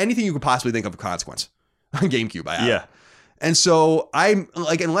 like anything you could possibly think of consequence on GameCube. I have. Yeah. And so I'm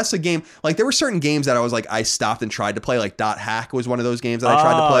like, unless a game, like there were certain games that I was like, I stopped and tried to play, like Dot Hack was one of those games that I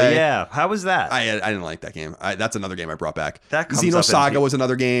tried to play. Yeah. How was that? I didn't like that game. That's another game I brought back. That comes Xenosaga was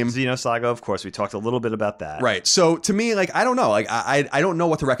another game. Xenosaga, of course. We talked a little bit about that. Right. So to me, like, I don't know. Like, I don't know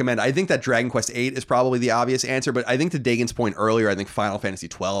what to recommend. I think that Dragon Quest VIII is probably the obvious answer, but I think to Dagan's point earlier, I think Final Fantasy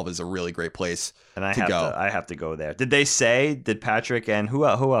XII is a really great place to go. I have to go there. Did Patrick and who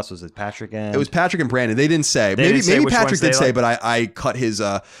else was it? Patrick and... It was Patrick and Brandon. They didn't say. Maybe Patrick did say, but I cut his...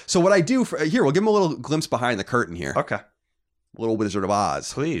 So what I do... Here, we'll give him a little glimpse behind the curtain here. Okay. Little Wizard of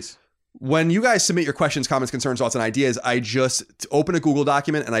Oz. Please. When you guys submit your questions, comments, concerns, thoughts, and ideas, I just open a Google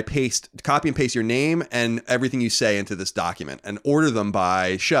document and I copy and paste your name and everything you say into this document and order them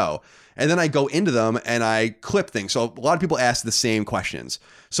by show. And then I go into them and I clip things. So a lot of people ask the same questions.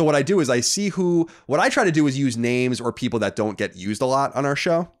 So what I do is I see what I try to do is use names or people that don't get used a lot on our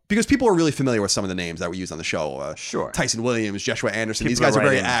show, because people are really familiar with some of the names that we use on the show. Sure. Tyson Williams, Joshua Anderson. These guys are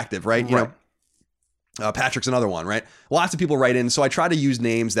very active, right? You know, Patrick's another one, right? Lots of people write in. So I try to use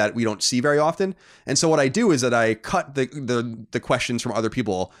names that we don't see very often. And so what I do is that I cut the questions from other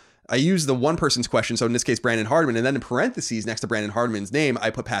people. I use the one person's question. So in this case, Brandon Hardman. And then in parentheses next to Brandon Hardman's name, I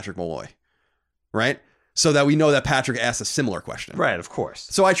put Patrick Malloy, right? So that we know that Patrick asked a similar question. Right, of course.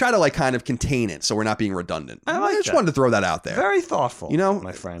 So I try to like kind of contain it so we're not being redundant. I just wanted to throw that out there. Very thoughtful,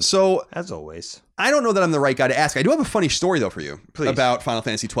 my friend. So as always, I don't know that I'm the right guy to ask. I do have a funny story though for you. Please. About Final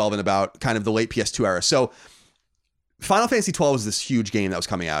Fantasy 12 and about kind of the late PS2 era. So Final Fantasy 12 was this huge game that was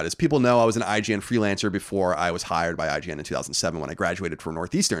coming out. As people know, I was an IGN freelancer before I was hired by IGN in 2007 when I graduated from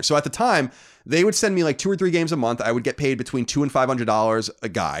Northeastern. So at the time, they would send me like 2 or 3 games a month. I would get paid between $200 and $500 a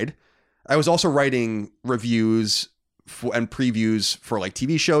guide. I was also writing reviews and previews for like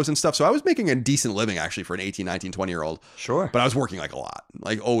TV shows and stuff. So I was making a decent living actually for an 18, 19, 20-year-old. Sure. But I was working like a lot,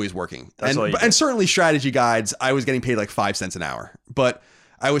 like always working. That's and certainly strategy guides, I was getting paid like 5 cents an hour, but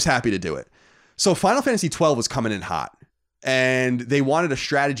I was happy to do it. So Final Fantasy 12 was coming in hot, and they wanted a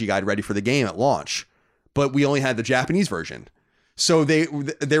strategy guide ready for the game at launch, but we only had the Japanese version. So they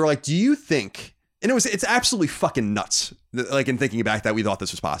were like, "Do you think?" And it's absolutely fucking nuts. Like, in thinking back, that we thought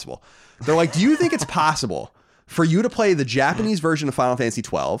this was possible. They're like, "Do you think it's possible for you to play the Japanese version of Final Fantasy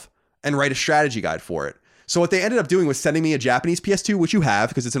 12 and write a strategy guide for it?" So what they ended up doing was sending me a Japanese PS2, which you have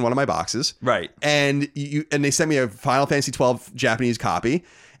because it's in one of my boxes. Right. And they sent me a Final Fantasy 12 Japanese copy.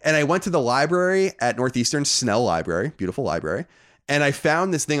 And I went to the library at Northeastern, Snell Library, beautiful library. And I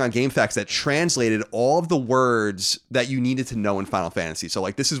found this thing on GameFAQs that translated all of the words that you needed to know in Final Fantasy. So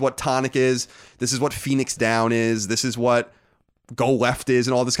like, this is what tonic is. This is what Phoenix Down is. This is what go left is,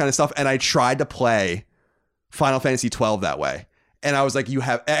 and all this kind of stuff. And I tried to play Final Fantasy 12 that way. And I was like,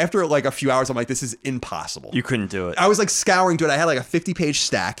 after like a few hours, I'm like, this is impossible. You couldn't do it. I was like scouring through it. I had like a 50-page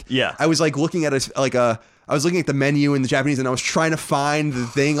stack. Yeah. I was like looking at I was looking at the menu in the Japanese, and I was trying to find the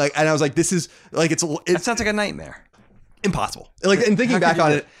thing. Like, and I was like, this is like, it That sounds like a nightmare. Impossible. Like, and thinking back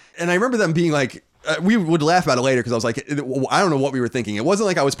on it, and I remember them being like, we would laugh about it later because I was like, I don't know what we were thinking. It wasn't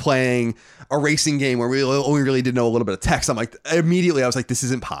like I was playing a racing game where we only really did know a little bit of text. I'm like, immediately I was like, this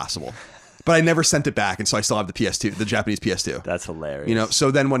isn't possible. But I never sent it back, and so I still have the PS2, the Japanese PS2. That's hilarious. You know,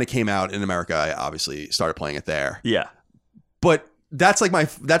 so then when it came out in America, I obviously started playing it there. Yeah. But that's like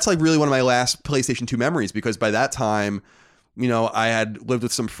really one of my last PlayStation 2 memories, because by that time, you know, I had lived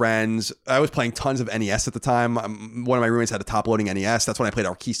with some friends. I was playing tons of NES at the time. One of my roommates had a top-loading NES. That's when I played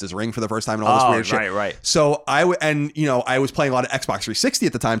Orchestra's Ring for the first time and all this weird shit. Right. So I was playing a lot of Xbox 360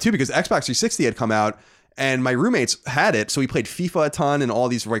 at the time too, because Xbox 360 had come out. And my roommates had it, so we played FIFA a ton and all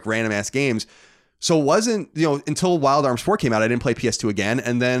these like random ass games. So it wasn't, you know, until Wild Arms 4 came out, I didn't play PS2 again,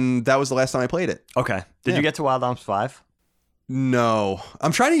 and then that was the last time I played it. Okay. Did you get to Wild Arms 5? No.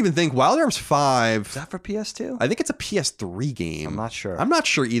 I'm trying to even think. Wild Arms 5. Is that for PS2? I think it's a PS3 game. I'm not sure. I'm not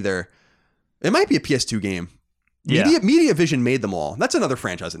sure either. It might be a PS2 game. Yeah. Media Vision made them all. That's another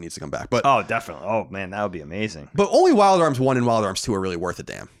franchise that needs to come back. But oh, definitely. Oh man, that would be amazing. But only Wild Arms 1 and Wild Arms 2 are really worth a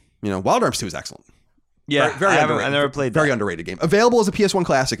damn. You know, Wild Arms 2 is excellent. Yeah, I never played that. Very underrated game. Available as a PS1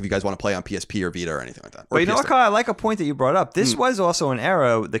 classic if you guys want to play on PSP or Vita or anything like that. But you know what, Kyle? I like a point that you brought up. This was also an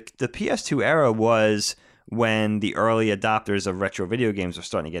era, the PS2 era was when the early adopters of retro video games were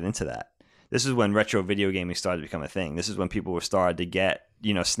starting to get into that. This is when retro video gaming started to become a thing. This is when people were started to get,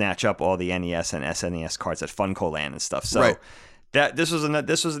 you know, snatch up all the NES and SNES carts at Funko Land and stuff. So right. this was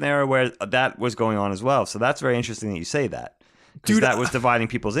an era where that was going on as well. So that's very interesting that you say that. Because that was dividing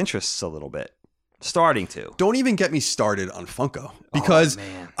people's interests a little bit. Starting to. Don't even get me started on Funko, because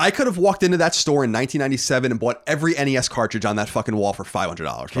I could have walked into that store in 1997 and bought every NES cartridge on that fucking wall for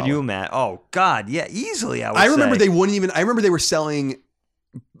 $500. Can you imagine? Oh God, yeah, easily. I remember they wouldn't even. I remember they were selling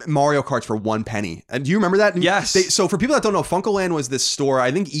Mario Karts for 1 penny. And do you remember that? Yes. So for people that don't know, Funkoland was this store.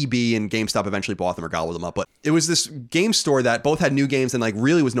 I think EB and GameStop eventually bought them or gobbled them up. But it was this game store that both had new games and like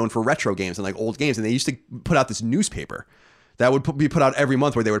really was known for retro games and like old games. And they used to put out this newspaper that would be put out every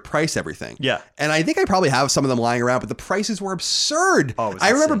month where they would price everything. Yeah. And I think I probably have some of them lying around, but the prices were absurd. Oh, I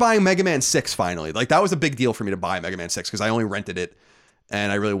remember buying Mega Man 6 finally. Like, that was a big deal for me to buy Mega Man 6 because I only rented it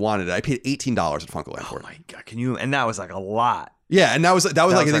and I really wanted it. I paid $18 at Funkoland for it. Oh my God. Can you? And that was like a lot. Yeah, and that was like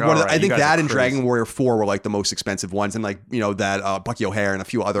I think one of the, I think that and crazy. Dragon Warrior 4 were like the most expensive ones, and like, you know, that Bucky O'Hare and a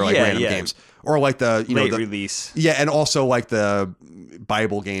few other like random games, or like the late release. Yeah, and also like the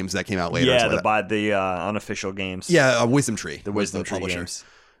Bible games that came out later. Yeah, the unofficial games. Yeah, Wisdom Tree. The Wisdom Tree games.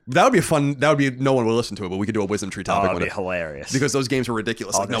 That would be fun. That would be, no one would listen to it, but we could do a Wisdom Tree topic. That'd be hilarious because those games were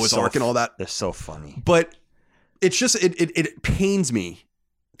ridiculous, like Noah's Ark and all that. They're so funny. But it's just it pains me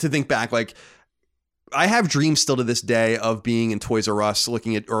to think back, like. I have dreams still to this day of being in Toys R Us,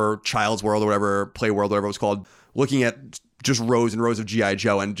 looking at, or Child's World or whatever, Play World, whatever it was called, looking at just rows and rows of G.I.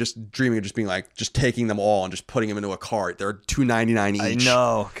 Joe and just dreaming of just being like, just taking them all and just putting them into a cart. They're $2.99 each. I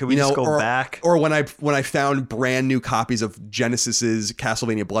know. Can we just go back? Or when I found brand new copies of Genesis's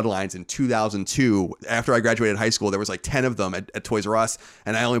Castlevania Bloodlines in 2002, after I graduated high school, there was like 10 of them at Toys R Us,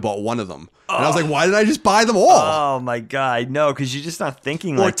 and I only bought one of them. And I was like, why didn't I just buy them all? Oh my God, no, because you're just not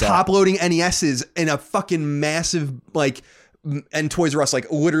thinking like that. Or top-loading NESs in a fucking massive, like, and Toys R Us,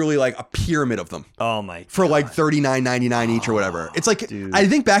 like literally like a pyramid of them. Oh my God. For like $39.99 each or whatever. It's like, dude. I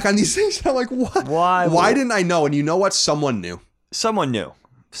think back on these things and I'm like, what? Why didn't I know? And you know what? Someone knew. Someone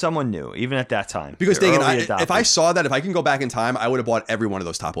knew, even at that time. Because if I saw that, if I can go back in time, I would have bought every one of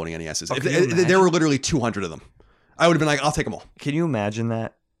those top-loading NESs. There were literally 200 of them. I would have been like, I'll take them all. Can you imagine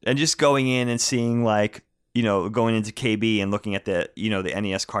that? And just going in and seeing like, you know, going into KB and looking at the, you know, the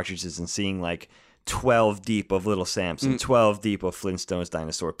NES cartridges and seeing like 12 deep of Little Samson, 12 deep of Flintstones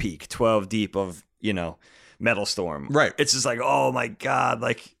Dinosaur Peak, 12 deep of, you know, Metal Storm. Right. It's just like, oh my God,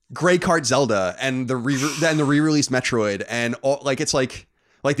 like Gray Cart Zelda and the re-released Metroid and all, like it's like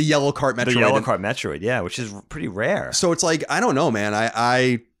the yellow cart Metroid. The yellow cart Metroid, yeah, which is pretty rare. So it's like I don't know, man.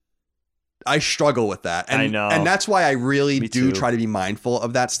 I struggle with that. And, I know. And that's why I really Me do too. try to be mindful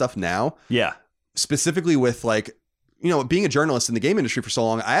of that stuff now. Yeah. Specifically with like, you know, being a journalist in the game industry for so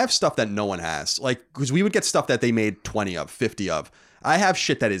long, I have stuff that no one has. Like, because we would get stuff that they made 20 of, 50 of. I have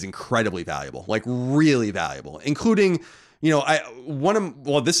shit that is incredibly valuable, like really valuable, including, you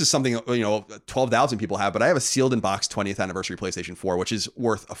know, this is something, you know, 12,000 people have, but I have a sealed in box 20th anniversary PlayStation 4, which is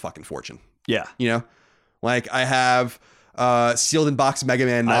worth a fucking fortune. Yeah. You know, like I have sealed in box Mega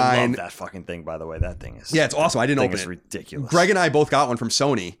Man 9. I love that fucking thing, by the way. That thing is... Yeah, it's awesome. I didn't open it. It's ridiculous. Greg and I both got one from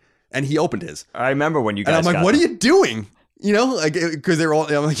Sony, and he opened his. I remember when you guys and I'm like, what are you doing? You know, like, because they're all...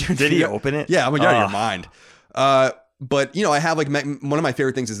 I'm like, Did he open it? Yeah, I'm like, you're out of your mind. But, you know, I have like... one of my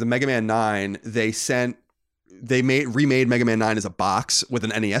favorite things is the Mega Man 9. Remade Mega Man 9 as a box with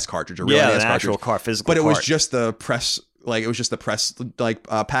an NES cartridge, a real NES an cartridge. actual card, physical But it was card. just the press... Like, it was just the press, like,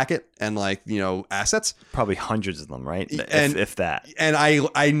 packet and, like, you know, assets. Probably hundreds of them, right? And, if that. And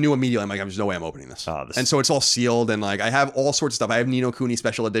I knew immediately, I'm like, there's no way I'm opening this. And so it's all sealed, and, like, I have all sorts of stuff. I have Ni no Kuni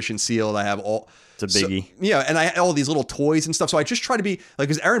Special Edition sealed. I have all... It's a biggie. Yeah, and I have all these little toys and stuff. So I just try to be, like,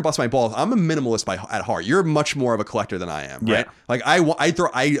 because Aaron busts my balls. I'm a minimalist at heart. You're much more of a collector than I am, right? Like,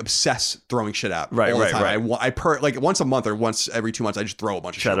 I obsess throwing shit out all the time. Right. Like, once a month or once every 2 months, I just throw a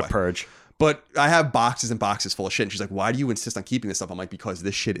bunch of shit away. Try to purge. But I have boxes and boxes full of shit. And she's like, why do you insist on keeping this stuff? I'm like, because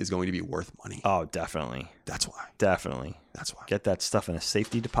this shit is going to be worth money. Oh, definitely. That's why. Definitely. That's why. Get that stuff in a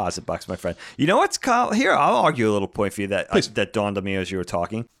safety deposit box, my friend. You know what's called? Here, I'll argue a little point for you that dawned on me as you were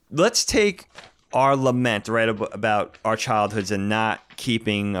talking. Let's take our lament, right, about our childhoods and not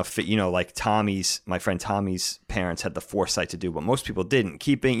keeping like my friend Tommy's parents had the foresight to do, but most people didn't.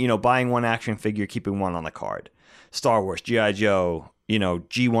 Buying one action figure, keeping one on the card. Star Wars, G.I. Joe,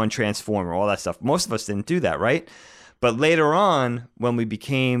 G1 Transformer, all that stuff. Most of us didn't do that, right? But later on, when we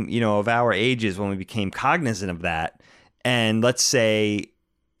became, of our ages, when we became cognizant of that, and let's say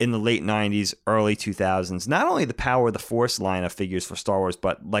in the late 90s, early 2000s, not only the Power of the Force line of figures for Star Wars,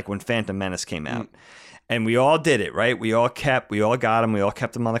 but like when Phantom Menace came out. And we all did it, right? We all got them, we all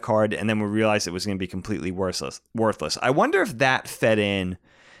kept them on the card, and then we realized it was going to be completely worthless. I wonder if that fed in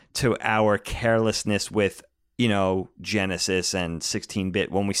to our carelessness with Genesis and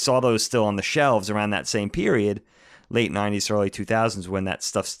 16-bit, when we saw those still on the shelves around that same period, late 90s, early 2000s, when that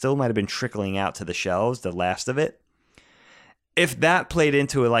stuff still might have been trickling out to the shelves, the last of it. If that played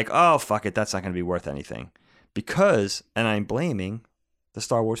into it, like, oh, fuck it, that's not going to be worth anything. Because, and I'm blaming the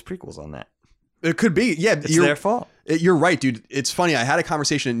Star Wars prequels on that. It could be. Yeah. It's their fault. You're right, dude. It's funny. I had a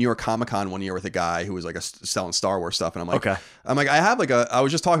conversation at New York Comic Con one year with a guy who was like selling Star Wars stuff. And I'm like, okay. I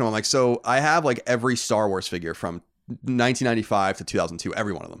was just talking to him. I'm like, so I have like every Star Wars figure from 1995 to 2002,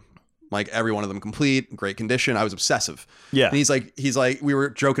 every one of them. Like every one of them complete, great condition. I was obsessive. Yeah. And he's like, we were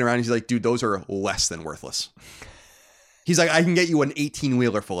joking around. He's like, dude, those are less than worthless. He's like, I can get you an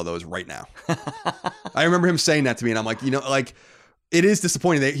 18-wheeler full of those right now. I remember him saying that to me. And I'm like, it is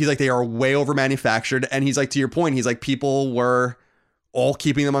disappointing that he's like, they are way over manufactured. And he's like, to your point, he's like, people were all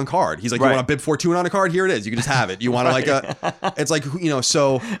keeping them on card. He's like, you want a Bib Fortuna on a card? Here it is. You can just have it. You want to it's like,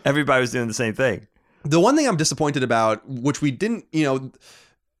 so. Everybody was doing the same thing. The one thing I'm disappointed about, which we didn't,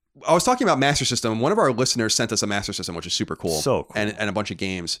 I was talking about Master System. One of our listeners sent us a Master System, which is super cool. So cool. And a bunch of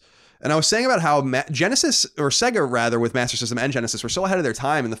games. And I was saying about how Genesis, or Sega rather, with Master System and Genesis were so ahead of their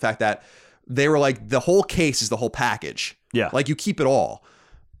time in the fact that they were like, the whole case is the whole package. Yeah. Like you keep it all.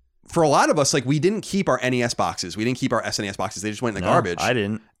 For a lot of us, like we didn't keep our NES boxes. We didn't keep our SNES boxes. They just went in the garbage. I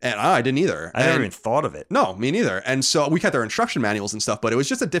didn't. And I didn't either. I never even thought of it. No, me neither. And so we kept our instruction manuals and stuff, but it was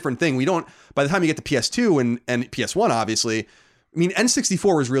just a different thing. By the time you get to PS2 and PS1, obviously, I mean,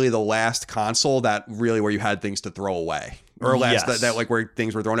 N64 was really the last console that really where you had things to throw away. Or last that like where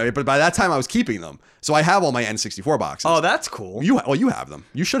things were thrown away. But by that time I was keeping them. So I have all my N64 boxes. Oh, that's cool. You have them.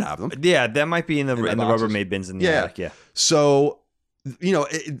 You should have them. Yeah, that might be in the Rubbermaid bins in the attic. Yeah. So,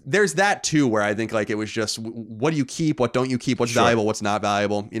 there's that too where I think like it was just what do you keep? What don't you keep? What's valuable? What's not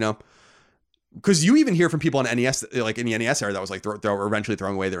valuable? Because you even hear from people on NES, like in the NES era, that was like they were eventually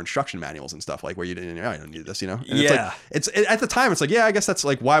throwing away their instruction manuals and stuff, like where you didn't, I don't need this, And it's like, at the time, it's like, yeah, I guess that's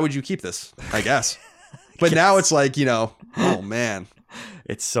like, why would you keep this? I guess. But now it's like, oh man,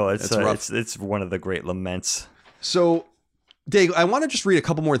 it's one of the great laments. So, Dave, I want to just read a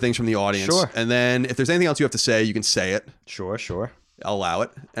couple more things from the audience, and then if there's anything else you have to say, you can say it. Sure. I'll allow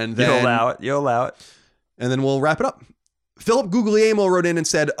it, and then you'll allow it, and then we'll wrap it up. Philip Guglielmo wrote in and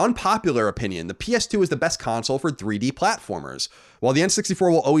said, unpopular opinion, the PS2 is the best console for 3D platformers. While the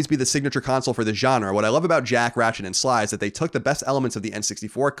N64 will always be the signature console for the genre, what I love about Jack, Ratchet, and Sly is that they took the best elements of the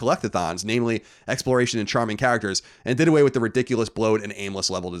N64 collectathons, namely exploration and charming characters, and did away with the ridiculous, bloat, and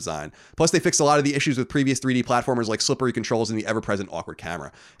aimless level design. Plus, they fixed a lot of the issues with previous 3D platformers like slippery controls and the ever-present awkward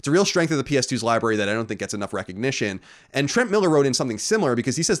camera. It's a real strength of the PS2's library that I don't think gets enough recognition. And Trent Miller wrote in something similar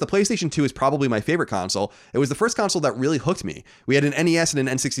because he says the PlayStation 2 is probably my favorite console. It was the first console that really hooked me. We had an NES and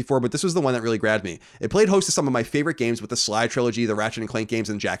an N64, but this was the one that really grabbed me. It played host to some of my favorite games with the Sly trilogy, the Ratchet and Clank games,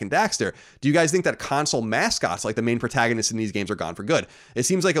 and Jak and Daxter. Do you guys think that console mascots like the main protagonists in these games are gone for good? It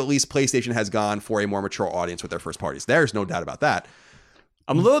seems like at least PlayStation has gone for a more mature audience with their first parties. There's no doubt about that.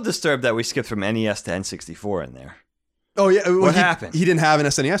 I'm a little disturbed that we skipped from NES to N64 in there. Oh, yeah. What happened? He didn't have an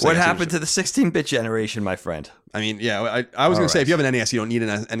SNES. What happened to the 16-bit generation, my friend? I mean, yeah, I was going to say, if you have an NES, you don't need an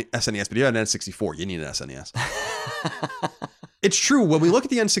SNES, but if you have an N64, you need an SNES. It's true. When we look at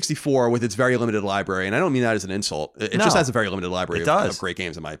the N64 with its very limited library, and I don't mean that as an insult, it just has a very limited library of great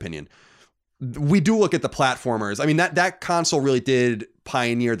games, in my opinion. We do look at the platformers. I mean, that console really did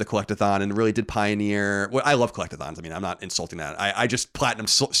pioneer the collectathon and really did pioneer. Well, I love collectathons. I mean, I'm not insulting that. I just platinum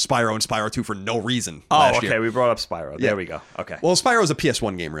Spyro and Spyro 2 for no reason. Oh, okay. We brought up Spyro. There we go. Okay. Well, Spyro is a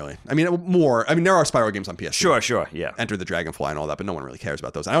PS1 game, really. I mean, there are Spyro games on PS2. Sure. Yeah. Enter the Dragonfly and all that, but no one really cares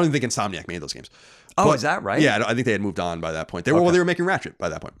about those. I don't even think Insomniac made those games. Oh, but, is that right? Yeah, I think they had moved on by that point. They were making Ratchet by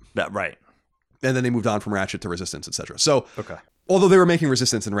that point. Right. And then they moved on from Ratchet to Resistance, etc. So, okay. Although they were making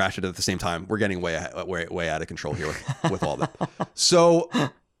Resistance and Ratchet at the same time, we're getting way out of control here with all that. So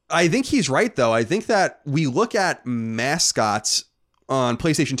I think he's right, though. I think that we look at mascots on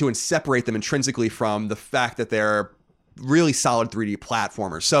PlayStation 2 and separate them intrinsically from the fact that they're really solid 3D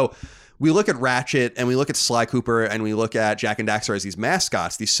platformers. So we look at Ratchet and we look at Sly Cooper and we look at Jak and Daxter as these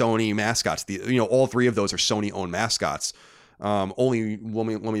mascots, these Sony mascots. All three of those are Sony-owned mascots. Only, let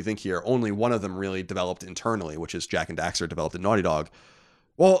me think here, only one of them really developed internally, which is Jak and Daxter developed at Naughty Dog.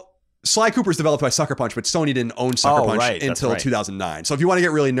 Well, Sly Cooper's developed by Sucker Punch, but Sony didn't own Sucker Punch until 2009. So if you want to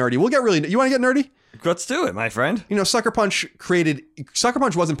get really nerdy, you want to get nerdy? Let's do it, my friend. Sucker Punch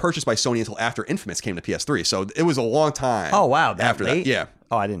wasn't purchased by Sony until after Infamous came to PS3. So it was a long time. Oh, wow. After late? that. Yeah.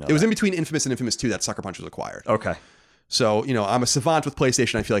 Oh, I didn't know It was in between Infamous and Infamous 2 that Sucker Punch was acquired. Okay. So, I'm a savant with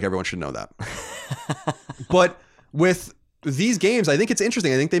PlayStation. I feel like everyone should know that. But with these games, I think it's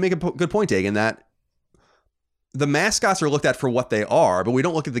interesting. I think they make a good point, Dagan, that the mascots are looked at for what they are, but we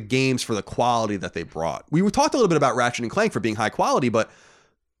don't look at the games for the quality that they brought. We talked a little bit about Ratchet and Clank for being high quality, but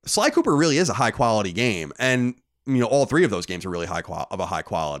Sly Cooper really is a high quality game. And, all three of those games are really high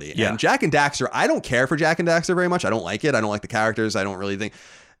quality. Yeah. And Jak and Daxter, I don't care for Jak and Daxter very much. I don't like it. I don't like the characters. I don't really think...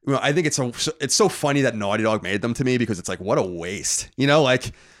 I think it's so funny that Naughty Dog made them to me because it's like, what a waste.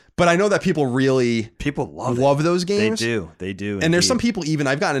 But I know that people love those games. They do. And indeed. There's some people, even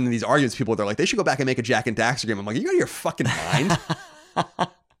I've gotten into these arguments, people they're like, they should go back and make a Jak and Daxter game. I'm like, you out of your fucking mind?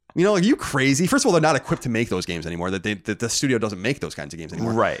 Are you crazy? First of all, they're not equipped to make those games anymore. That the studio doesn't make those kinds of games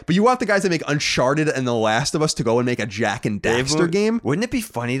anymore. Right. But you want the guys that make Uncharted and The Last of Us to go and make a Jak and Daxter game? Wouldn't it be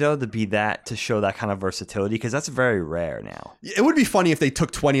funny though to show that kind of versatility? Because that's very rare now. It would be funny if they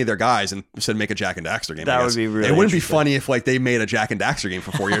took 20 of their guys and said make a Jak and Daxter game. That would be really. It wouldn't be funny if they made a Jak and Daxter game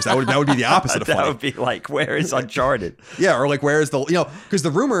for 4 years. That would be the opposite of funny. That would be like, where is Uncharted? Yeah, or like where is because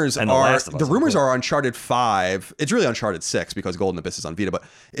the rumors are Uncharted 5. It's really Uncharted 6 because Golden Abyss is on Vita, but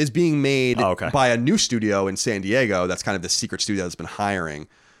is being made by a new studio in San Diego. That's kind of the secret studio that's been hiring,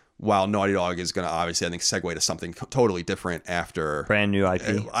 while Naughty Dog is going to obviously, I think, segue to something totally different after. Brand new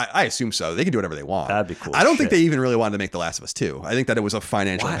IP? I assume so. They can do whatever they want. That'd be cool. I don't think they even really wanted to make The Last of Us 2. I think that it was a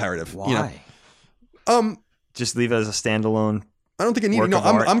financial imperative. Why? Just leave it as a standalone. I don't think it needed. No,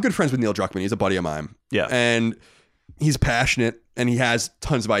 I'm good friends with Neil Druckmann. He's a buddy of mine. Yeah. And he's passionate and he has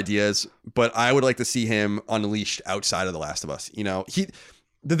tons of ideas, but I would like to see him unleashed outside of The Last of Us.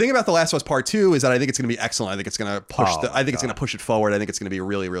 The thing about The Last of Us Part 2 is that I think it's going to be excellent. I think it's going to push it's going to push it forward. I think it's going to be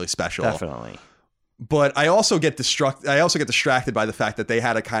really, really special. Definitely. But I also get distracted by the fact that they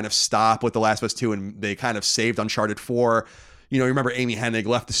had to kind of stop with The Last of Us 2 and they kind of saved Uncharted 4. You remember Amy Hennig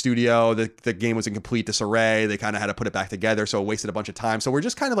left the studio. The game was in complete disarray. They kind of had to put it back together, so it wasted a bunch of time. So we're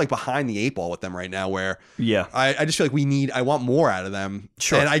just kind of like behind the eight ball with them right now, where I just feel like I want more out of them.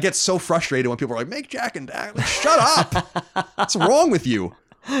 Sure. And I get so frustrated when people are like, make Jak and Daxter. Like, shut up. What's wrong with you?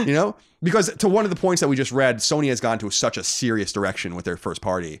 Because to one of the points that we just read, Sony has gone to such a serious direction with their first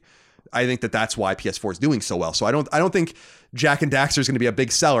party. I think that's why PS4 is doing so well. So I don't think Jak and Daxter is going to be a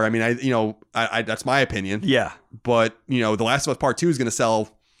big seller. I mean, I that's my opinion. Yeah. But The Last of Us Part 2 is going to sell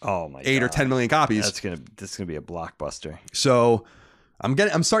 8 or 10 million copies. That's going to be a blockbuster. So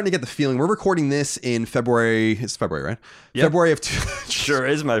I'm starting to get the feeling. We're recording this in February. It's February, right? Yep. February of Sure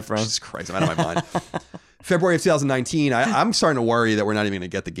is, my friend. Jesus Christ, I'm out of my mind. February of 2019. I'm starting to worry that we're not even going to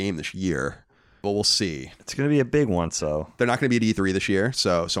get the game this year, but we'll see. It's going to be a big one, so. They're not going to be at E3 this year,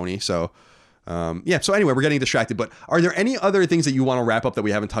 so Sony. So, yeah. So anyway, we're getting distracted. But are there any other things that you want to wrap up that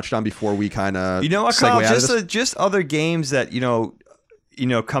we haven't touched on before we kind of? You know what, Kyle? Just other games that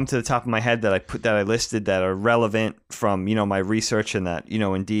come to the top of my head that I listed that are relevant from my research and that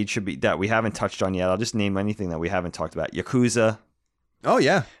indeed should be that we haven't touched on yet. I'll just name anything that we haven't talked about. Yakuza. Oh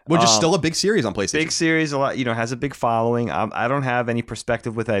yeah, which is still a big series on PlayStation. Big series, a lot. Has a big following. I don't have any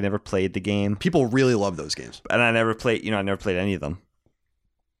perspective with it. I never played the game. People really love those games, and I never played. I never played any of them.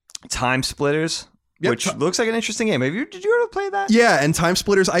 Time Splitters. Yep. Which looks like an interesting game. Did you ever play that? Yeah, and Time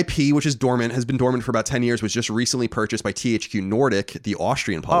Splitters IP, which is dormant, has been dormant for about 10 years, was just recently purchased by THQ Nordic, the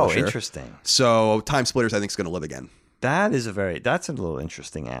Austrian publisher. Oh, interesting. So Time Splitters, I think, is going to live again. That's a little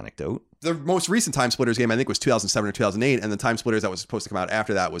interesting anecdote. The most recent Time Splitters game, I think, was 2007 or 2008, and the Time Splitters that was supposed to come out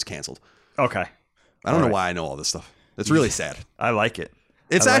after that was canceled. Okay. I don't know why I know all this stuff. It's really sad. I like it.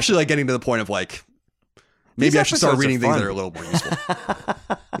 It's actually like getting to the point of like, maybe I should start reading things that are a little more useful.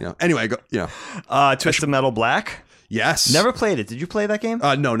 Anyway, Twisted Metal Black. Yes. Never played it. Did you play that game?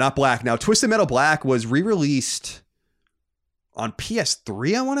 No, not Black. Now, Twisted Metal Black was re-released on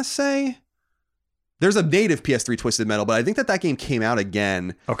PS3, I want to say. There's a native PS3 Twisted Metal, but I think that game came out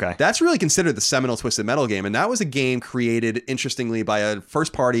again. Okay. That's really considered the seminal Twisted Metal game, and that was a game created, interestingly, by a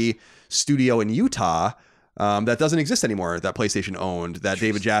first-party studio in Utah that doesn't exist anymore, that PlayStation owned, that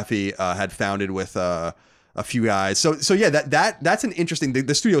David Jaffe had founded with a few guys. So yeah, that's an interesting.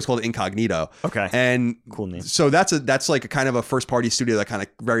 The studio is called Incognito. Okay. And cool name. So that's like a kind of a first party studio that kind of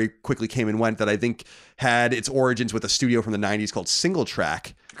very quickly came and went, that I think had its origins with a studio from the 90s called Single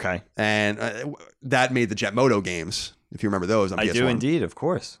Track. Okay. And that made the Jet Moto games, if you remember those on PS1. I do indeed, of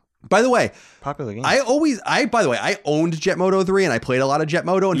course. By the way, popular game. I owned Jet Moto 3 and I played a lot of Jet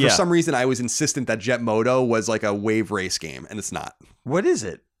Moto, and for some reason I was insistent that Jet Moto was like a wave race game, and it's not. What is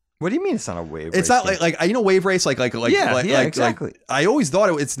it? What do you mean it's not a wave race? It's not like wave race like exactly. Like, I always thought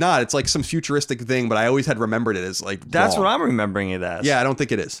it's not. It's like some futuristic thing, but I always had remembered it as like that's wrong. what I'm remembering it as. Yeah, I don't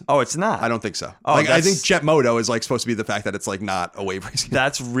think it is. Oh, it's not. I don't think so. Oh, I think Jet Moto is like supposed to be the fact that it's like not a wave race game.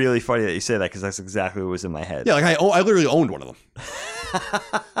 That's really funny that you say that, because that's exactly what was in my head. Yeah, like I literally owned one of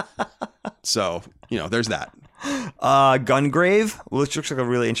them. So there's that. Gungrave, which looks like a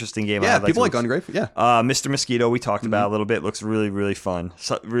really interesting game. Yeah, people like Gungrave. Yeah. Mr. Mosquito, we talked about a little bit. Looks really, really fun.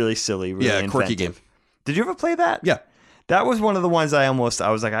 Really silly. Really inventive. Quirky game. Did you ever play that? Yeah. That was one of the ones I almost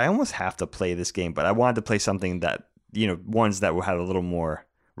have to play this game, but I wanted to play something that, ones that had a little more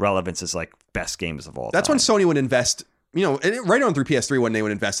relevance as like best games of all time. That's when Sony would invest, right on through PS3 when they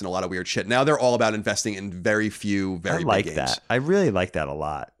would invest in a lot of weird shit. Now they're all about investing in very few, very big games. That. I really like that a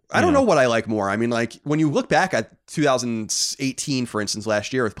lot. I don't know what I like more. I mean, like when you look back at 2018, for instance,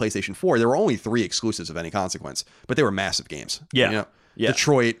 last year with PlayStation 4, there were only 3 exclusives of any consequence, but they were massive games. Yeah.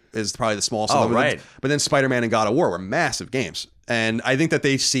 Detroit is probably the smallest of them. Right. But then Spider-Man and God of War were massive games. And I think that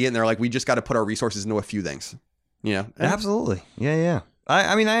they see it and they're like, we just got to put our resources into a few things. Absolutely. Yeah.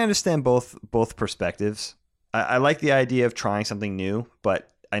 I mean, I understand both perspectives. I like the idea of trying something new, but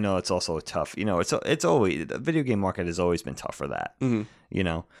I know it's also tough. It's always, the video game market has always been tough for that.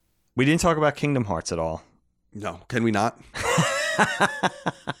 Mm-hmm. We didn't talk about Kingdom Hearts at all. No, can we not?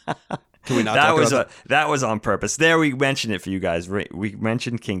 Can we not talk about that? That was on purpose. There, we mentioned it for you guys. We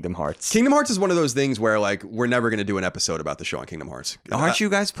mentioned Kingdom Hearts. Kingdom Hearts is one of those things where like we're never going to do an episode about the show on Kingdom Hearts. Aren't you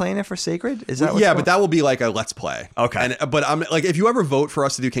guys playing it for Sacred? Is that but that will be like a let's play. Okay. But I'm like, if you ever vote for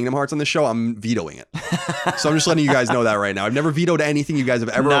us to do Kingdom Hearts on this show, I'm vetoing it. So I'm just letting you guys know that right now. I've never vetoed anything you guys have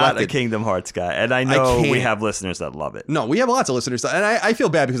ever Not elected. a Kingdom Hearts guy, and I know we have listeners that love it. No, we have lots of listeners, and I feel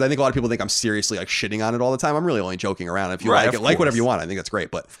bad because I think a lot of people think I'm seriously like shitting on it all the time. I'm really only joking around. If you like it, like whatever you want, I think that's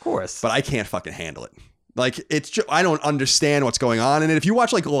great. But of course, but I can't fucking handle it. Like it's just, I don't understand what's going on. And if you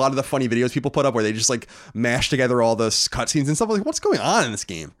watch like a lot of the funny videos people put up where they just like mash together all the cutscenes and stuff, like what's going on in this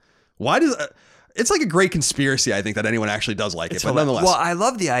game? Why does it's like a great conspiracy, I think, that anyone actually does like it. But nonetheless, well, I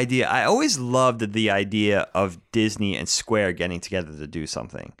love the idea. I always loved the idea of Disney and Square getting together to do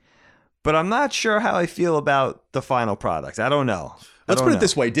something. But I'm not sure how I feel about the final product. I don't know. Let's put it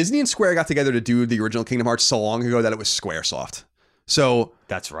this way: Disney and Square got together to do the original Kingdom Hearts so long ago that it was SquareSoft. So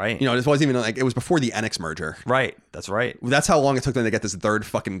that's right. This wasn't even like, it was before the Enix merger. Right. That's right. That's how long it took them to get this third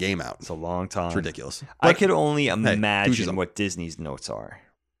fucking game out. It's a long time. It's ridiculous. But I could only imagine what Disney's notes are.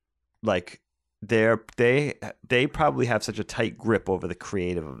 Like they probably have such a tight grip over the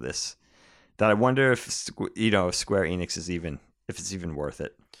creative of this that I wonder if Square Enix is even worth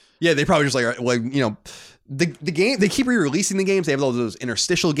it. Yeah, they probably just like the game. They keep re-releasing the games. They have all those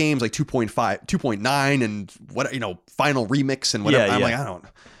interstitial games like 2.5, 2.9, and what final remix and whatever. Yeah, I'm yeah. like, I don't.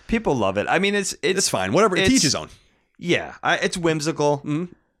 People love it. I mean, It's fine. Whatever. To each his own. Yeah, it's whimsical. Mm-hmm.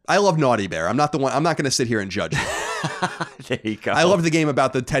 I love Naughty Bear. I'm not the one. I'm not going to sit here and judge you. There you go. I love the game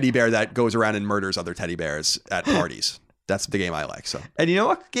about the teddy bear that goes around and murders other teddy bears at parties. That's the game I like. So. And you know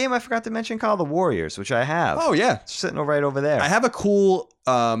what game I forgot to mention called The Warriors, which I have. Oh yeah, it's sitting right over there. I have a cool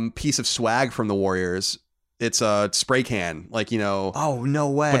piece of swag from the Warriors. It's a spray can, Oh no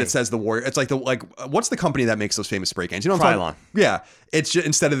way! But it says the Warrior. It's what's the company that makes those famous spray cans? You know what I'm talking? Yeah, it's just,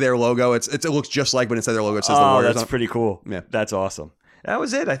 instead of their logo, it looks just like, but instead of their logo, it says the Warriors. That's pretty cool. Yeah, that's awesome. That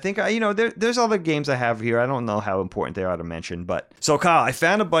was it. I think there's other games I have here. I don't know how important they are to mention, but so Kyle, I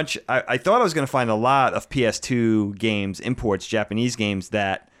found a bunch. I thought I was going to find a lot of PS2 games, imports, Japanese games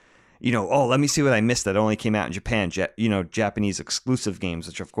that, let me see what I missed that only came out in Japan. Japanese exclusive games,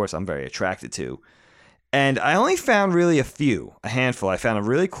 which of course I'm very attracted to. And I only found really a handful. I found a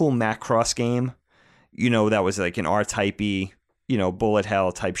really cool Macross game, that was like an R-type-y, bullet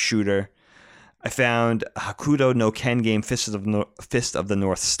hell type shooter. I found Hakudo no Ken game, Fist of the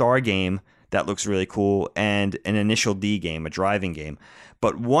North Star game that looks really cool, and an Initial D game, a driving game.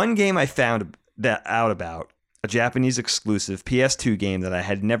 But one game I found out about, a Japanese exclusive PS2 game that I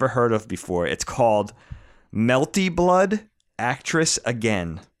had never heard of before. It's called Melty Blood Actress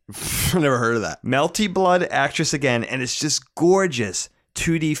Again. I've never heard of that. Melty Blood Actress Again, and it's just gorgeous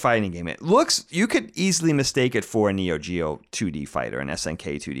 2D fighting game. It looks, you could easily mistake it for a Neo Geo 2D fighter, an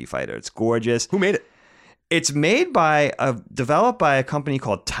SNK 2D fighter. It's gorgeous. Who made it? It's developed by a company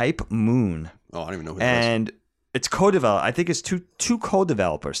called Type Moon. Oh, I don't even know who that is. And it's co-developed. I think it's two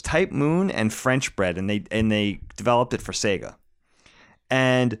co-developers, Type Moon and French Bread, and they developed it for Sega.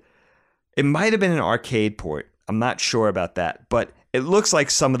 And it might have been an arcade port. I'm not sure about that, but it looks like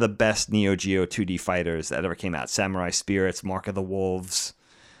some of the best Neo Geo 2D fighters that ever came out. Samurai Spirits, Mark of the Wolves,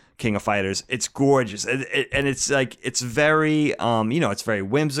 King of Fighters. It's gorgeous. And it's like, it's very, it's very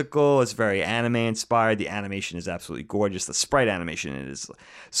whimsical. It's very anime inspired. The animation is absolutely gorgeous. The sprite animation is.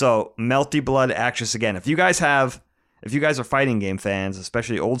 So Melty Blood Actress Again. If you guys are fighting game fans,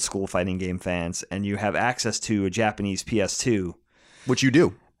 especially old school fighting game fans, and you have access to a Japanese PS2, which you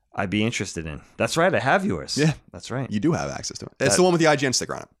do, I'd be interested in. That's right. I have yours. Yeah. That's right. You do have access to it. It's the one with the IGN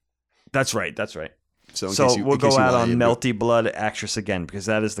sticker on it. That's right. So we'll go out on Melty Blood Actress Again, because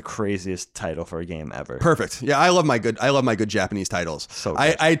that is the craziest title for a game ever. Perfect. Yeah, I love my good Japanese titles. So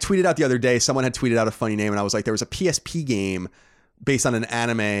good. I tweeted out the other day, someone had tweeted out a funny name, and I was like, there was a PSP game based on an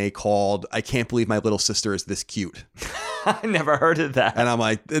anime called I Can't Believe My Little Sister Is This Cute. I never heard of that. And I'm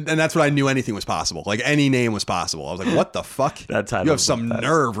like, and that's when I knew anything was possible. Like any name was possible. I was like, what the fuck? That title, you have some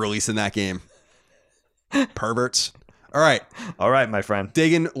nerve releasing that game. Perverts. All right, my friend.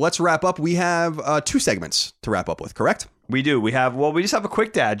 Dagan, let's wrap up. We have 2 segments to wrap up with, correct? We do. We just have a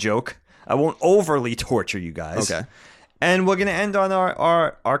quick dad joke. I won't overly torture you guys. Okay. And we're going to end on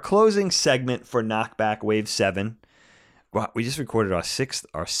our closing segment for Knockback Wave 7. Wow, we just recorded our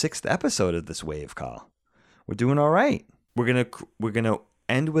sixth episode of this wave, Kyle. We're doing all right. We're gonna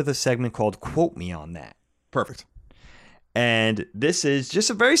end with a segment called Quote Me on That. Perfect. And this is just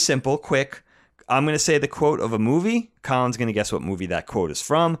a very simple, quick. I'm going to say the quote of a movie. Colin's going to guess what movie that quote is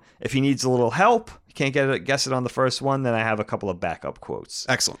from. If he needs a little help, he can't guess it on the first one, then I have a couple of backup quotes.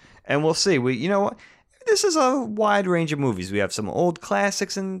 Excellent. And we'll see. You know what? This is a wide range of movies. We have some old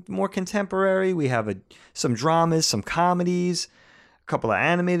classics and more contemporary. We have some dramas, some comedies, a couple of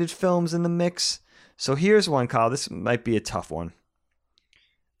animated films in the mix. So here's one, Kyle. This might be a tough one,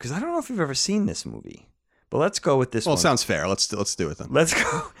 because I don't know if you've ever seen this movie. But let's go with this one. Well, it sounds fair. Let's do it then.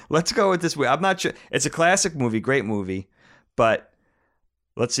 Let's go with this movie. I'm not sure. It's a classic movie, great movie, but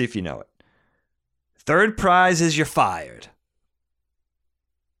let's see if you know it. Third prize is you're fired.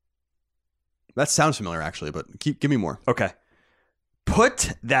 That sounds familiar, actually, but give me more. Okay.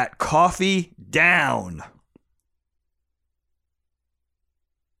 Put that coffee down.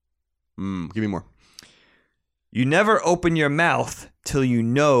 Give me more. You never open your mouth till you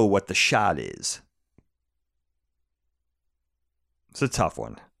know what the shot is. It's a tough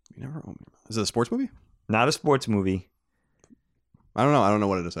one. You never open your mouth. Is it a sports movie? Not a sports movie. I don't know. I don't know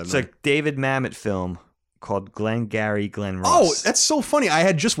what it is. It's a David Mamet film called Glengarry Glen Ross. Oh, that's so funny. I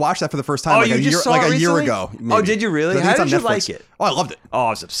had just watched that for the first time you just saw it a year recently? ago. Maybe. Oh, did you really? How did you like it? Oh, I loved it. Oh, I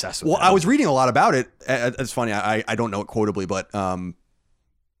was obsessed with it. Well, I was reading a lot about it. It's funny. I don't know it quotably, but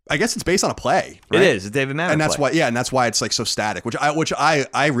I guess it's based on a play. Right? It is. It's David Mamet. And that's why. Yeah, and that's why it's like so static. Which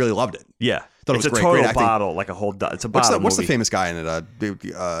I really loved it. Yeah. Thought it's it was a great total bottle, like a whole. It's a bottle. What's the famous guy in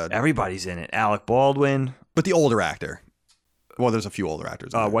it? Everybody's in it. Alec Baldwin. But the older actor. Well, there's a few older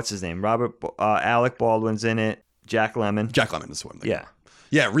actors. In there. What's his name? Alec Baldwin's in it. Jack Lemmon. Jack Lemmon is the one. Yeah.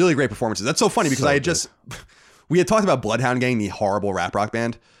 Yeah, really great performances. That's so funny because we had talked about Bloodhound Gang, the horrible rap rock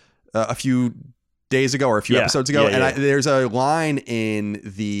band, a few days ago or a few episodes ago, there's a line in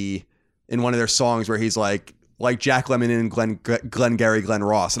one of their songs where he's like Jack Lemmon and Glengarry Glen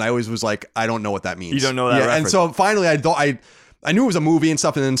Ross, and I always was like, I don't know what that means. You don't know that reference. And so finally, I knew it was a movie and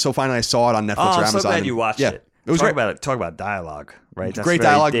stuff, and then so finally I saw it on Netflix or Amazon. I'm so glad you watched it. It was talk about dialogue, right? That's great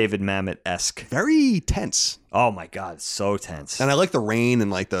very dialogue. David Mamet-esque. Very tense. Oh my God, so tense. And I like the rain and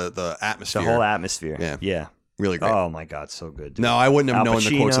like the atmosphere. The whole atmosphere. Yeah. Really great. Oh my God, so good. Dude. No, I wouldn't have known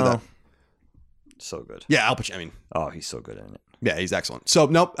the quotes of that. So good. Yeah, Al Pacino. I mean, he's so good in it. Yeah, he's excellent. So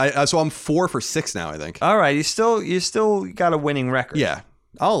nope. So I'm 4 for 6 now, I think. All right, you still got a winning record. Yeah,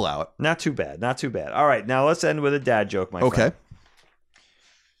 I'll allow it. Not too bad. All right, now let's end with a dad joke, my friend. Okay.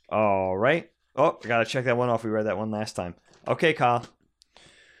 All right. Oh, I gotta check that one off. We read that one last time. Okay, Kyle.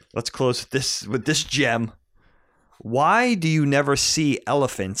 Let's close with this gem. Why do you never see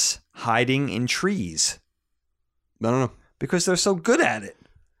elephants hiding in trees? I don't know. Because they're so good at it.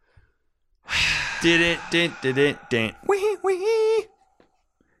 Did it.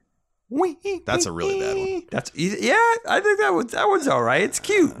 Wee. That's a really bad one. I think that one's all right. It's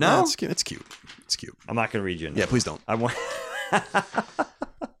cute. No, it's cute. It's cute. I'm not gonna read you. Yeah, please don't. I want.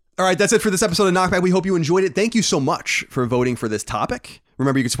 All right, that's it for this episode of Knockback. We hope you enjoyed it. Thank you so much for voting for this topic.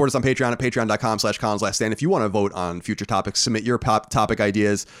 Remember, you can support us on Patreon at patreon.com/CollinsLastStand. If you want to vote on future topics, submit your topic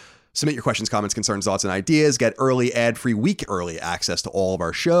ideas, submit your questions, comments, concerns, thoughts, and ideas. Get early, ad-free, week-early access to all of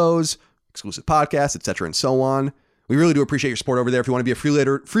our shows, exclusive podcasts, etc., and so on. We really do appreciate your support over there. If you want to be a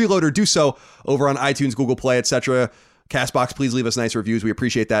freeloader, do so over on iTunes, Google Play, etc. Castbox, please leave us nice reviews. We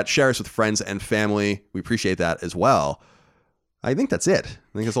appreciate that. Share us with friends and family. We appreciate that as well. I think that's it.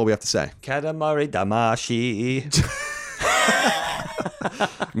 I think that's all we have to say. Katamari Damashi.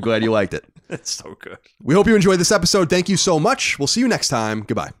 I'm glad you liked it. It's so good. We hope you enjoyed this episode. Thank you so much. We'll see you next time.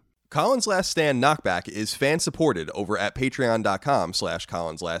 Goodbye. Colin's Last Stand Knockback is fan-supported over at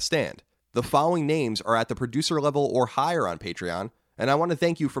patreon.com/CollinsLastStand. The following names are at the producer level or higher on Patreon, and I want to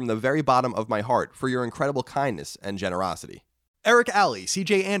thank you from the very bottom of my heart for your incredible kindness and generosity. Eric Alley,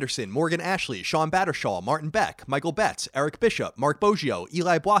 CJ Anderson, Morgan Ashley, Sean Battershaw, Martin Beck, Michael Betts, Eric Bishop, Mark Boggio,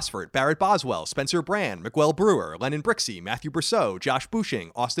 Eli Blosford, Barrett Boswell, Spencer Brand, Miguel Brewer, Lennon Brixey, Matthew Brousseau, Josh Bushing,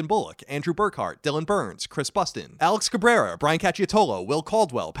 Austin Bullock, Andrew Burkhart, Dylan Burns, Chris Buston, Alex Cabrera, Brian Cacciatolo, Will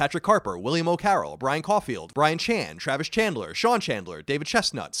Caldwell, Patrick Harper, William O'Carroll, Brian Caulfield, Brian Chan, Travis Chandler, Sean Chandler, David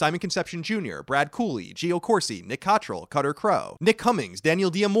Chestnut, Simon Conception Jr., Brad Cooley, Gio Corsi, Nick Cottrell, Cutter Crow, Nick Cummings,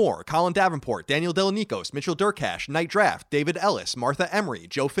 Daniel Diamore, Colin Davenport, Daniel Delanikos, Mitchell Durkash, Night Draft, David Ellis, Martha Emery,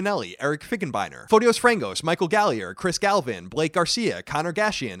 Joe Finelli, Eric Figgenbeiner, Photios Frangos, Michael Gallier, Chris Galvin, Blake Garcia, Connor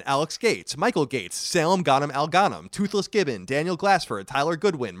Gashian, Alex Gates, Michael Gates, Salem Ghanem Al Ghanem, Toothless Gibbon, Daniel Glassford, Tyler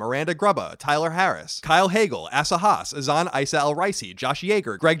Goodwin, Miranda Grubba, Tyler Harris, Kyle Hagel, Asa Haas, Azan Isa El Ricey, Josh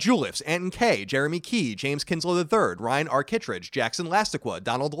Yeager, Greg Juliffs, Anton K, Jeremy Key, James Kinslow III, Ryan R. Kittredge, Jackson Lastiqua,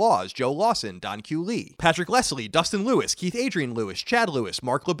 Donald Laws, Joe Lawson, Don Q. Lee, Patrick Leslie, Dustin Lewis, Keith Adrian Lewis, Chad Lewis,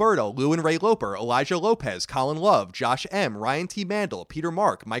 Mark Liberto, Lou and Ray Loper, Elijah Lopez, Colin Love, Josh M, Ryan T. Mandel, Peter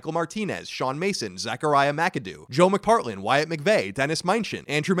Mark, Michael Martinez, Sean Mason, Zachariah McAdoo, Joe McPartlin, Wyatt McVeigh, Dennis Meinchin,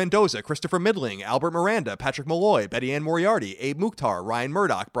 Andrew Mendoza, Christopher Middling, Albert Miranda, Patrick Malloy, Betty Ann Moriarty, Abe Mukhtar, Ryan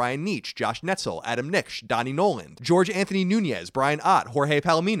Murdoch, Brian Nietzsche, Josh Netzel, Adam Nix, Donnie Noland, George Anthony Nunez, Brian Ott, Jorge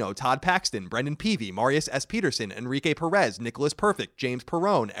Palomino, Todd Paxton, Brendan Peavy, Marius S. Peterson, Enrique Perez, Nicholas Perfect, James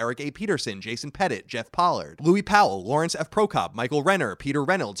Perrone, Eric A. Peterson, Jason Pettit, Jeff Pollard, Louis Powell, Lawrence F. Prokop, Michael Renner, Peter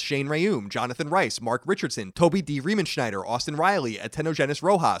Reynolds, Shane Rayum, Jonathan Rice, Mark Richardson, Toby D. Riemenschneider, Austin Riley, Etenogenis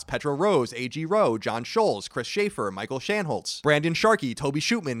Rojas, Petra Rose, A.G. Rowe, John Scholes, Chris Schaefer, Michael Shanholtz, Brandon Sharkey, Toby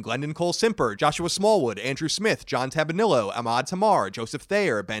Shootman, Glendon Cole Simper, Joshua Smallwood, Andrew Smith, John Tabanillo, Ahmad Tamar, Joseph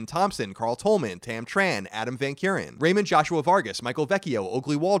Thayer, Ben Thompson, Carl Tolman, Tam Tran, Adam Van Kuren, Raymond Joshua Vargas, Michael Vecchio,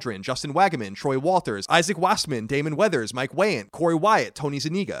 Oakley Waldron, Justin Wagaman, Troy Walters, Isaac Wastman, Damon Weathers, Mike Wayant, Corey Wyatt, Tony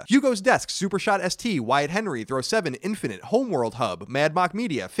Zaniga, Hugo's Desk, Supershot ST, Wyatt Henry, Throw 7, Infinite, Homeworld Hub, Mad Mock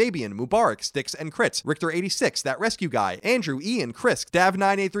Media, Fabian, Mubarak, Sticks and Crits, Richter 86, That Rescue Guy, Andrew, Ian, Chris, Dav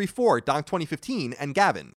 9834, Donk 2015, and Gavin.